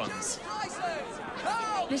fake ones.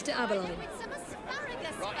 Mr. Aberline.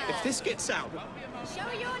 If this gets out...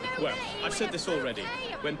 Well, I've said this already.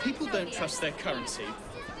 When people don't trust their currency,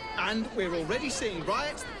 and we're already seeing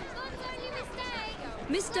riots...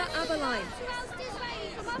 Mr. Aberline.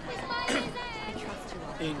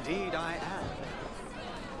 Indeed, I am.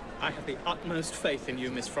 I have the utmost faith in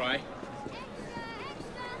you, Miss Fry.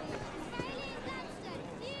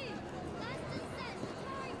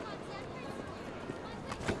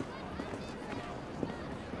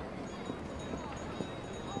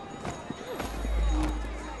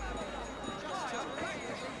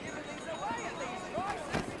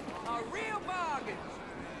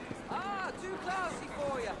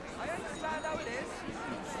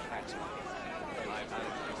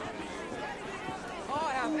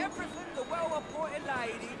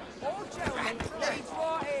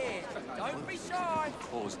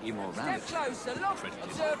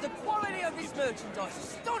 Observe the quality of this merchandise.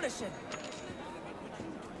 Astonishing!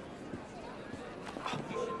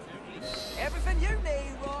 Everything you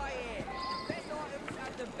need right here. The best items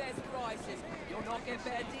at the best prices. You'll not get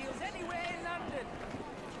better deals anywhere in London.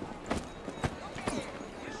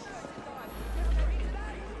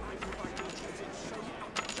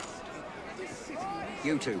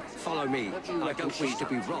 You two, follow me. I don't wish to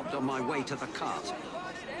be robbed on my way to the cart.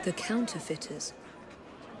 The counterfeiters.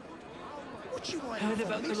 Heard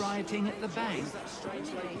about the rioting at the bank?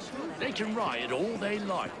 They can riot all they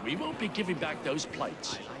like. We won't be giving back those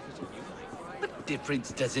plates. What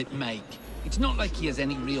difference does it make? It's not like he has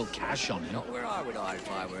any real cash on him. Not where I would hide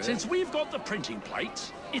if I were. Since we've got the printing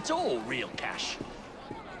plates, it's all real cash.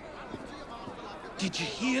 Did you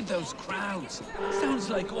hear those crowds? Sounds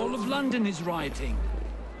like all of London is rioting.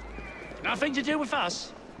 Nothing to do with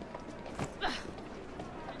us.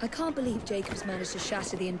 I can't believe Jacob's managed to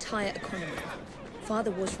shatter the entire economy. Father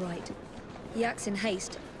was right. He acts in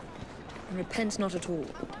haste and repents not at all.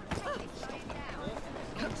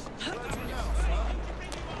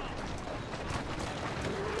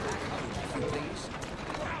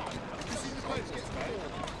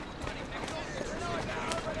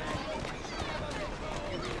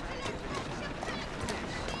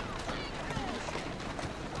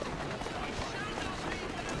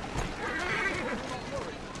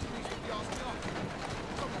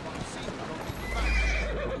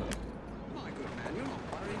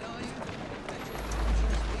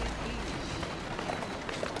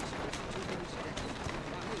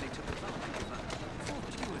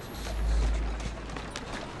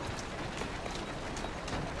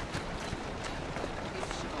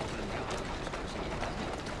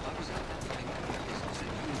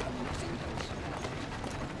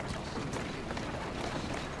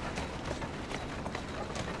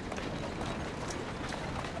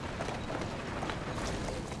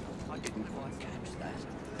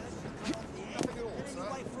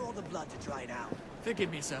 To drain out.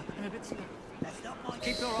 Forgive me, sir. I'm a bit slow.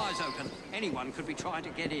 Keep your eyes open. Anyone could be trying to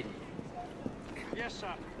get in. Yes,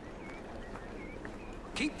 sir.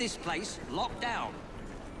 Keep this place locked down.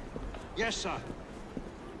 Yes, sir.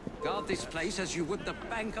 Guard this place as you would the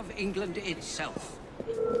Bank of England itself.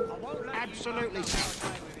 Absolutely, sir.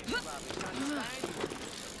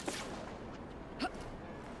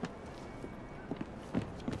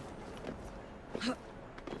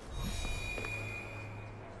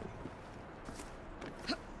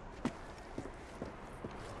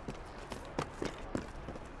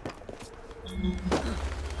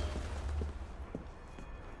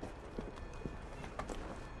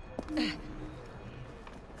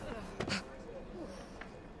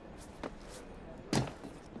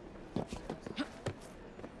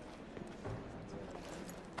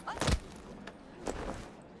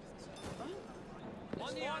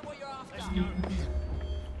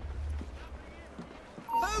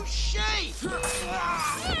 Oh, shit!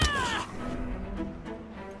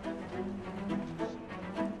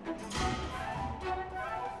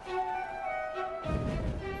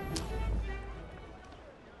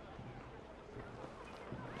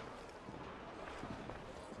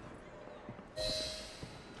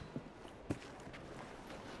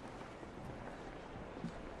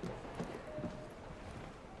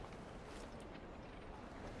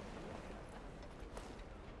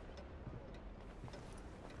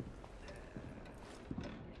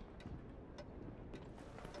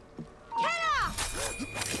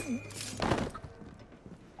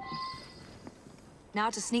 Now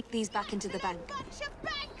to sneak these back into the bank. Bunch of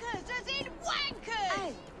bankers, as in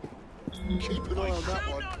wankers! Keep an eye on that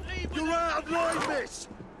one. You're out of line, miss!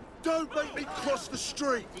 Don't make me cross the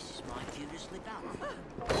street! This is my curiously done.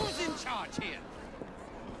 Who's in charge here?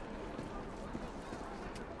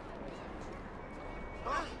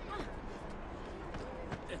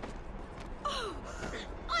 Oh,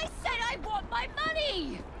 I said I want my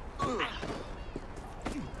money!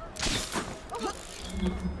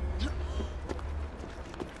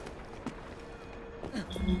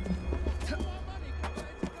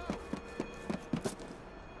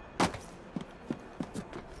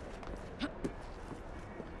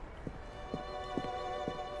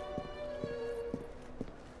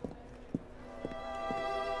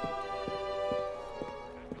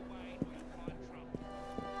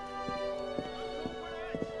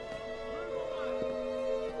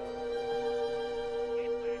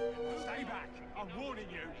 Stay back. I'm warning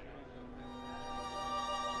you.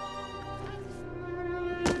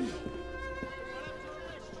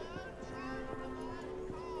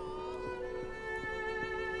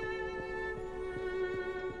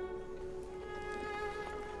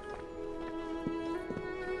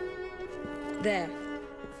 There.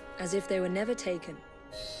 As if they were never taken.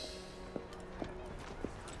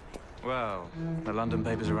 Well, the London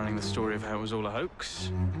papers are running the story of how it was all a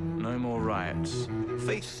hoax. No more riots.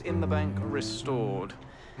 Faith in the bank restored.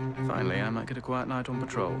 Finally, I might get a quiet night on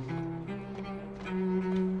patrol.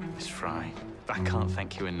 Miss Fry, I can't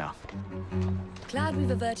thank you enough. Glad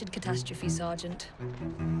we've averted catastrophe, Sergeant.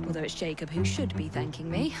 Although it's Jacob who should be thanking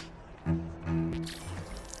me.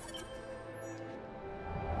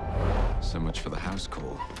 So much for the house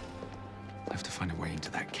call. I have to find a way into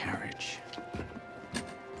that carriage.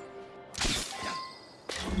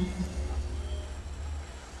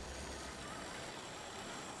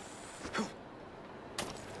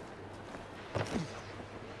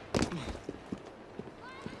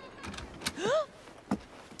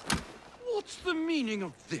 What's the meaning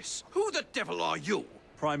of this? Who the devil are you?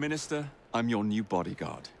 Prime Minister, I'm your new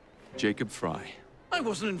bodyguard, Jacob Fry. I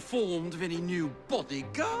wasn't informed of any new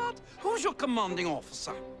bodyguard. Who's your commanding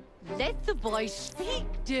officer? Let the boy speak,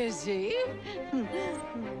 Dizzy.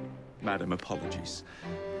 Madam, apologies.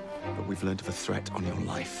 But we've learned of a threat on your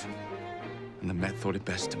life. And the Met thought it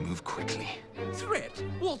best to move quickly. Threat?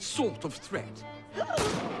 What sort of threat?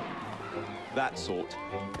 That sort.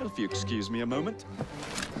 If you excuse me a moment.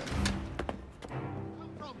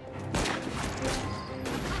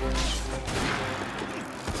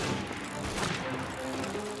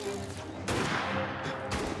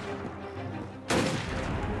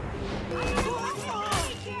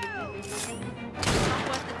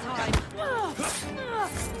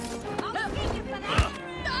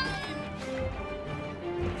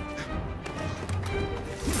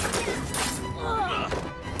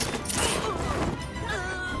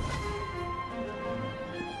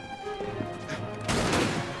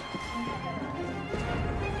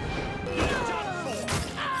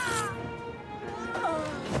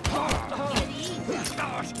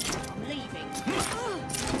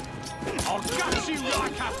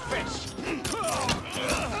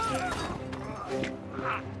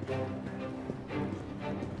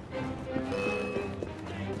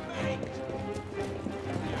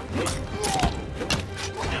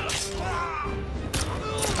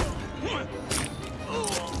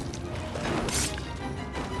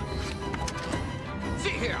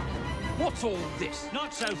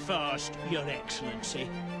 Not so fast, Your Excellency.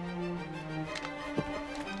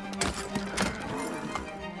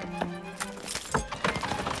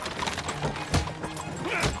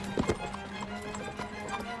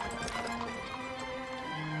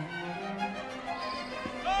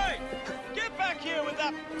 Hey! Get back here with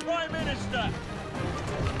that Prime Minister!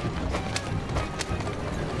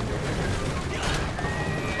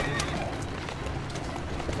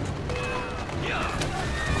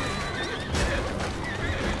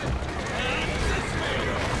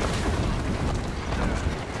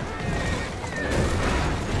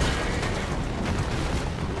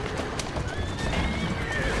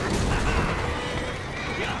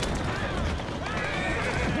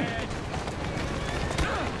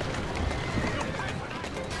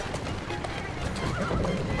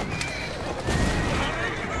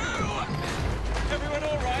 Everyone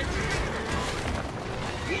all right?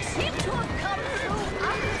 We seem to have come through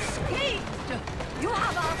unscathed. You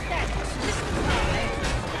have our thanks, Mr. Fry.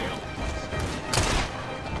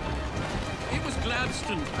 It was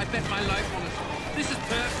Gladstone. I bet my life on it. This is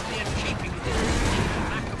perfectly in keeping with his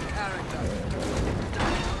lack of character.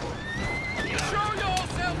 Show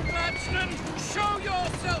yourself, Gladstone! Show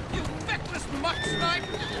yourself, you feckless muckslipe!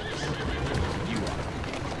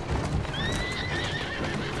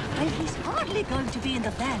 And he's hardly going to be in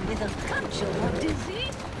the van with a cudgel, is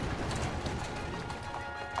he?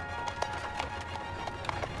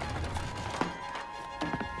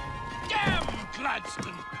 Damn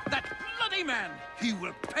Gladstone! That bloody man! He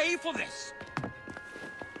will pay for this!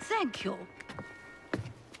 Thank you.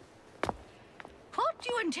 What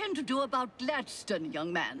do you intend to do about Gladstone,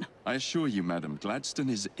 young man? I assure you, madam, Gladstone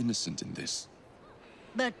is innocent in this.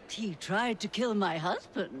 But he tried to kill my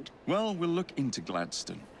husband. Well, we'll look into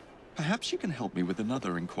Gladstone. Perhaps you can help me with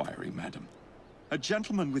another inquiry, madam. A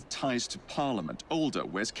gentleman with ties to Parliament, older,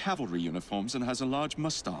 wears cavalry uniforms and has a large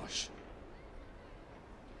mustache.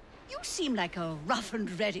 You seem like a rough and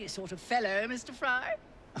ready sort of fellow, Mr. Fry.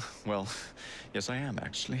 Well, yes I am,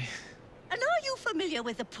 actually. And are you familiar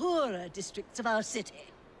with the poorer districts of our city?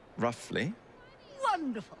 Roughly.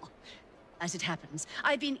 Wonderful. As it happens,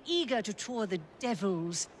 I've been eager to tour the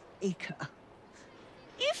Devil's Acre.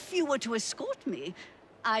 If you were to escort me,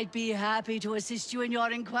 I'd be happy to assist you in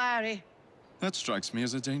your inquiry. That strikes me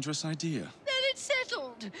as a dangerous idea. Then it's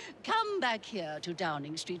settled. Come back here to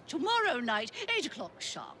Downing Street tomorrow night, 8 o'clock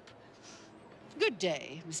sharp. Good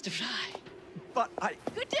day, Mr. Fry. But I...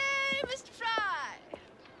 Good day, Mr. Fry.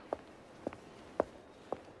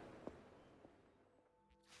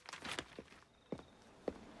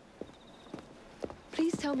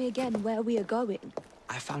 Please tell me again where we are going.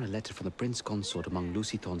 I found a letter from the Prince Consort among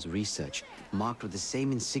Lucy Thorne's research, marked with the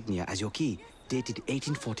same insignia as your key, dated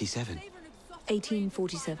 1847.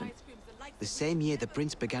 1847. The same year the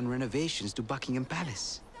Prince began renovations to Buckingham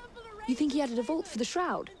Palace. You think he added a vault for the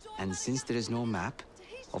shroud? And since there is no map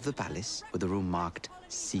of the palace with the room marked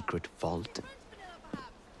Secret Vault.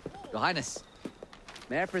 Your Highness,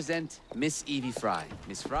 may I present Miss Evie Fry.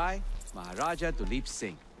 Miss Fry, Maharaja Duleep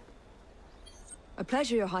Singh. A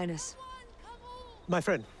pleasure, Your Highness. My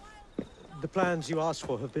friend, the plans you asked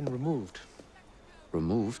for have been removed.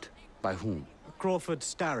 Removed? By whom? Crawford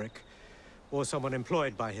Starrick, or someone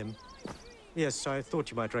employed by him. Yes, I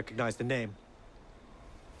thought you might recognize the name.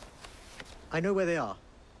 I know where they are,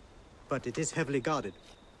 but it is heavily guarded.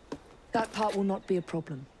 That part will not be a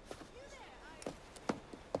problem.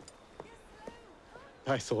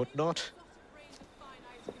 I thought not.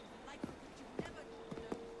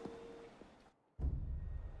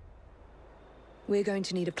 We're going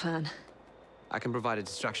to need a plan. I can provide a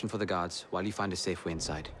distraction for the guards while you find a safe way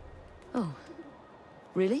inside. Oh.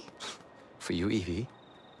 Really? For you, Evie?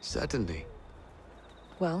 Certainly.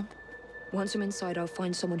 Well, once I'm inside, I'll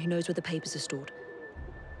find someone who knows where the papers are stored.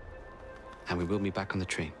 And we will meet back on the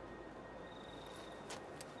train.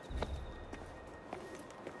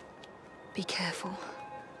 Be careful.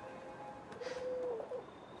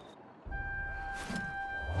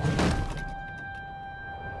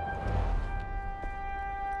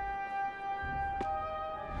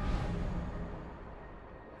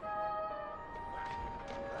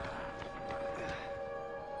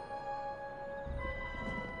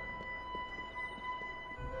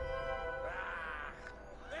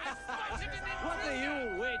 What are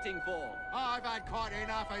you waiting for? I've had quite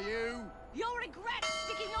enough of you. You'll regret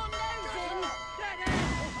sticking your nose in. Get in.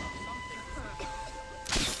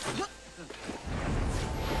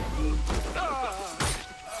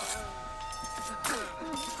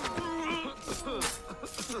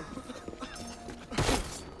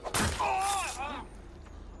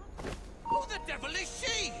 Who the devil is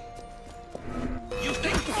she? You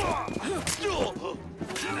think...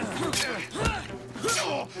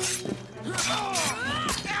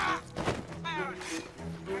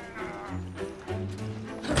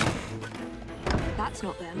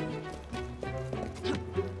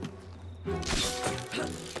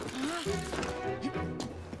 Show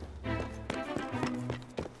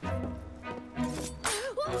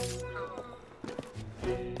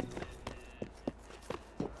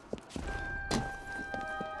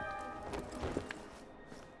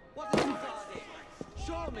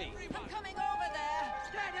me! I'm coming over there!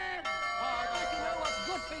 Get in! Oh, I'd like to know what's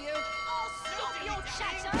good for you! Oh, stop your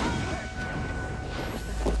chatter!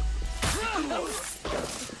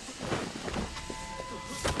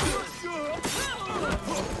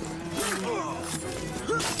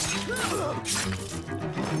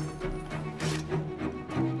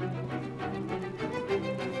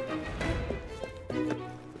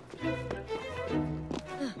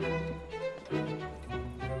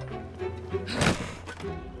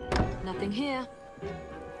 Nothing here.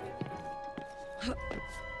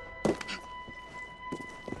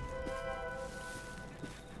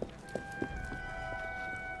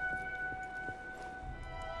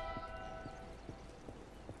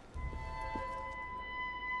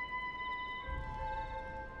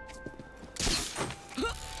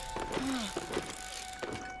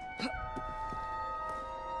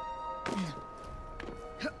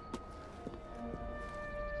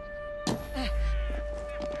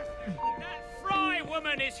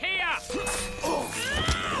 Is here!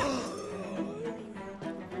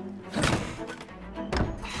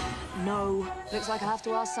 No. Looks like I have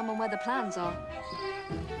to ask someone where the plans are.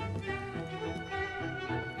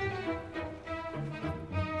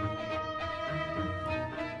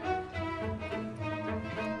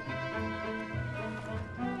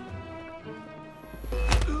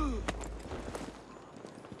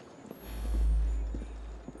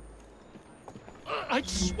 I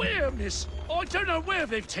swear, miss, I don't know where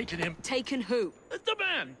they've taken him. Taken who? The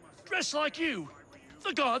man, dressed like you.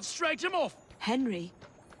 The guards dragged him off. Henry,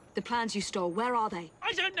 the plans you stole, where are they?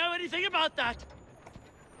 I don't know anything about that.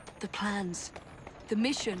 The plans. The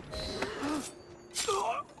mission.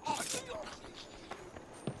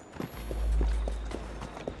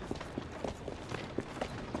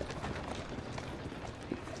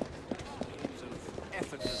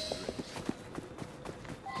 Effortless.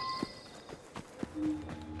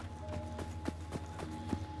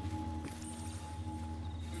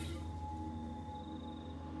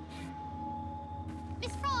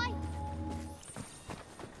 Miss Fry!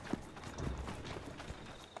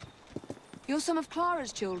 You're some of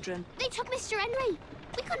Clara's children. They took Mr. Henry.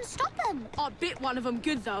 We couldn't stop them. I bit one of them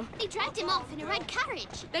good, though. They dragged him off in a red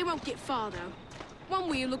carriage. They won't get far, though. One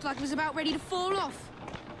wheel looked like it was about ready to fall off.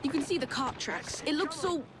 You can see the cart tracks. It looks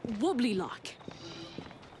so wobbly-like.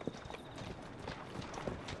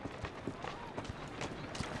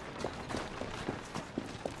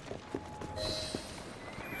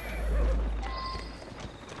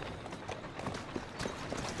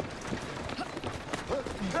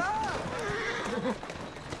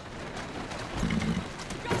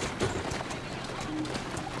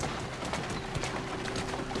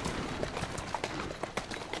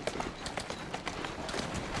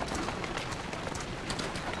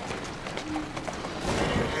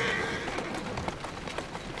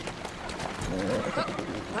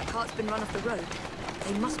 That cart's been run off the road.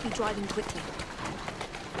 They must be driving quickly.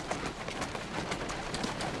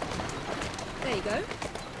 There you go.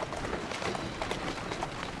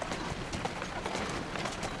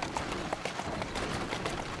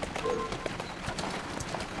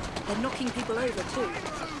 They're knocking people over, too.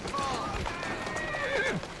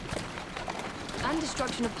 And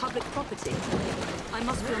destruction of public property. I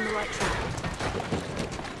must be on the right track.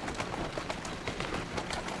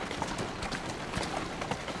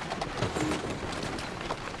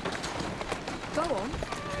 Go on.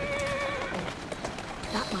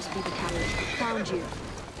 That must be the carriage. Found you.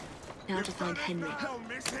 Now to find Henry. Hell,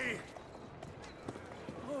 Missy!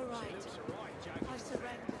 All right. I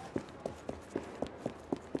surrender.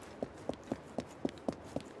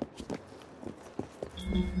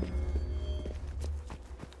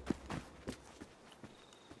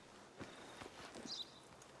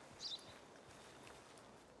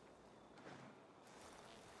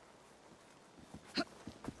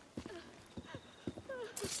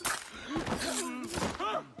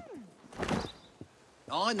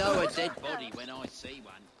 I know a dead body when I see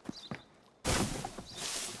one.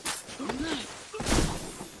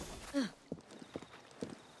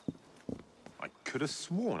 I could have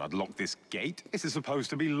sworn I'd locked this gate. This is supposed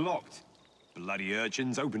to be locked. Bloody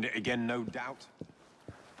urchins opened it again, no doubt.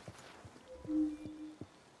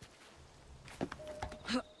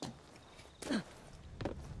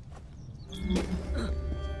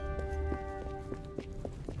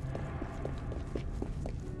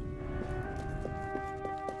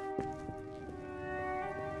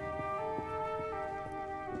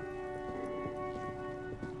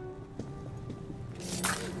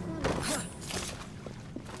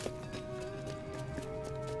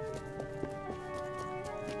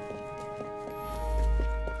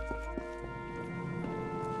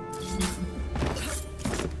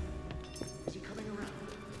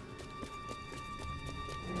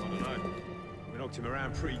 knocked him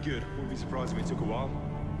around pretty good. Wouldn't be surprised if it took a while.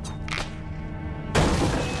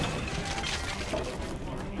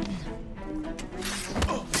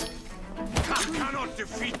 I cannot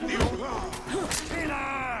defeat the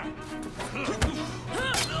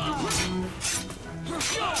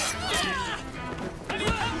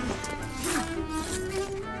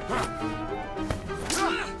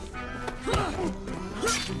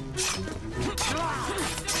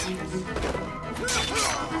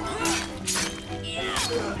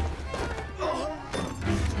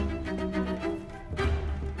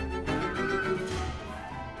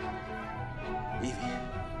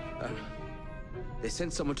They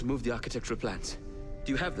sent someone to move the architectural plans.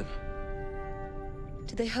 Do you have them?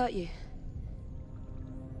 Did they hurt you?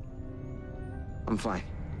 I'm fine.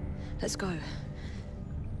 Let's go.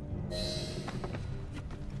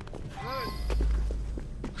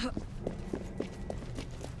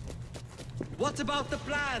 What about the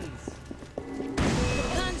plans? The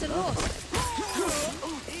plans are lost.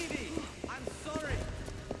 Evie, I'm sorry.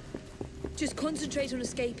 Just concentrate on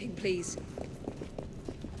escaping, please.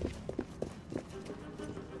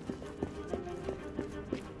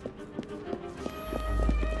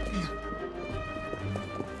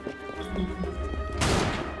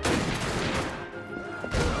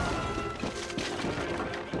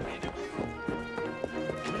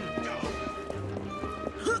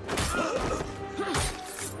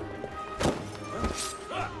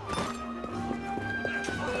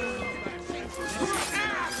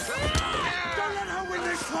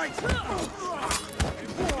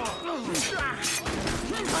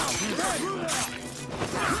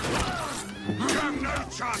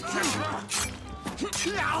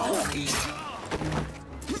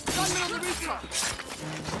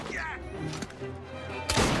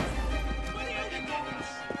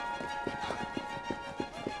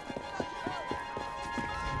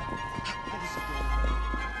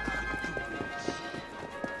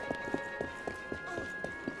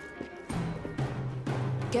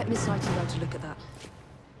 Get Miss Nightingale to look at that.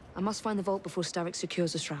 I must find the vault before Starrick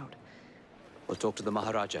secures the shroud. We'll talk to the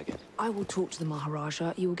Maharaja again. I will talk to the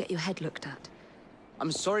Maharaja. You will get your head looked at. I'm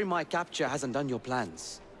sorry my capture hasn't done your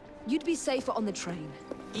plans. You'd be safer on the train.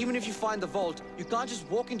 Even if you find the vault, you can't just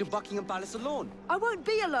walk into Buckingham Palace alone. I won't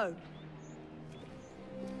be alone.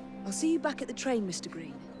 I'll see you back at the train, Mr.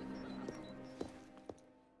 Green.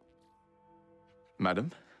 Madam,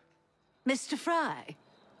 Mr. Fry.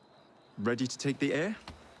 ready to take the air?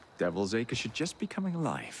 Devil's Acre should just be coming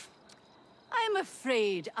alive. I'm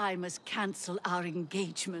afraid I must cancel our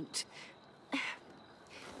engagement.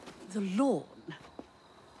 The lawn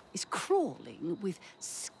is crawling with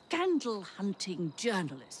scandal-hunting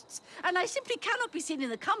journalists, and I simply cannot be seen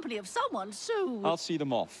in the company of someone so... I'll see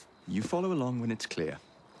them off. You follow along when it's clear.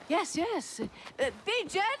 Yes, yes. Be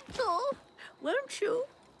gentle, won't you?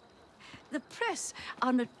 The press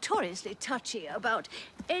are notoriously touchy about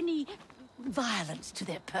any violence to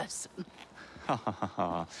their person. Ha ha ha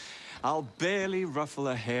ha. I'll barely ruffle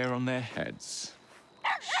a hair on their heads.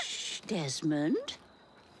 Shh, Desmond.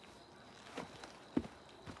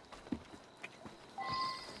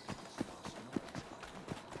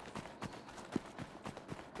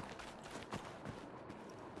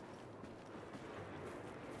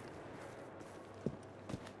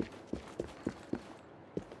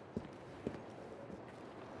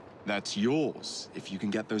 That's yours, if you can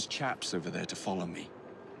get those chaps over there to follow me.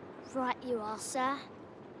 Right you are, sir.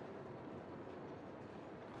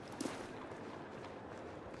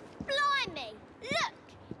 Blimey! Look!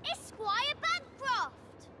 It's Squire Bancroft!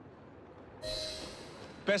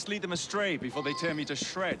 Best lead them astray before they tear me to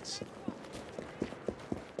shreds.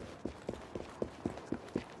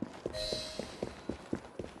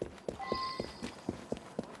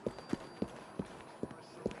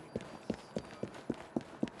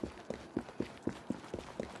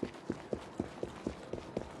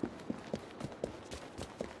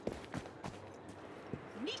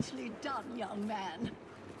 Neatly done, young man.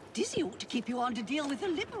 Dizzy ought to keep you on to deal with the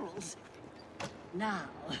Liberals. Now,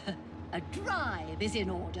 a drive is in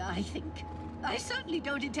order, I think. I certainly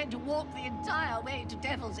don't intend to walk the entire way to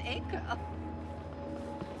Devil's Acre.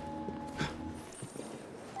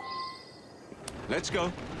 Let's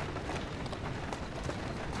go.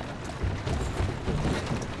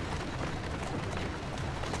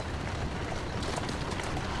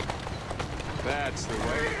 That's the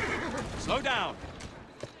way. Slow down.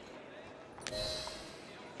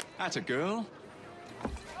 That's a girl.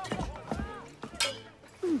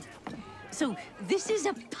 So, this is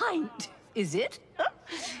a pint, is it?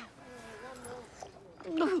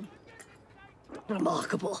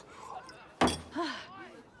 Remarkable.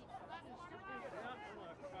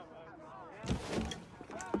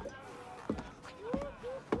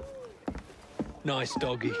 Nice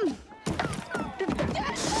doggy.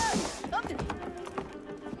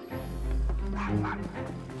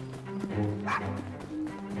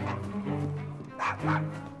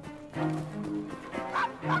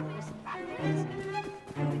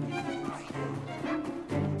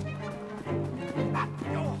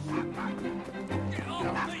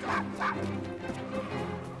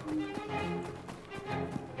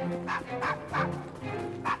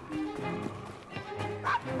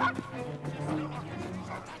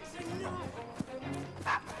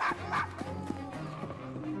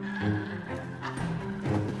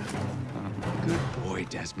 Good boy,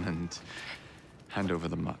 Desmond. Hand over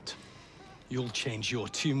the mutt. You'll change your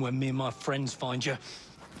tune when me and my friends find you.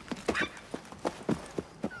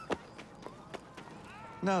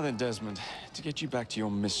 Now then, Desmond, to get you back to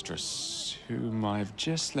your mistress, whom I've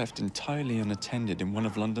just left entirely unattended in one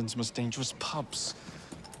of London's most dangerous pubs.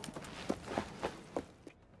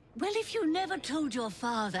 Well, if you never told your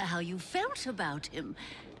father how you felt about him,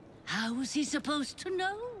 how was he supposed to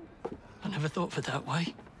know? I never thought of it that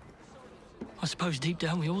way. I suppose deep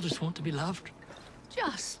down we all just want to be loved.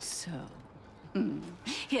 Just so.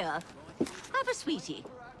 Here, have a sweetie.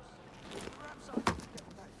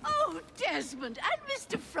 Oh, Desmond and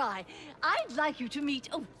Mr. Fry, I'd like you to meet...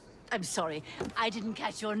 Oh, I'm sorry, I didn't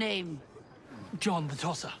catch your name. John the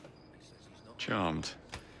Tosser. Charmed.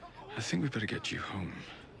 I think we better get you home.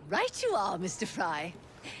 Right you are, Mr. Fry.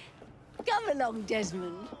 Come along,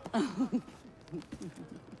 Desmond.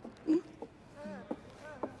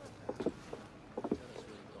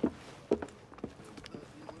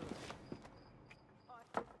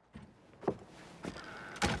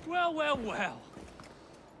 Well, well, well.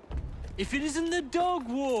 If it isn't the dog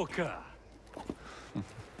walker.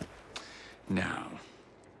 Now,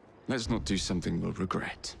 let's not do something we'll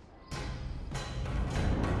regret.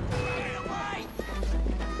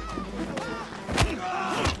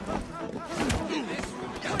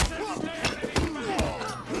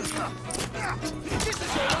 This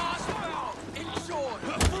is your last bout! In short,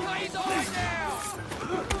 blaze on now!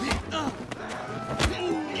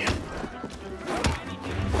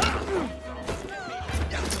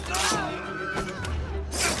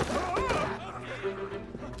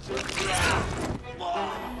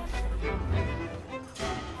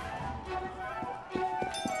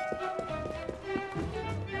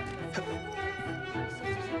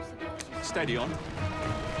 Steady on.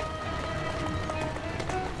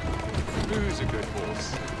 Who's a good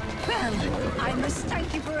horse? Well, I must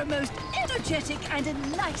thank you for a most energetic and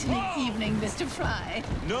enlightening evening, Mr. Fry.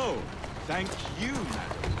 No, thank you,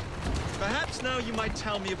 madam. Perhaps now you might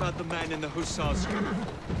tell me about the man in the hussar's uniform.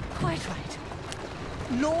 Quite right.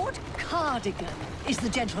 Lord Cardigan is the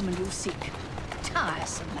gentleman you seek.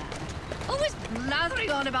 Tiresome man. Always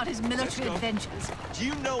blathering on about his military adventures. Do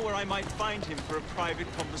you know where I might find him for a private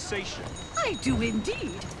conversation? I do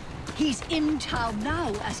indeed. He's in town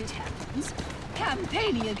now, as it happens,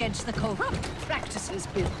 campaigning against the Corrupt Practices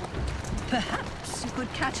Bill. Perhaps you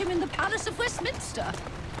could catch him in the Palace of Westminster.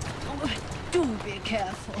 Oh, do be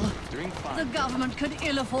careful. Doing fine. The government could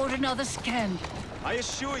ill afford another scandal. I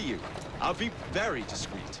assure you, I'll be very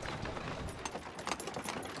discreet.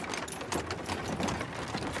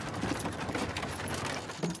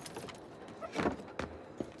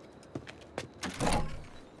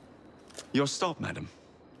 Your stop, madam.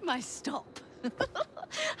 My stop.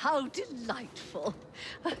 How delightful.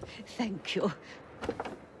 Thank you.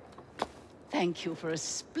 Thank you for a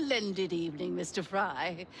splendid evening, Mr.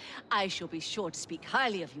 Fry. I shall be sure to speak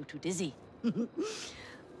highly of you to Dizzy.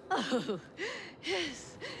 Oh,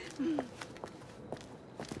 yes.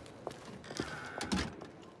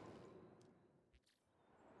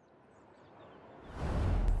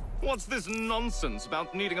 What's this nonsense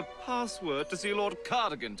about needing a password to see Lord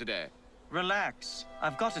Cardigan today? Relax.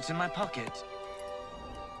 I've got it in my pocket.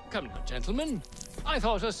 Come now, gentlemen. I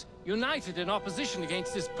thought us united in opposition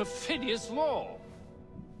against this perfidious law.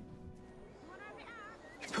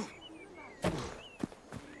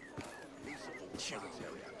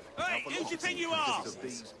 Hey, who do you think you are?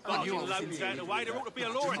 God, you loads out of the way. There ought to be a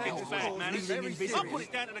law against bad manners. I'll put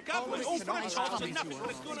it down to the government. All for the tops and nothing for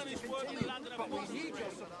the good on this work in London.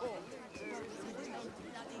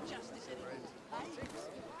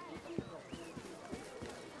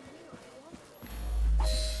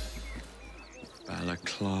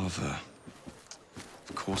 Balaclava.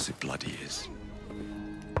 Of course it bloody is.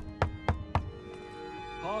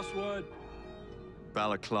 Password.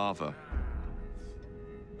 Balaclava.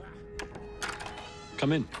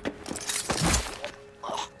 Come in.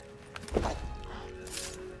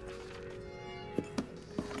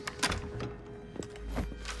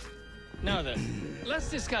 Now then, let's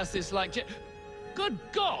discuss this like... Good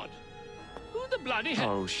God! Who the bloody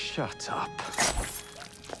hell? Oh, shut up.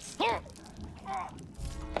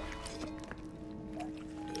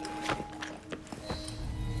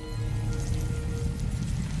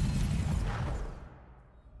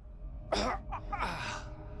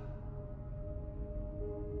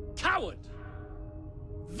 Coward!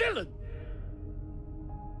 Villain!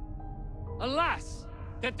 Alas,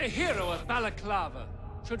 that the hero of Balaclava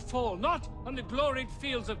should fall not on the gloried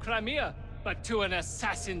fields of Crimea, but to an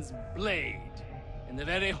assassin's blade in the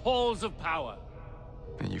very halls of power.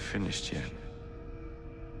 Are you finished yet?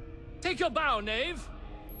 Take your bow, knave,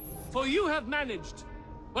 for you have managed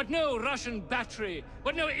what no Russian battery,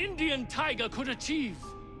 what no Indian tiger could achieve.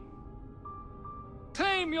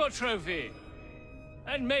 Claim your trophy,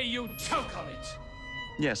 and may you choke on it.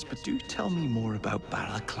 Yes, but do tell me more about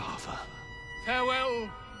Balaclava. Farewell.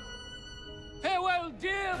 Farewell,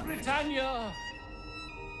 dear Britannia.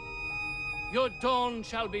 Your dawn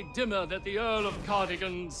shall be dimmer that the Earl of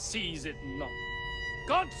Cardigan sees it not.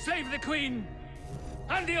 God save the Queen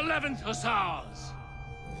and the 11th Hussars!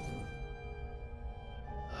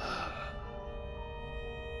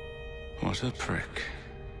 What a prick.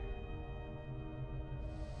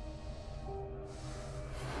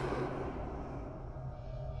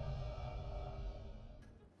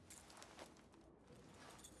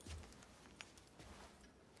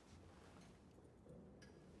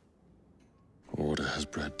 Order has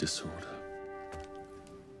bred disorder.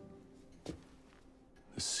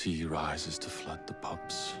 The sea rises to flood the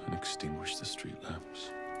pubs and extinguish the street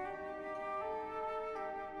lamps.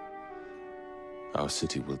 Our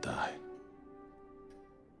city will die.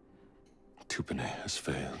 Tupene has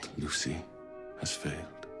failed. Lucy has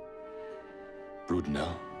failed.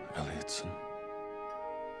 Brudnell, Elliotson,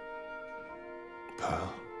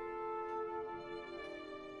 Pearl.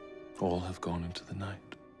 All have gone into the night.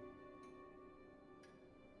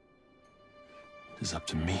 It is up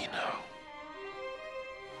to me now.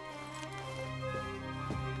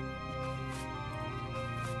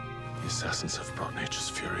 The assassins have brought nature's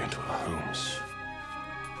fury into our homes.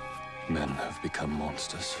 Men have become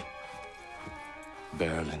monsters,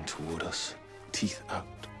 barreling toward us, teeth out.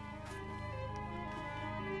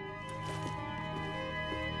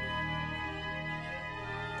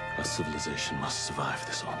 Our civilization must survive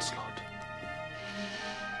this onslaught.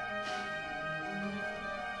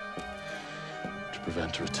 To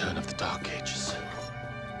prevent a return of the Dark Ages,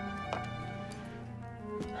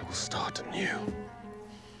 I will start anew.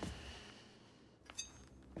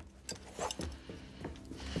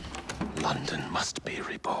 London must be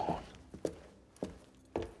reborn.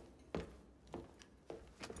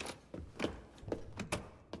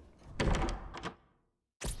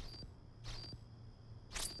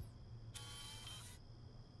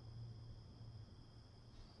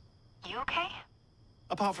 You okay?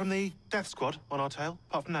 Apart from the death squad on our tail,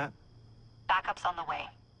 apart from that. Backup's on the way.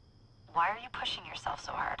 Why are you pushing yourself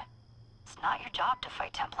so hard? It's not your job to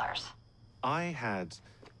fight Templars. I had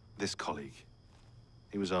this colleague.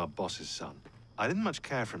 He was our boss's son. I didn't much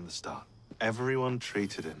care for him at the start. Everyone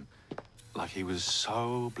treated him like he was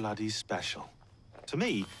so bloody special. To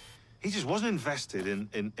me, he just wasn't invested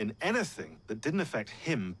in anything that didn't affect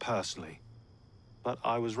him personally. But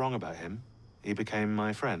I was wrong about him. He became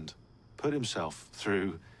my friend, put himself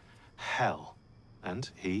through hell, and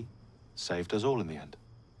he saved us all in the end.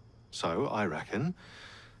 So I reckon,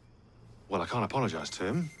 well, I can't apologize to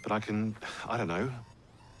him, but I can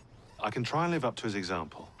try and live up to his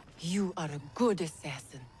example. You are a good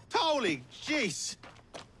assassin. Holy jeez!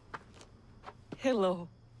 Hello.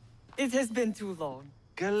 It has been too long.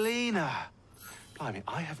 Galena! Blimey,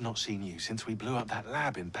 I have not seen you since we blew up that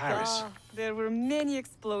lab in Paris. There were many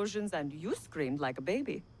explosions and you screamed like a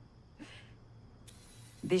baby.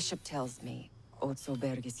 Bishop tells me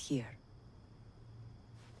Otzoberg is here.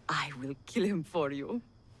 I will kill him for you.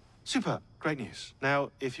 Super. Great news.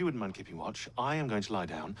 Now, if you wouldn't mind keeping watch, I am going to lie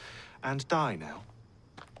down and die now.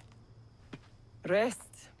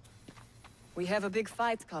 Rest. We have a big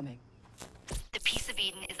fight coming. The Peace of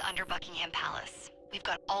Eden is under Buckingham Palace. We've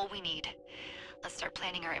got all we need. Let's start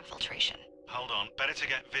planning our infiltration. Hold on. Better to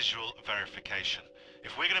get visual verification.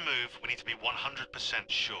 If we're going to move, we need to be 100%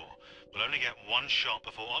 sure. We'll only get one shot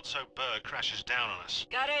before Otso Berg crashes down on us.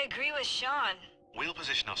 Gotta agree with Sean. We'll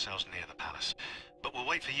position ourselves near the palace, but we'll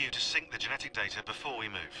wait for you to sync the genetic data before we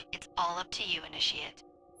move. It's all up to you, Initiate.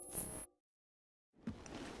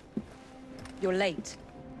 You're late.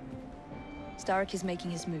 Starrick is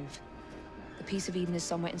making his move. The Peace of Eden is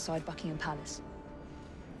somewhere inside Buckingham Palace.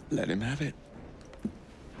 Let him have it.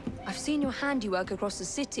 I've seen your handiwork across the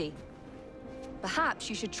city. Perhaps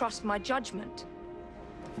you should trust my judgment.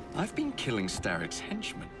 I've been killing Starrick's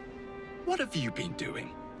henchmen. What have you been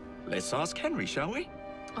doing? Let's ask Henry, shall we?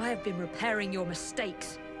 I have been repairing your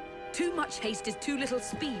mistakes. Too much haste is too little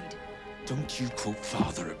speed. Don't you quote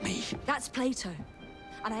Father at me. That's Plato.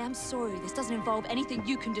 And I am sorry this doesn't involve anything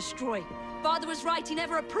you can destroy. Father was right, he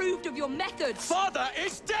never approved of your methods. Father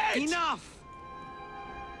is dead! Enough!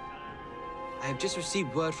 I have just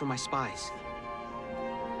received word from my spies.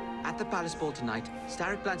 At the palace ball tonight,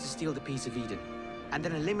 Starrick plans to steal the Piece of Eden, and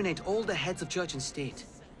then eliminate all the heads of church and state.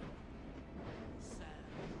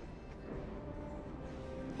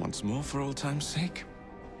 Once more for old time's sake?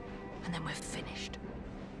 And then we're finished.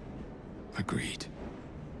 Agreed.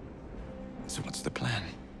 So what's the plan?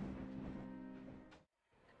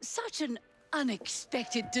 Such an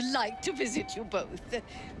unexpected delight to visit you both.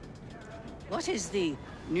 What is the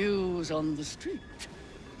news on the street?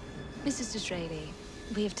 Mrs. Disraeli,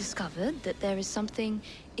 we have discovered that there is something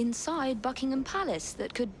inside Buckingham Palace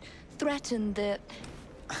that could threaten the...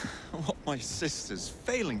 What my sister's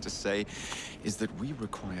failing to say is that we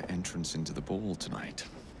require entrance into the ball tonight.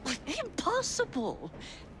 Impossible!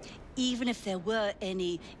 Even if there were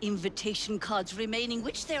any invitation cards remaining,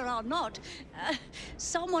 which there are not,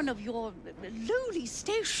 someone of your lowly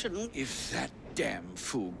station... If that damn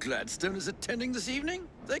fool Gladstone is attending this evening,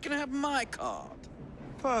 they can have my card.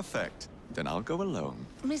 Perfect. Then I'll go alone.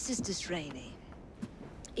 Mrs. Disraeli,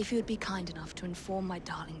 if you would be kind enough to inform my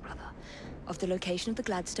darling brother of the location of the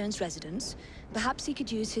Gladstone's residence, perhaps he could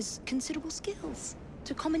use his considerable skills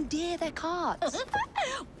to commandeer their cards.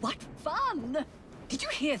 What fun! Did you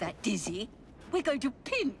hear that, Dizzy? We're going to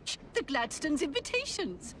pinch the Gladstone's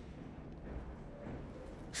invitations.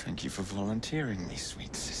 Thank you for volunteering me,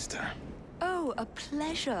 sweet sister. Oh, a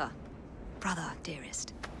pleasure, brother,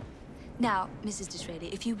 dearest. Now, Mrs.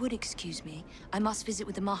 Disraeli, if you would excuse me, I must visit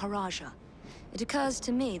with the Maharaja. It occurs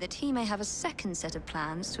to me that he may have a second set of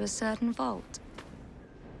plans to a certain vault.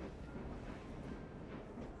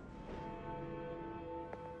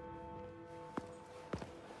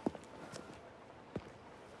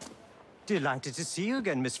 Delighted to see you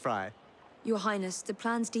again, Miss Fry. Your Highness, the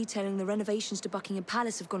plans detailing the renovations to Buckingham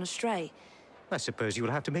Palace have gone astray. I suppose you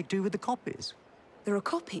will have to make do with the copies. There are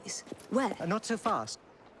copies? Where? Not so fast.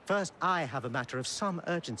 First, I have a matter of some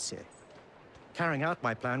urgency. Carrying out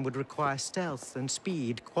my plan would require stealth and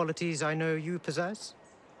speed, qualities I know you possess.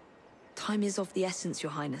 Time is of the essence,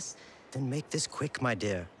 Your Highness. Then make this quick, my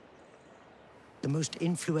dear. The most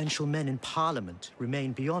influential men in Parliament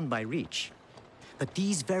remain beyond my reach. But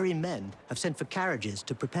these very men have sent for carriages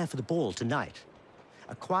to prepare for the ball tonight.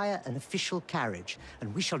 Acquire an official carriage,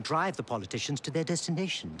 and we shall drive the politicians to their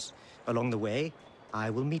destinations. Along the way,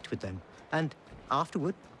 I will meet with them. And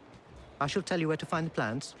afterward, I shall tell you where to find the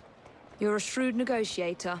plans. You're a shrewd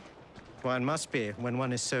negotiator. One must be when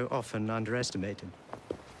one is so often underestimated.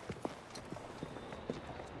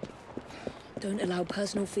 Don't allow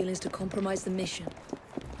personal feelings to compromise the mission.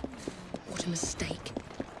 What a mistake.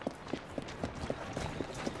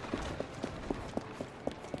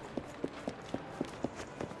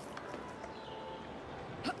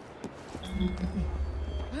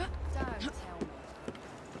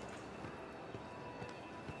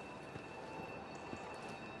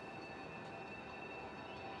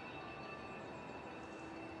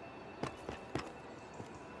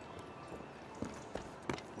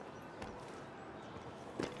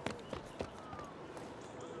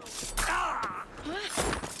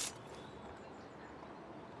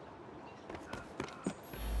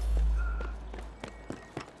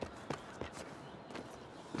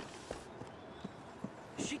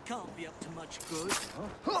 She can't be up to much good.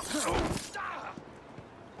 Oh,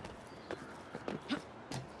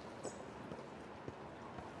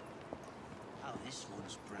 this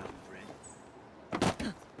one's brown bread.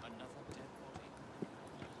 Another dead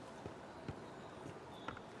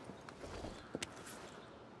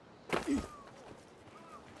body.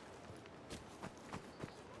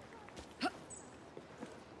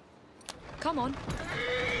 Come on.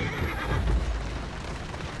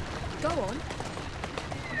 Go on.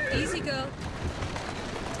 Easy, girl.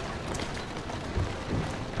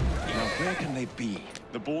 Now, where can they be?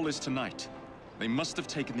 The ball is tonight. They must have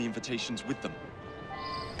taken the invitations with them.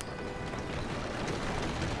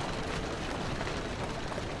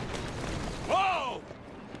 Whoa!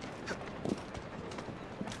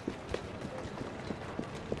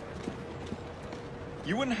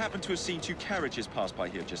 You wouldn't happen to have seen two carriages pass by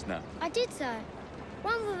here just now? I did so.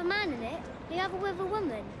 One with a man in it, the other with a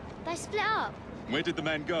woman. They split up. Where did the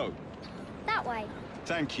man go? That way.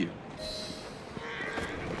 Thank you.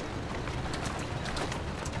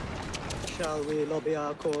 Shall we lobby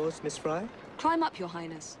our cause, Miss Fry? Climb up, Your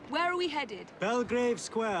Highness. Where are we headed? Belgrave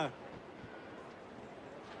Square.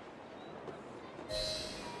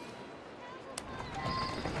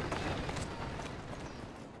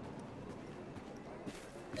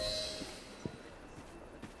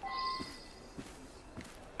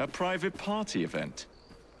 A private party event.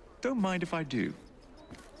 Don't mind if I do.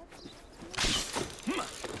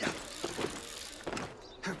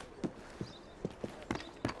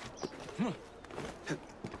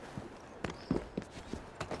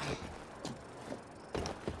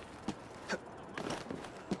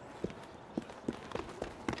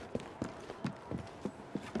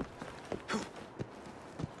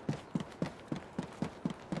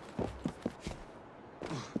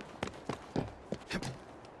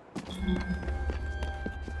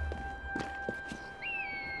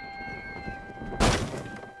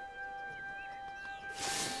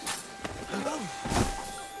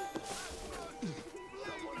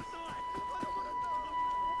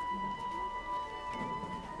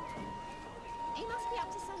 He must be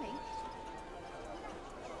up to something.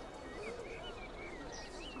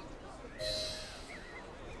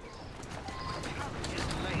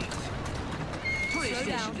 Tourist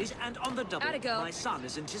station, please, and on the double. My son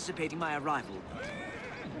is anticipating my arrival.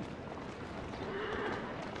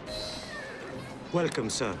 Welcome,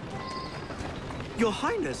 sir. Your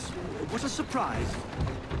Highness, what a surprise.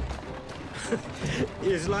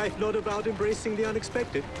 Is life not about embracing the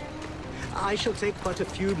unexpected? I shall take but a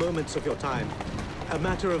few moments of your time. A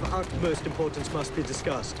matter of utmost importance must be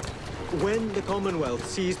discussed. When the Commonwealth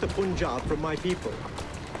seized the Punjab from my people...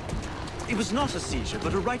 It was not a seizure,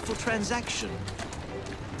 but a rightful transaction.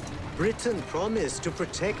 Britain promised to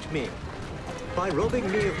protect me. By robbing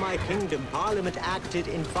me of my kingdom, Parliament acted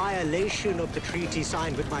in violation of the treaty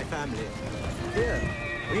signed with my family. Here,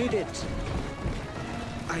 read it.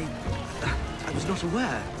 I was not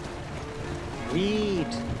aware. Read.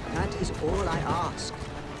 That is all I ask.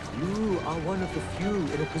 You are one of the few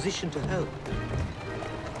in a position to help.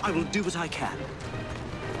 I will do what I can.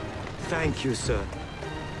 Thank you, sir.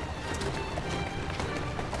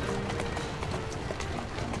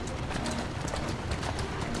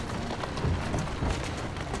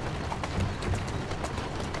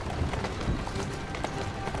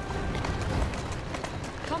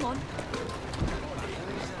 Come on.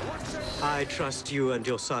 I trust you and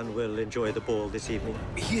your son will enjoy the ball this evening.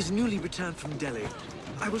 He is newly returned from Delhi.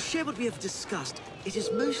 I will share what we have discussed. It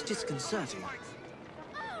is most disconcerting.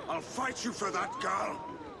 I'll fight you for that, girl.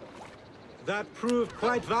 That proved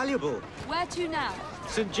quite valuable. Where to now?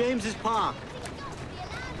 St. James's Park.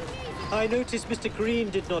 I noticed Mr.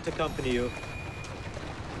 Green did not accompany you.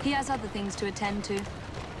 He has other things to attend to.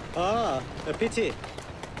 Ah, a pity.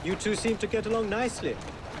 You two seem to get along nicely.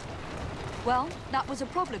 Well, that was a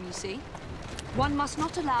problem, you see. One must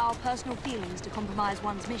not allow personal feelings to compromise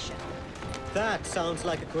one's mission. That sounds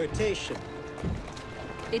like a quotation.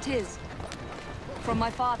 It is. From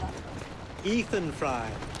my father. Ethan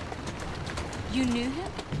Fry. You knew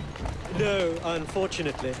him? No,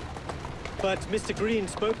 unfortunately. But Mr. Green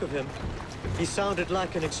spoke of him. He sounded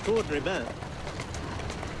like an extraordinary man.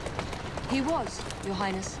 He was, Your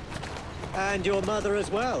Highness. And your mother as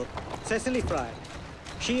well, Cecily Fry.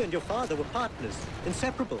 She and your father were partners,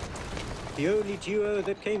 inseparable. The only duo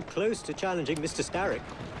that came close to challenging Mr. Starrick.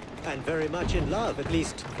 And very much in love, at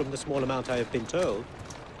least from the small amount I have been told.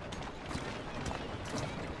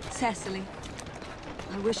 Cecily.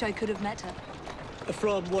 I wish I could have met her.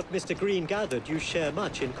 From what Mr. Green gathered, you share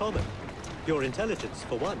much in common. Your intelligence,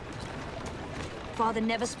 for one. Father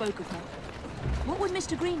never spoke of her. What would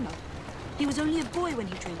Mr. Green know? He was only a boy when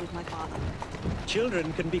he trained with my father.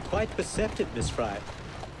 Children can be quite perceptive, Miss Fry.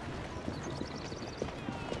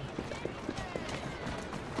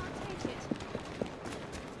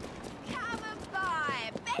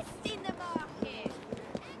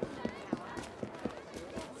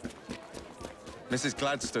 Mrs.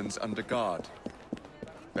 Gladstone's under guard.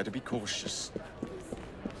 Better be cautious.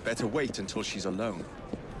 Better wait until she's alone.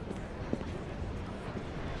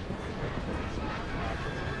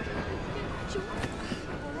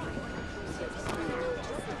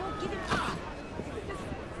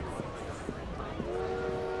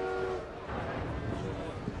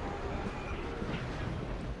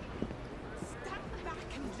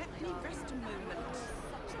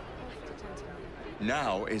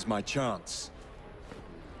 Now is my chance.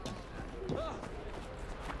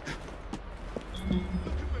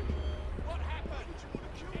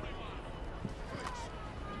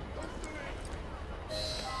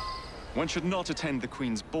 One should not attend the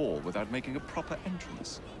Queen's ball without making a proper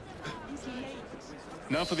entrance.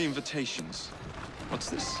 Now for the invitations. What's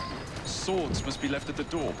this? Swords must be left at the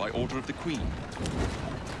door by order of the Queen.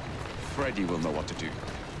 Freddy will know what to do.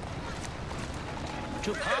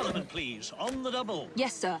 To Parliament, please, on the double.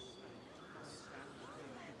 Yes, sir.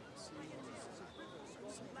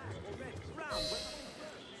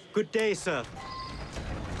 Good day, sir.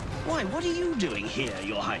 Why, what are you doing here,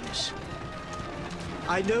 Your Highness?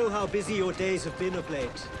 I know how busy your days have been of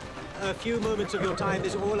late. A few moments of your time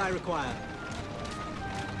is all I require.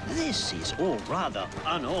 This is all rather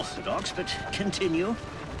unorthodox, but continue.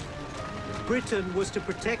 Britain was to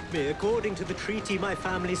protect me according to the treaty my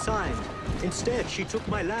family signed. Instead, she took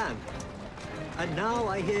my land. And now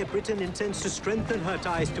I hear Britain intends to strengthen her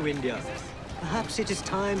ties to India. Perhaps it is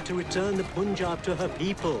time to return the Punjab to her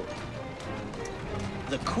people.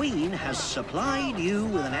 The Queen has supplied you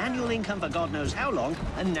with an annual income for God knows how long,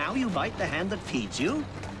 and now you bite the hand that feeds you?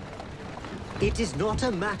 It is not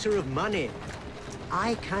a matter of money.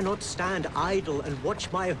 I cannot stand idle and watch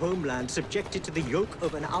my homeland subjected to the yoke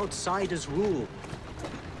of an outsider's rule.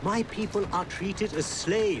 My people are treated as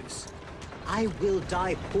slaves. I will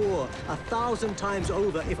die poor 1,000 times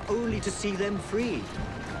over if only to see them free.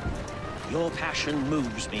 Your passion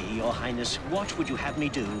moves me, Your Highness. What would you have me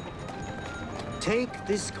do? Take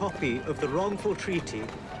this copy of the wrongful treaty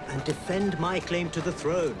and defend my claim to the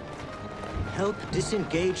throne. Help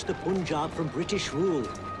disengage the Punjab from British rule.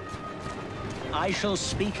 I shall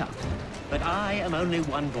speak up, but I am only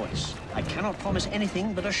one voice. I cannot promise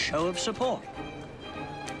anything but a show of support.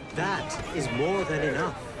 That is more than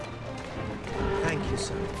enough. Thank you,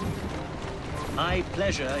 sir. My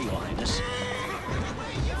pleasure, Your Highness.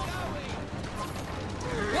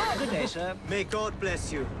 Good day, sir. May God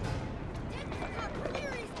bless you.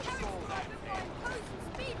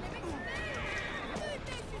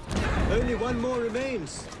 Only one more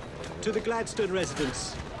remains. To the Gladstone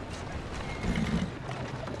residence.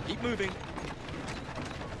 Keep moving.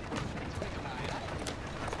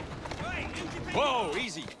 Whoa,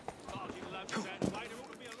 easy.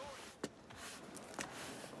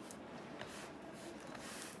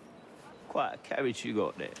 Quite a carriage you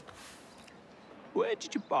got there. Where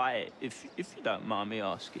did you buy it, if you don't mind me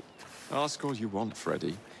asking? Ask all you want,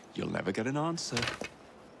 Freddy. You'll never get an answer.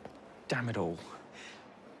 Damn it all.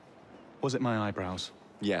 Was it my eyebrows?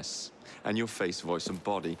 Yes, and your face, voice, and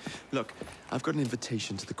body. Look, I've got an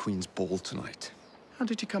invitation to the Queen's ball tonight. How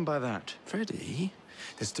did you come by that? Freddy,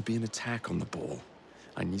 there's to be an attack on the ball.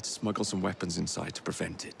 I need to smuggle some weapons inside to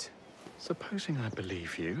prevent it. Supposing I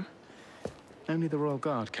believe you. Only the Royal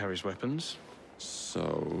Guard carries weapons.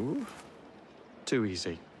 So? Too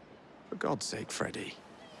easy. For God's sake, Freddy.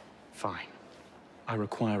 Fine. I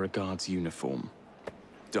require a guard's uniform.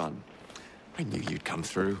 Done. I knew you'd come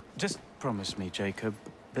through. Just promise me, Jacob,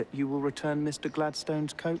 that you will return Mr.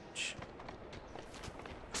 Gladstone's coach.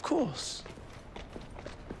 Of course.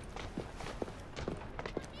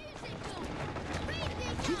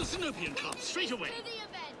 To the Synopian Club, straight away.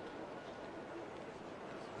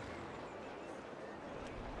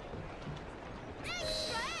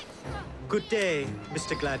 Good day,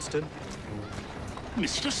 Mr. Gladstone.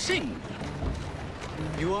 Mr. Singh.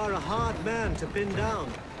 You are a hard man to pin down.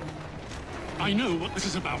 I know what this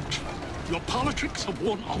is about. Your parlor tricks have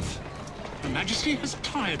worn off. Her Majesty has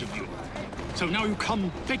tired of you. So now you come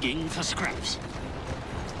begging for scraps.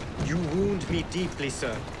 You wound me deeply,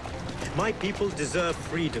 sir. My people deserve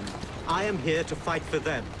freedom. I am here to fight for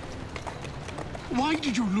them. Why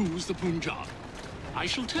did you lose the Punjab? I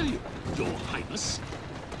shall tell you, Your Highness.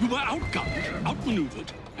 You were outgunned,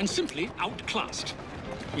 outmaneuvered, and simply outclassed.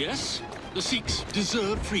 Yes, the Sikhs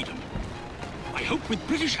deserve freedom. I hope with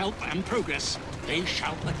British help and progress, they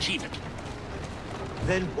shall achieve it.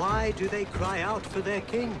 Then why do they cry out for their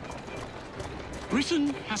king?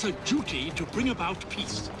 Britain has a duty to bring about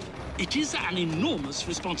peace. It is an enormous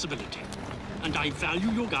responsibility, and I value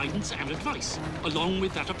your guidance and advice, along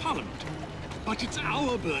with that of Parliament. But it's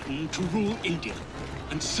our burden to rule India,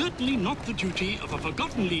 and certainly not the duty of a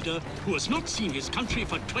forgotten leader who has not seen his country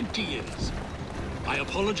for 20 years. I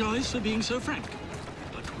apologize for being so frank,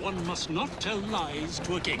 but one must not tell lies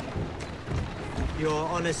to a king. Your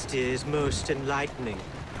honesty is most enlightening.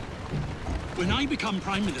 When I become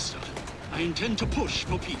Prime Minister, I intend to push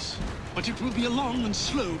for peace, but it will be a long and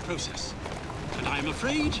slow process. And I am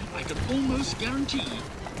afraid I can almost guarantee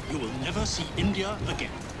you will never see India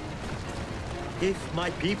again. If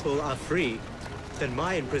my people are free, then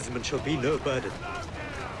my imprisonment shall be no burden.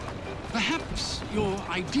 Perhaps your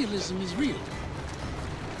idealism is real.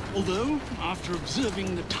 Although, after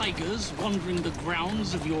observing the tigers wandering the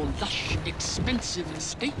grounds of your lush, expensive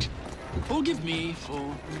estate, forgive me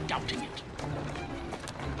for doubting it.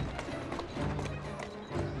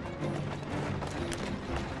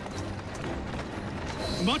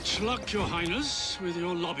 Much luck, Your Highness, with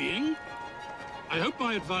your lobbying. I hope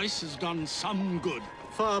my advice has done some good.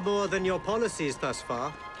 Far more than your policies thus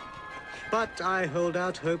far. But I hold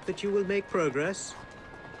out hope that you will make progress.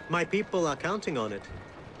 My people are counting on it.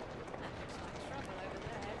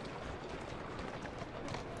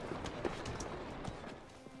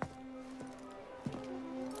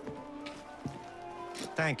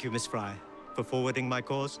 Thank you, Miss Fry, for forwarding my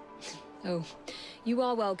cause. Oh, you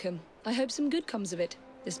are welcome. I hope some good comes of it,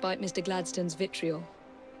 despite Mr. Gladstone's vitriol.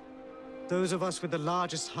 Those of us with the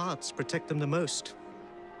largest hearts protect them the most.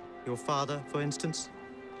 Your father, for instance.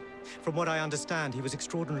 From what I understand, he was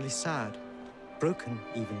extraordinarily sad. Broken,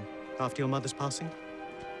 even, after your mother's passing.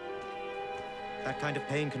 That kind of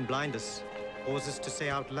pain can blind us, cause us to say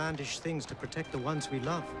outlandish things to protect the ones we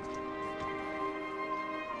love.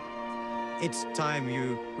 It's time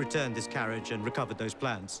you returned this carriage and recovered those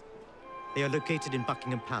plans. They are located in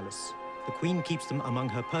Buckingham Palace. The Queen keeps them among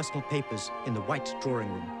her personal papers in the White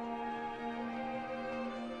Drawing Room.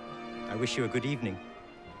 I wish you a good evening,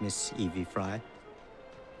 Miss Evie Fry.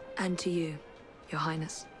 And to you, Your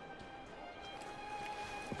Highness.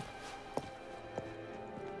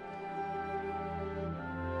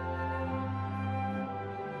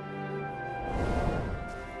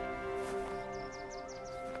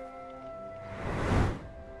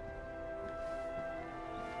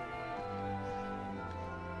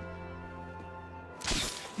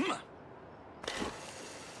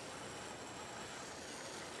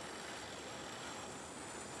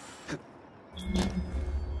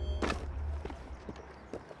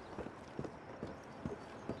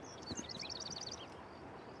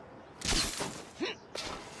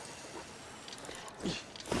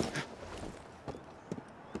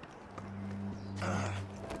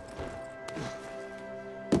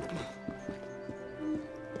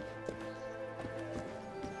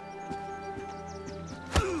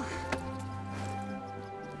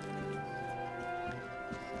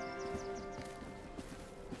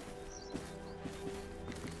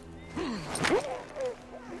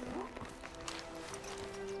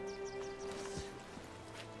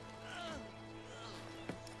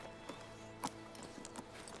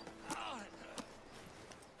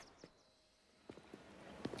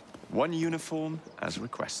 One uniform as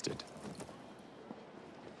requested.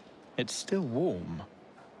 It's still warm.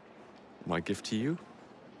 My gift to you?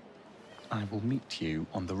 I will meet you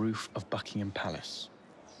on the roof of Buckingham Palace.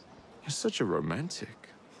 You're such a romantic.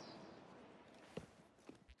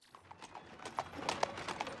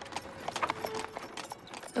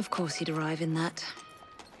 Of course he'd arrive in that.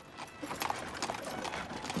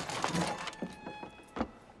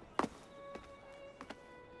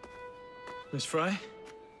 Miss Fry?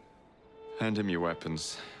 Hand him your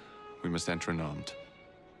weapons. We must enter unarmed.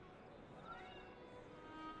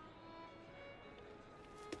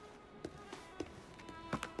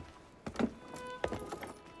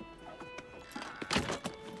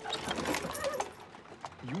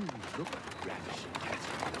 You look ravishing,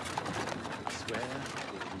 Catherine. I swear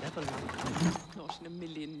you'll never look good. Not in a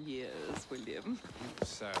million years, William.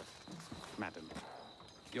 Sir, madam,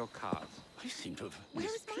 your card. I seem to have Where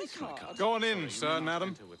is my card? Go on in, sir and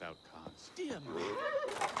madam. without cards. Dear me,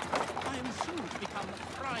 I am soon to become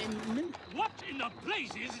prime min. What in the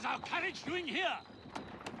blazes is our carriage doing here?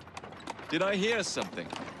 Did I hear something?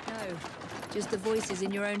 No, just the voices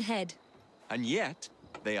in your own head. And yet,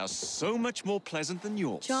 they are so much more pleasant than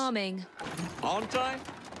yours. Charming. Aren't I?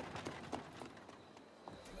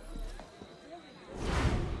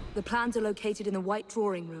 The plans are located in the White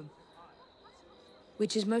Drawing Room,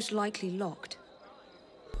 which is most likely locked.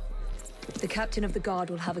 The captain of the guard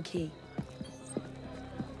will have a key.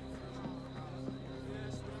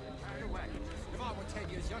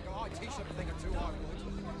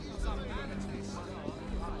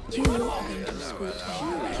 You are going to escort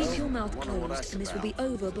me. Keep your mouth closed, and this will be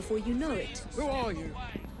over before you know it. Who are you?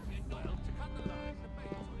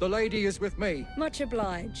 The lady is with me. Much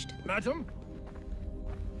obliged. Madam?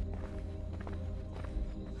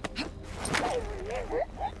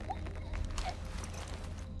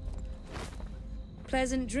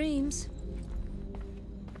 Pleasant dreams.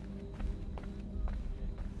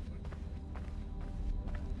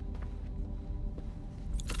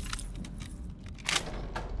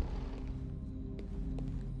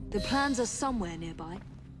 The plans are somewhere nearby.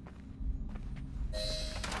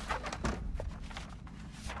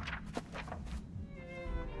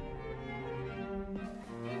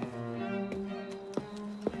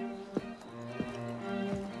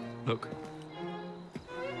 Look.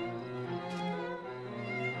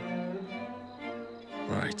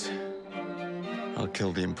 Right. I'll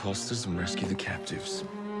kill the imposters and rescue the captives.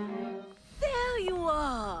 There you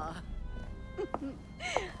are!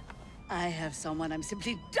 I have someone I'm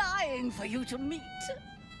simply dying for you to meet.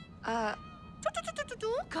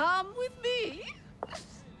 Come with me.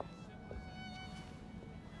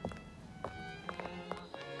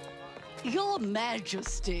 Your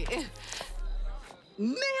Majesty,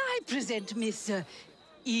 may I present Miss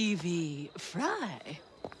Evie Fry?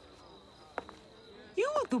 You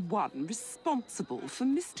are the one responsible for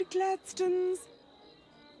Mr. Gladstone's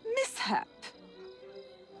mishap.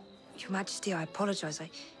 Your Majesty, I apologize.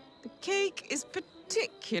 The cake is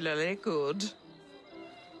particularly good.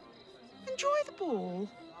 Enjoy the ball.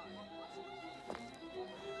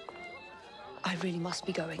 I really must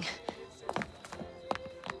be going.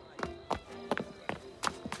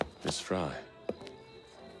 Miss Fry,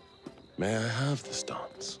 may I have this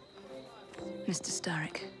dance? Mr.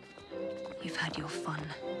 Starrick, you've had your fun,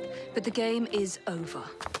 but the game is over.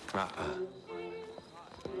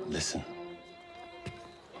 Listen.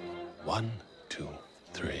 1, 2,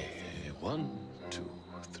 3. 1, 2,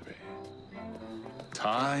 3.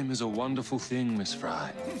 Time is a wonderful thing, Miss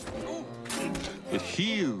Fry. It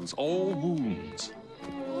heals all wounds.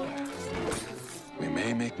 We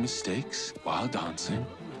may make mistakes while dancing,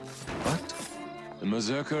 but the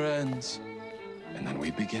Berserker ends, and then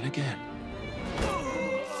we begin again.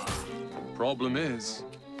 Problem is,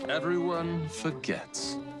 everyone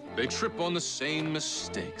forgets. They trip on the same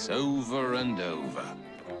mistakes over and over.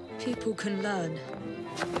 People can learn.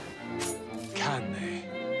 Can they?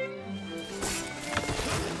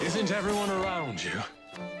 Isn't everyone around you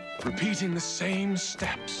repeating the same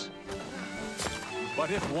steps? But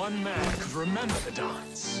if one man could remember the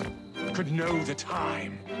dance, could know the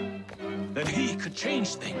time, then he could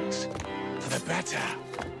change things for the better.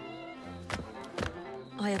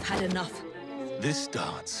 I have had enough. This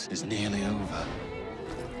dance is nearly over.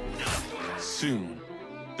 Soon,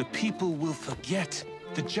 the people will forget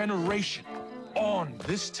the generation on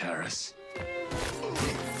this terrace.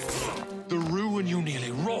 The ruin you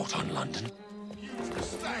nearly wrought on London. Huge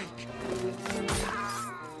mistake.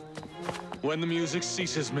 When the music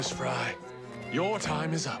ceases, Miss Fry, your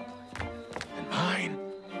time is up, and mine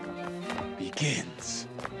begins.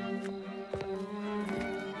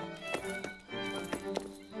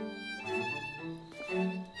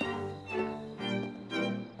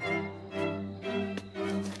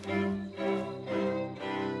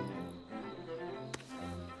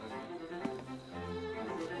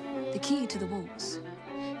 The key to the waltz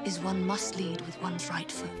is one must lead with one's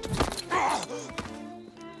right foot.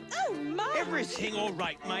 Oh, my! Everything all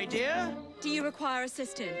right, my dear? Do you require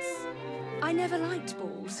assistance? I never liked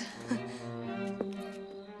balls.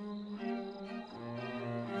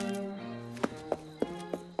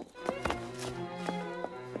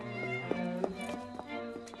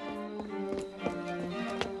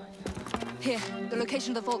 Here, the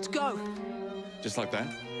location of the vault. Go! Just like that?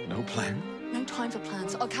 No plan? No time for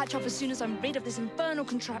plans. I'll catch up as soon as I'm rid of this infernal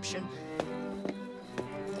contraption.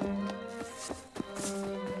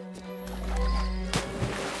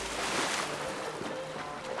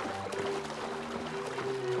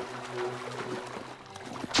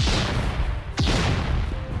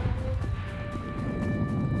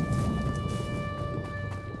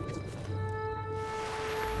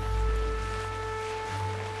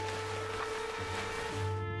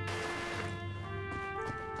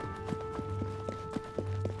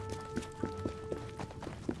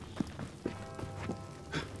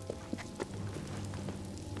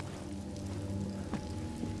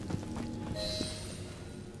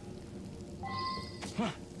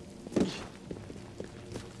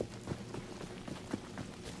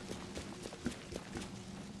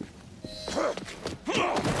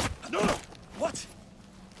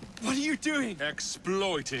 What are you doing?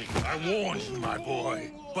 Exploiting. I warned you, my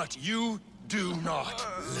boy. But you do not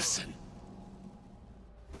listen.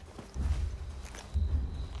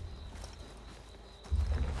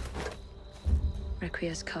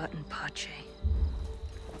 Requiescat cart and pace.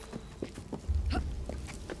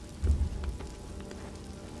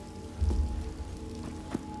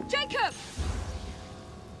 Jacob!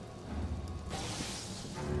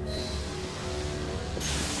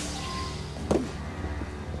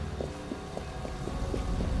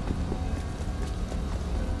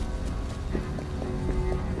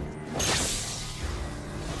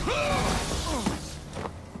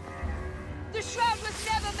 The shroud was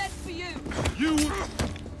never meant for you!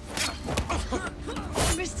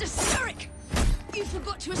 Mr. Starrick! You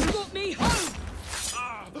forgot to escort me home!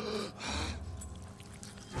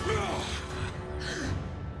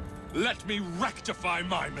 Let me rectify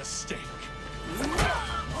my mistake.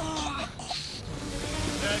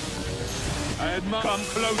 I admire. Come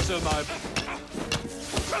closer, my...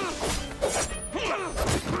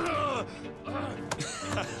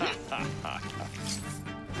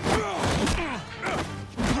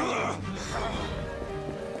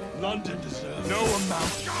 London deserves no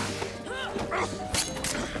amount.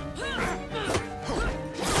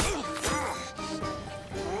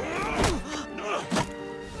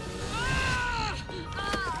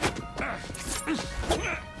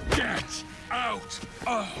 Get out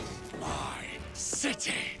of my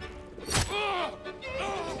city!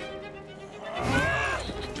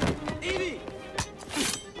 Evie!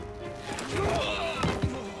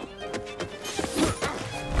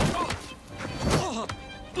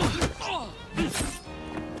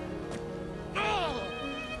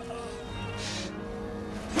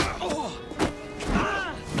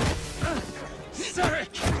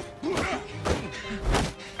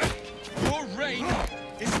 Your reign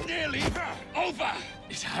is nearly over!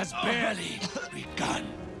 It has barely begun.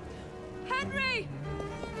 Henry!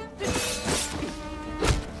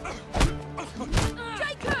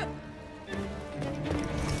 Jacob!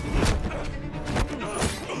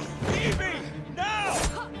 Evie! Now!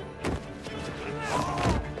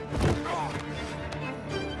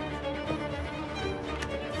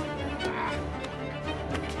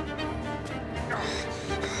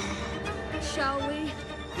 Shall we?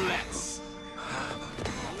 Let's.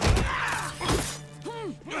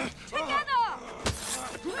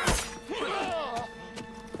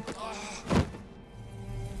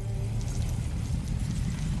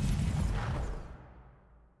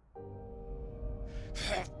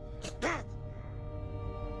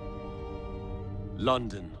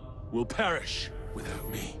 London will perish without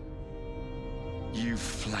me. You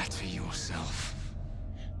flatter yourself.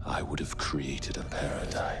 I would have created a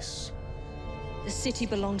paradise. The city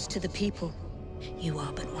belongs to the people. You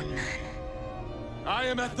are but one man. I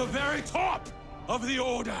am at the very top of the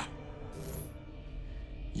Order!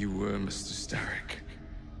 You were Mr. Starrick.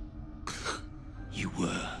 You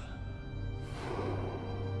were.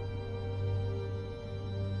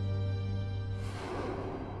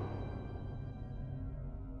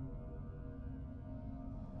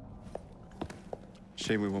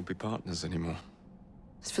 Shame we won't be partners anymore.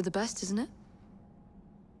 It's for the best, isn't it?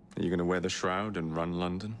 Are you gonna wear the shroud and run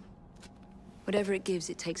London? Whatever it gives,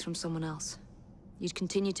 it takes from someone else. You'd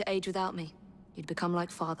continue to age without me. You'd become like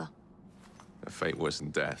father. A fate worse than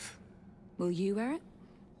death. Will you wear it?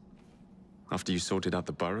 After you sorted out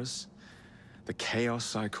the boroughs, the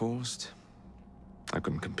chaos I caused, I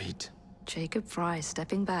couldn't compete. Jacob Fry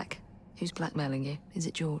stepping back. Who's blackmailing you? Is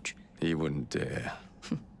it George? He wouldn't dare.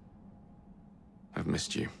 I've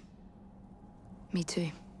missed you. Me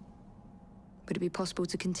too. Would it be possible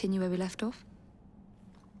to continue where we left off?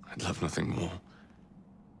 I'd love nothing more.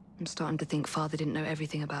 I'm starting to think Father didn't know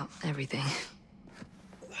everything about everything.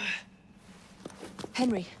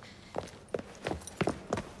 Henry.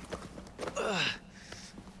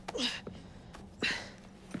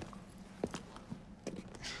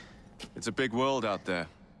 It's a big world out there.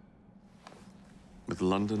 With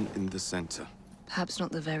London in the center. Perhaps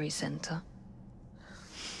not the very center.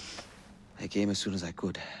 I came as soon as I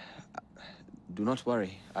could. Do not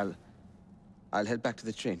worry. I'll head back to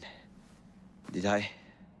the train. Did I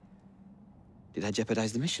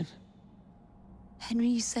jeopardize the mission? Henry,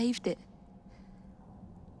 you saved it.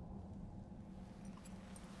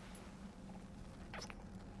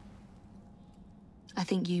 I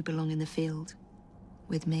think you belong in the field.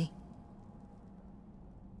 With me.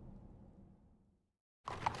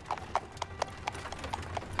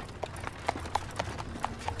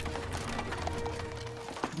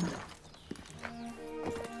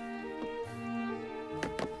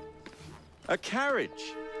 A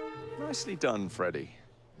carriage! Nicely done, Freddy.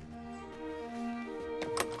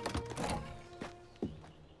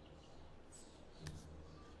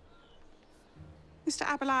 Mr.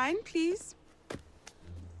 Aberline, please.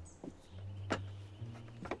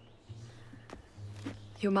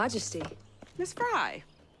 Your Majesty. Miss Fry.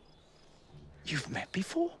 You've met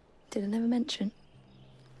before? Did I never mention?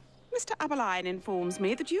 Mr. Aberline informs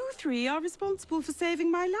me that you three are responsible for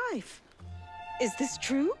saving my life. Is this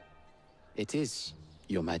true? It is,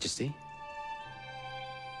 Your Majesty.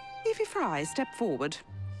 Evie Fry, step forward.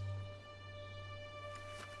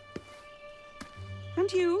 And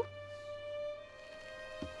you?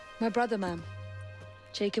 My brother, ma'am.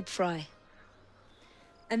 Jacob Fry.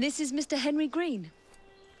 And this is Mr. Henry Green.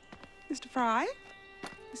 Mr. Fry?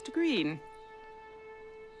 Mr. Green?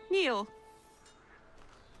 Kneel.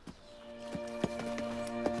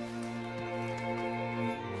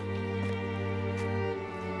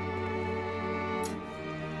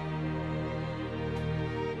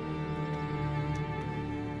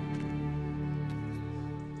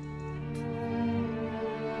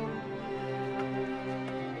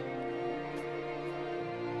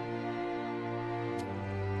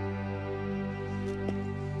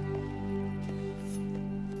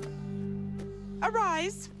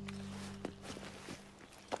 Arise.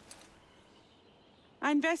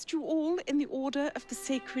 I invest you all in the Order of the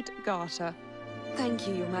Sacred Garter. Thank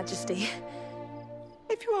you, Your Majesty.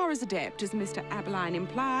 If you are as adept as Mr. Abeline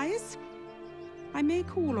implies, I may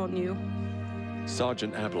call on you.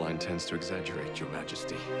 Sergeant Abeline tends to exaggerate, Your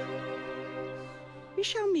Majesty. We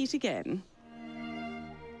shall meet again.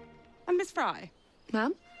 And Miss Fry.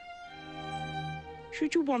 Ma'am?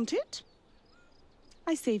 Should you want it,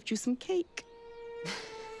 I saved you some cake.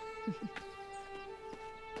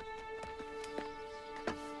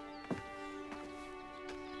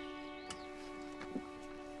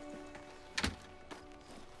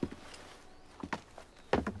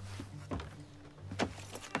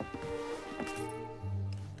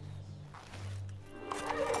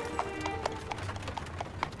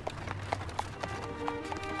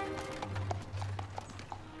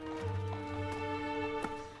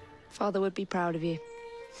 Father would be proud of you.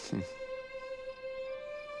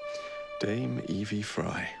 Dame Evie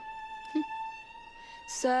Fry.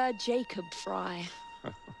 Sir Jacob Fry.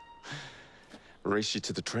 Race you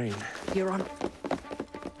to the train. You're on.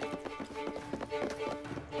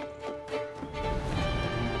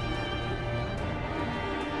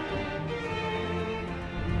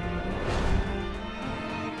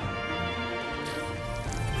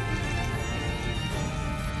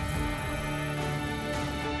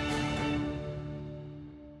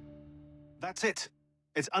 That's it.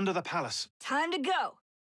 It's under the palace. Time to go.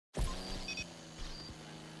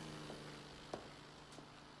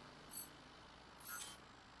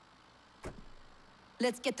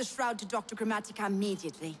 Let's get the shroud to Dr. Gamematics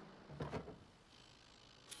immediately.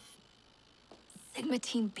 Sigma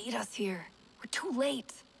team beat us here. We're too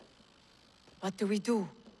late. What do we do?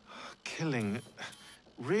 Killing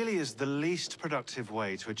really is the least productive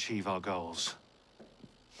way to achieve our goals.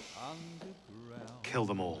 Kill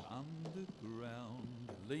them all.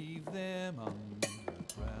 Leave them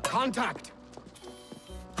underground. Contact!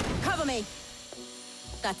 Cover me!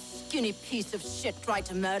 That skinny piece of shit tried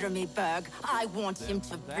to murder me, Berg. I want him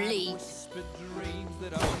to bleed. Whispered dreams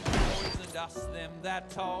that only poisoned us, them that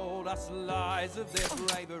told us lies of their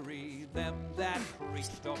bravery, them that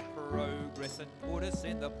preached of progress and put us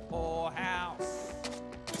in the poorhouse.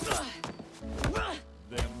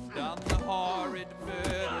 Them done the horrid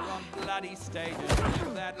murder on bloody stages,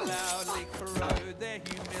 them that loudly corrode their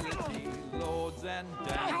humility, lords and dames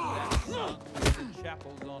that sung in the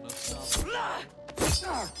chapels on a Sunday.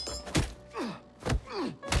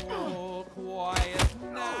 All quiet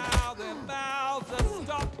now, their mouths are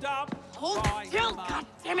stopped up. Hold still,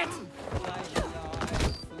 goddammit! They lie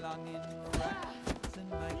flung in racks and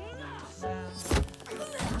make no sound.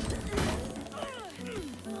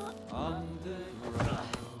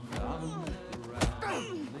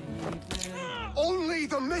 Only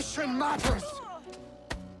the mission matters!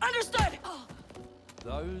 Understood!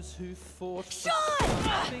 Those who fought for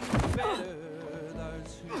something better,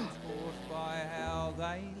 those who taught by how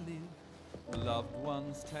they lived, loved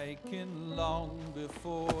ones taken long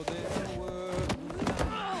before their work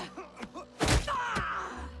was done.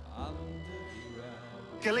 Underground.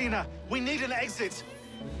 Galena, we need an exit!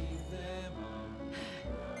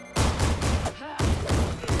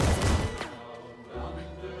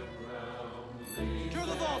 Kill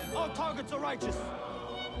them all! All targets are righteous!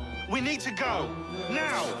 We need to go!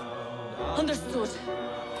 Now! Understood.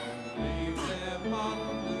 Leave them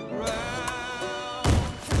underground.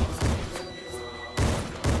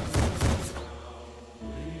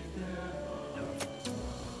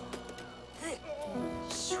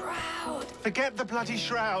 Shroud! Forget the bloody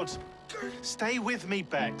shroud! Stay with me,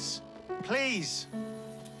 Bex. Please!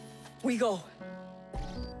 We go.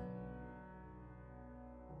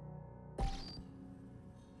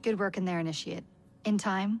 Good work in there, Initiate. In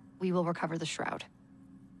time, we will recover the shroud.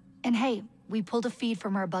 And hey, we pulled a feed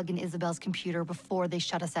from our bug in Isabel's computer before they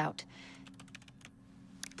shut us out.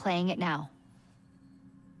 Playing it now.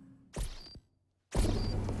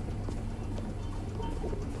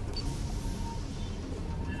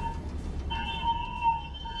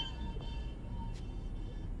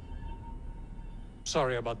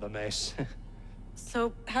 Sorry about the mess.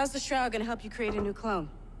 So, how's the shroud gonna help you create a new clone?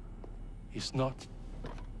 It's not.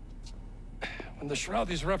 When the shroud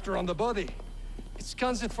is wrapped around the body, it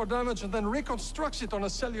scans it for damage and then reconstructs it on a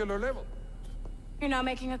cellular level. You're not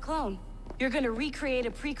making a clone. You're gonna recreate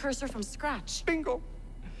a precursor from scratch. Bingo!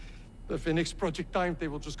 The Phoenix Project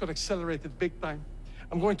timetable just got accelerated big time.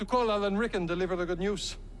 I'm going to call Alan Rick and deliver the good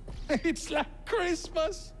news. It's like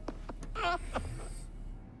Christmas!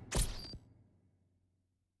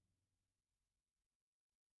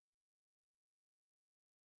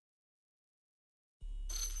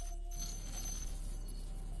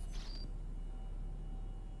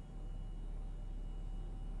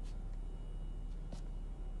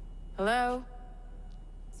 Hello?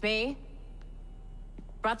 It's me?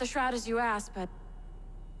 Brought the shroud as you asked, but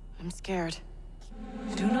I'm scared.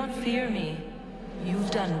 Do not fear me. You've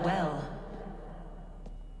done well.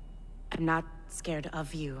 I'm not scared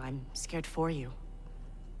of you. I'm scared for you.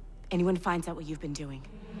 Anyone finds out what you've been doing.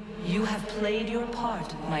 You have played your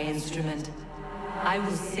part, my instrument. I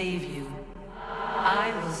will save you.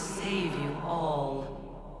 I will save you all.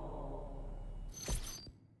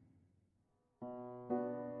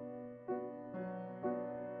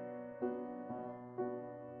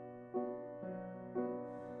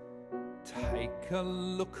 Take a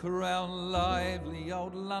look around lively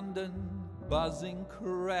old London. Buzzing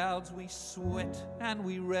crowds, we sweat and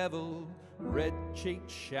we revel. Red-cheeked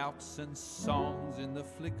shouts and songs in the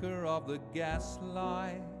flicker of the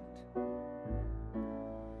gaslight.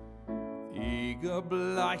 Eager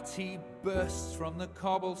blighty bursts from the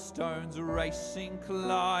cobblestones, racing,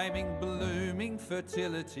 climbing, blooming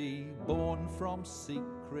fertility, born from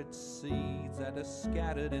secret seeds that are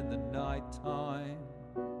scattered in the night time.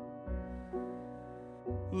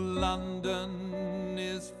 London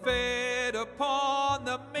is fed upon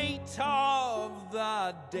the meat of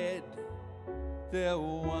the dead. They're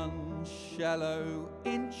one shallow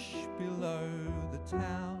inch below the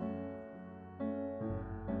town.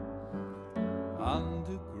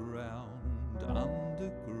 Underground,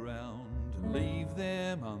 underground, leave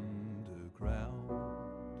them underground.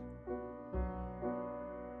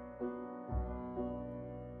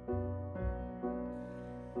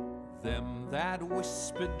 Them that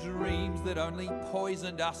whispered dreams that only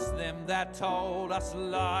poisoned us, them that told us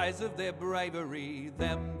lies of their bravery,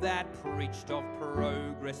 them that preached of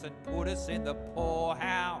progress and put us in the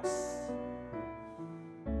poorhouse,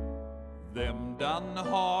 them done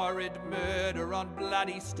horrid murder on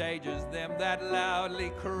bloody stages, them that loudly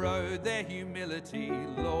crowed their humility,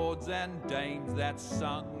 lords and dames that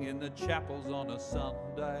sung in the chapels on a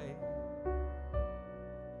Sunday.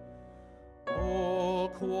 All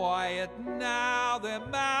quiet now, their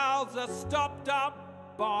mouths are stopped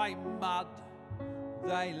up by mud.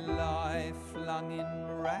 They lie flung in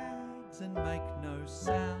rags and make no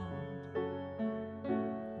sound.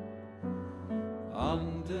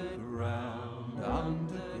 Underground,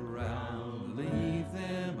 underground, leave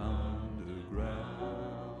them underground.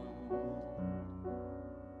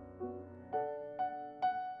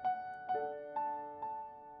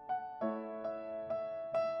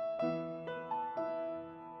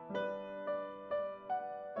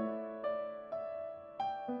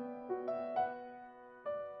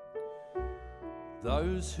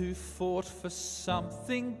 Those who fought for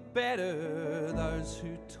something better, those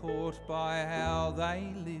who taught by how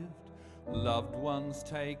they lived, loved ones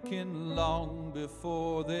taken long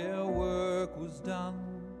before their work was done.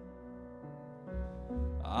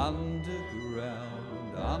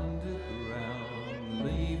 Underground, underground,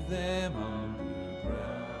 leave them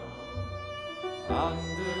underground.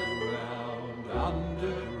 Underground,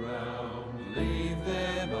 underground, leave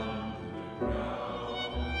them underground.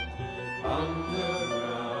 Underground,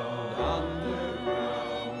 underground,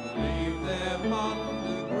 leave them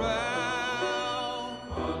underground.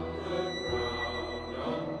 Underground,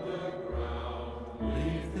 underground,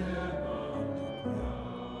 leave them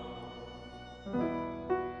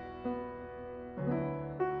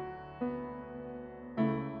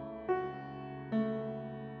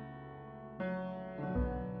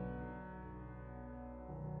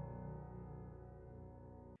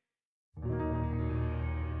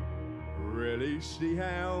Release the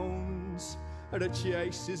hounds, the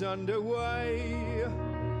chase is underway.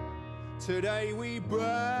 Today we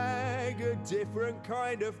brag a different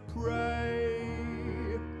kind of prey.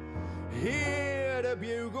 Hear the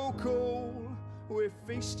bugle call, we're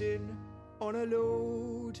feasting on a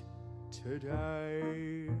load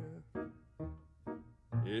today.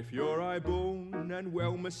 If you're high-born and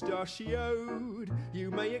well-mustachioed,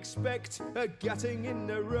 you may expect a gutting in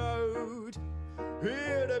the road.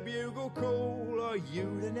 Hear the bugle call, are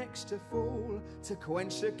you the next to fall to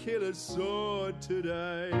quench the killer's sword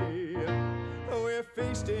today? We're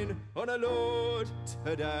feasting on a lord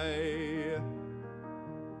today.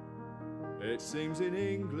 It seems in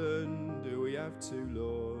England we have two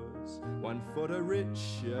laws, one for the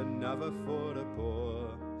rich, another for the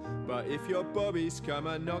poor. But if your bobbies come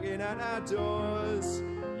a-knocking at our doors,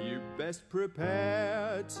 you best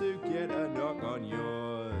prepare to get a knock on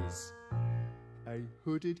yours. A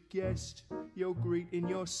hooded guest you'll greet in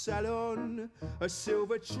your salon, a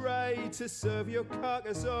silver tray to serve your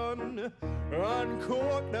carcass on.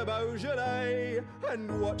 Uncork the Beaujolais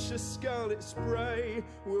and watch the scarlet spray.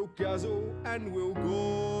 We'll guzzle and we'll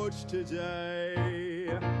gorge today.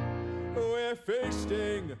 We're we're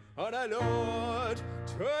feasting on our Lord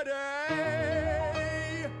today.